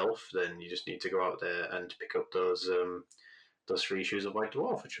for yourself, then you just need to go out there and pick up those 3 issues of White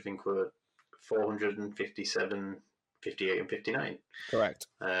Dwarf, which I think were 457, 58, and 59. Correct.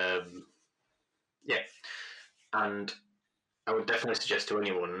 Yeah, and I would definitely suggest to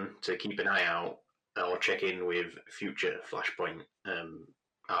anyone to keep an eye out or check in with future Flashpoint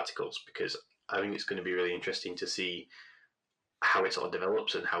articles, because I think it's going to be really interesting to see how it sort of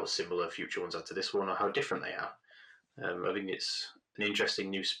develops and how similar future ones are to this one or how different they are. I think it's an interesting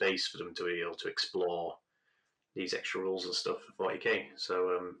new space for them to be able to explore these extra rules and stuff for 40k.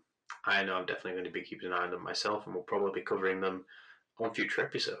 So I know I'm definitely going to be keeping an eye on them myself, and we'll probably be covering them on future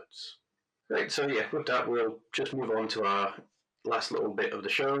episodes. Right, so yeah, with that, we'll just move on to our last little bit of the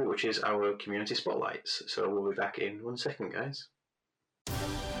show, which is our community spotlights. So we'll be back in 1 second, guys.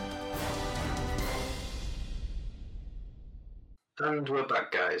 And we're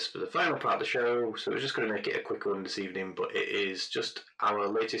back, guys, for the final part of the show. So we're just going to make it a quick one this evening, but it is just our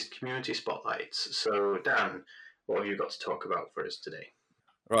latest community spotlights. So Dan, what have you got to talk about for us today?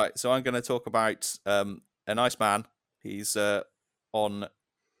 Right, so I'm going to talk about a nice man. He's on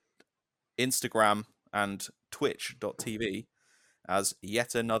Instagram and twitch.tv as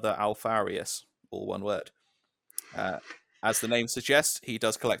Yet Another Alfarius, all one word. As the name suggests, he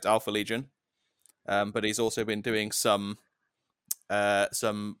does collect Alpha Legion, but he's also been doing some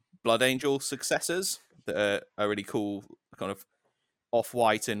Blood Angel successors that are a really cool kind of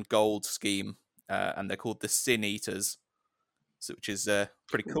off-white and gold scheme, and they're called the Sin Eaters. which is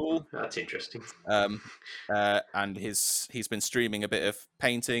pretty cool. That's interesting. And he's been streaming a bit of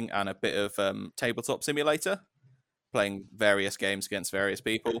painting and a bit of Tabletop Simulator, playing various games against various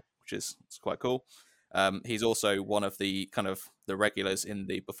people, which is it's quite cool. He's also one of the kind of the regulars in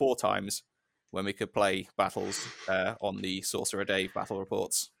the before times when we could play battles on the Sorcerer Dave battle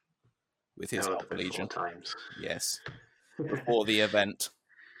reports with his the Legion. times. Yes, before the event.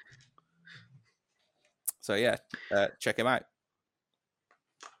 So yeah, check him out.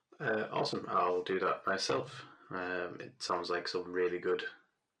 Awesome. I'll do that myself. It sounds like some really good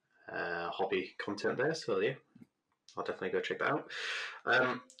hobby content there. So yeah, I'll definitely go check that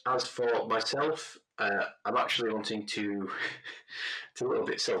out. As for myself, I'm actually wanting to. It's a little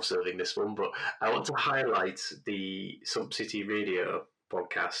bit self-serving, this one, but I want to highlight the Sump City Radio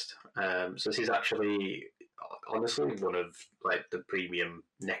podcast. So this is actually, honestly, one of like the premium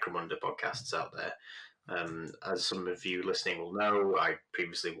Necromunda podcasts out there. As some of you listening will know, I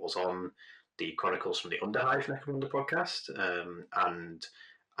previously was on the Chronicles from the Underhive Necromunda podcast, and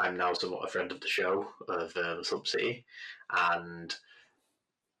I'm now somewhat a friend of the show of Sump City, and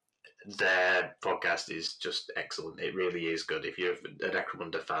their podcast is just excellent. It really is good. If you're a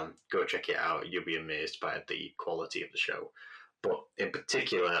Necromunda fan, go check it out. You'll be amazed by the quality of the show. But in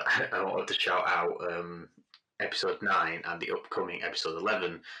particular, I wanted to shout out episode 9 and the upcoming episode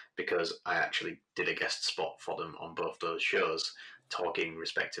 11, because I actually did a guest spot for them on both those shows, talking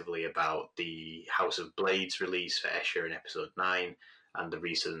respectively about the House of Blades release for Escher in episode 9 and the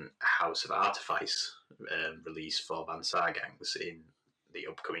recent House of Artifice release for Van Sargangs in the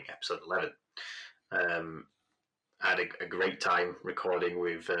upcoming episode 11. I had a great time recording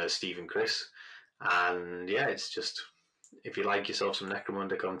with Steve and Chris, and yeah, it's just, if you like yourself some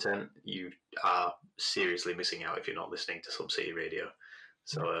Necromunda content, you are seriously missing out if you're not listening to Sump City Radio.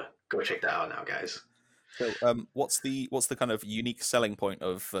 So go check that out now, guys. So what's the kind of unique selling point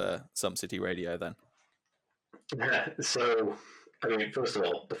of Sump City Radio then? So, I mean, first of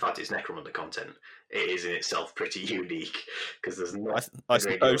all, the fact it's Necromunda content, it is in itself pretty unique, because there's not I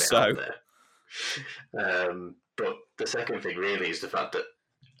suppose so. out there. But the second thing really is the fact that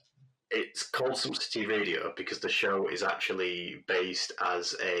it's called Sump City Radio because the show is actually based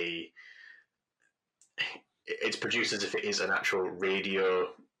as it's produced as if it is an actual radio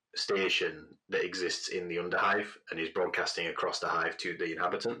station that exists in the Underhive and is broadcasting across the hive to the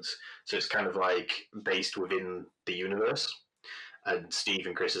inhabitants. So it's kind of like based within the universe. And Steve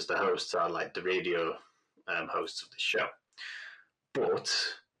and Chris as the hosts are like the radio hosts of the show. But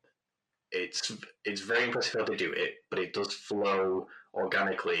it's very impressive how they do it, but it does flow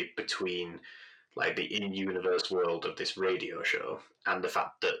organically between like the in-universe world of this radio show and the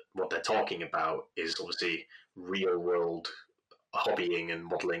fact that what they're talking about is obviously real-world hobbying and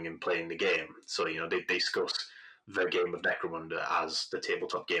modelling and playing the game. So, you know, they discuss the game of Necromunda as the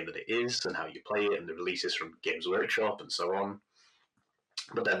tabletop game that it is and how you play it and the releases from Games Workshop and so on.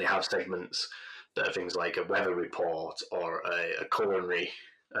 But then they have segments that are things like a weather report or a culinary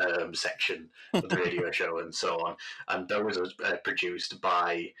section of the radio show and so on. And those are produced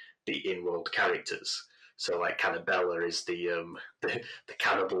by the in-world characters. So, like, Cannabella is the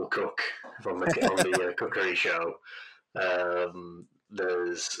cannibal cook from the cookery show.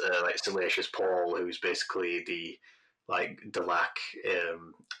 There's like Salacious Paul, who's basically the like Delac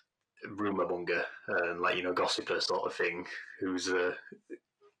rumour monger and like, you know, gossiper sort of thing, who's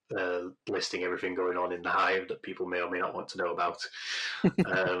listing everything going on in the hive that people may or may not want to know about,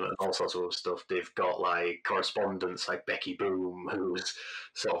 and all sorts of other stuff. They've got like correspondents like Becky Boom, who's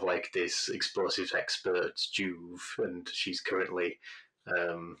sort of like this explosives expert Juve, and she's currently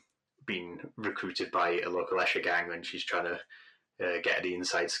been recruited by a local Escher gang, and she's trying to get the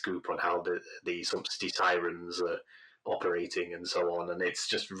inside scoop on how the Sump City Sirens are operating and so on. And it's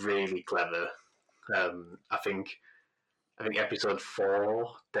just really clever. I think episode 4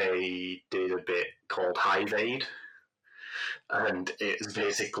 they did a bit called Hive Aid, and it's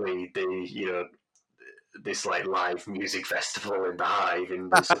basically this like live music festival in the hive in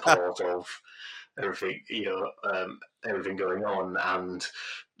the support of everything, everything going on, and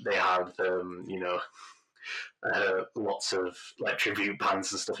they have lots of like tribute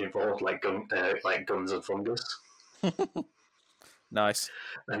bands and stuff involved, like Guns and Fungus. Nice.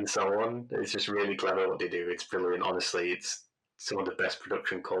 And so on. It's just really clever what they do. It's brilliant. Honestly, it's some of the best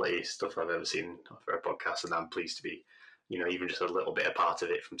production quality stuff I've ever seen for a podcast, and I'm pleased to be, even just a little bit a part of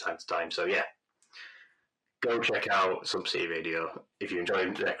it from time to time. So yeah, go check out Sump City Radio. If you enjoy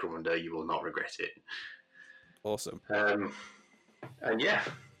Necromunda, you will not regret it. Awesome. And yeah,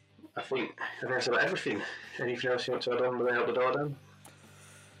 I think that's about everything. Anything else you want to add on the way out the door, Dan?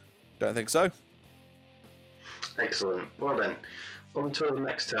 Don't think so. Excellent. Well then, until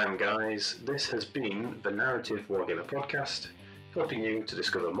next time, guys, this has been the Narrative Wargamer podcast, helping you to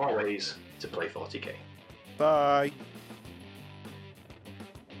discover more ways to play 40k. Bye.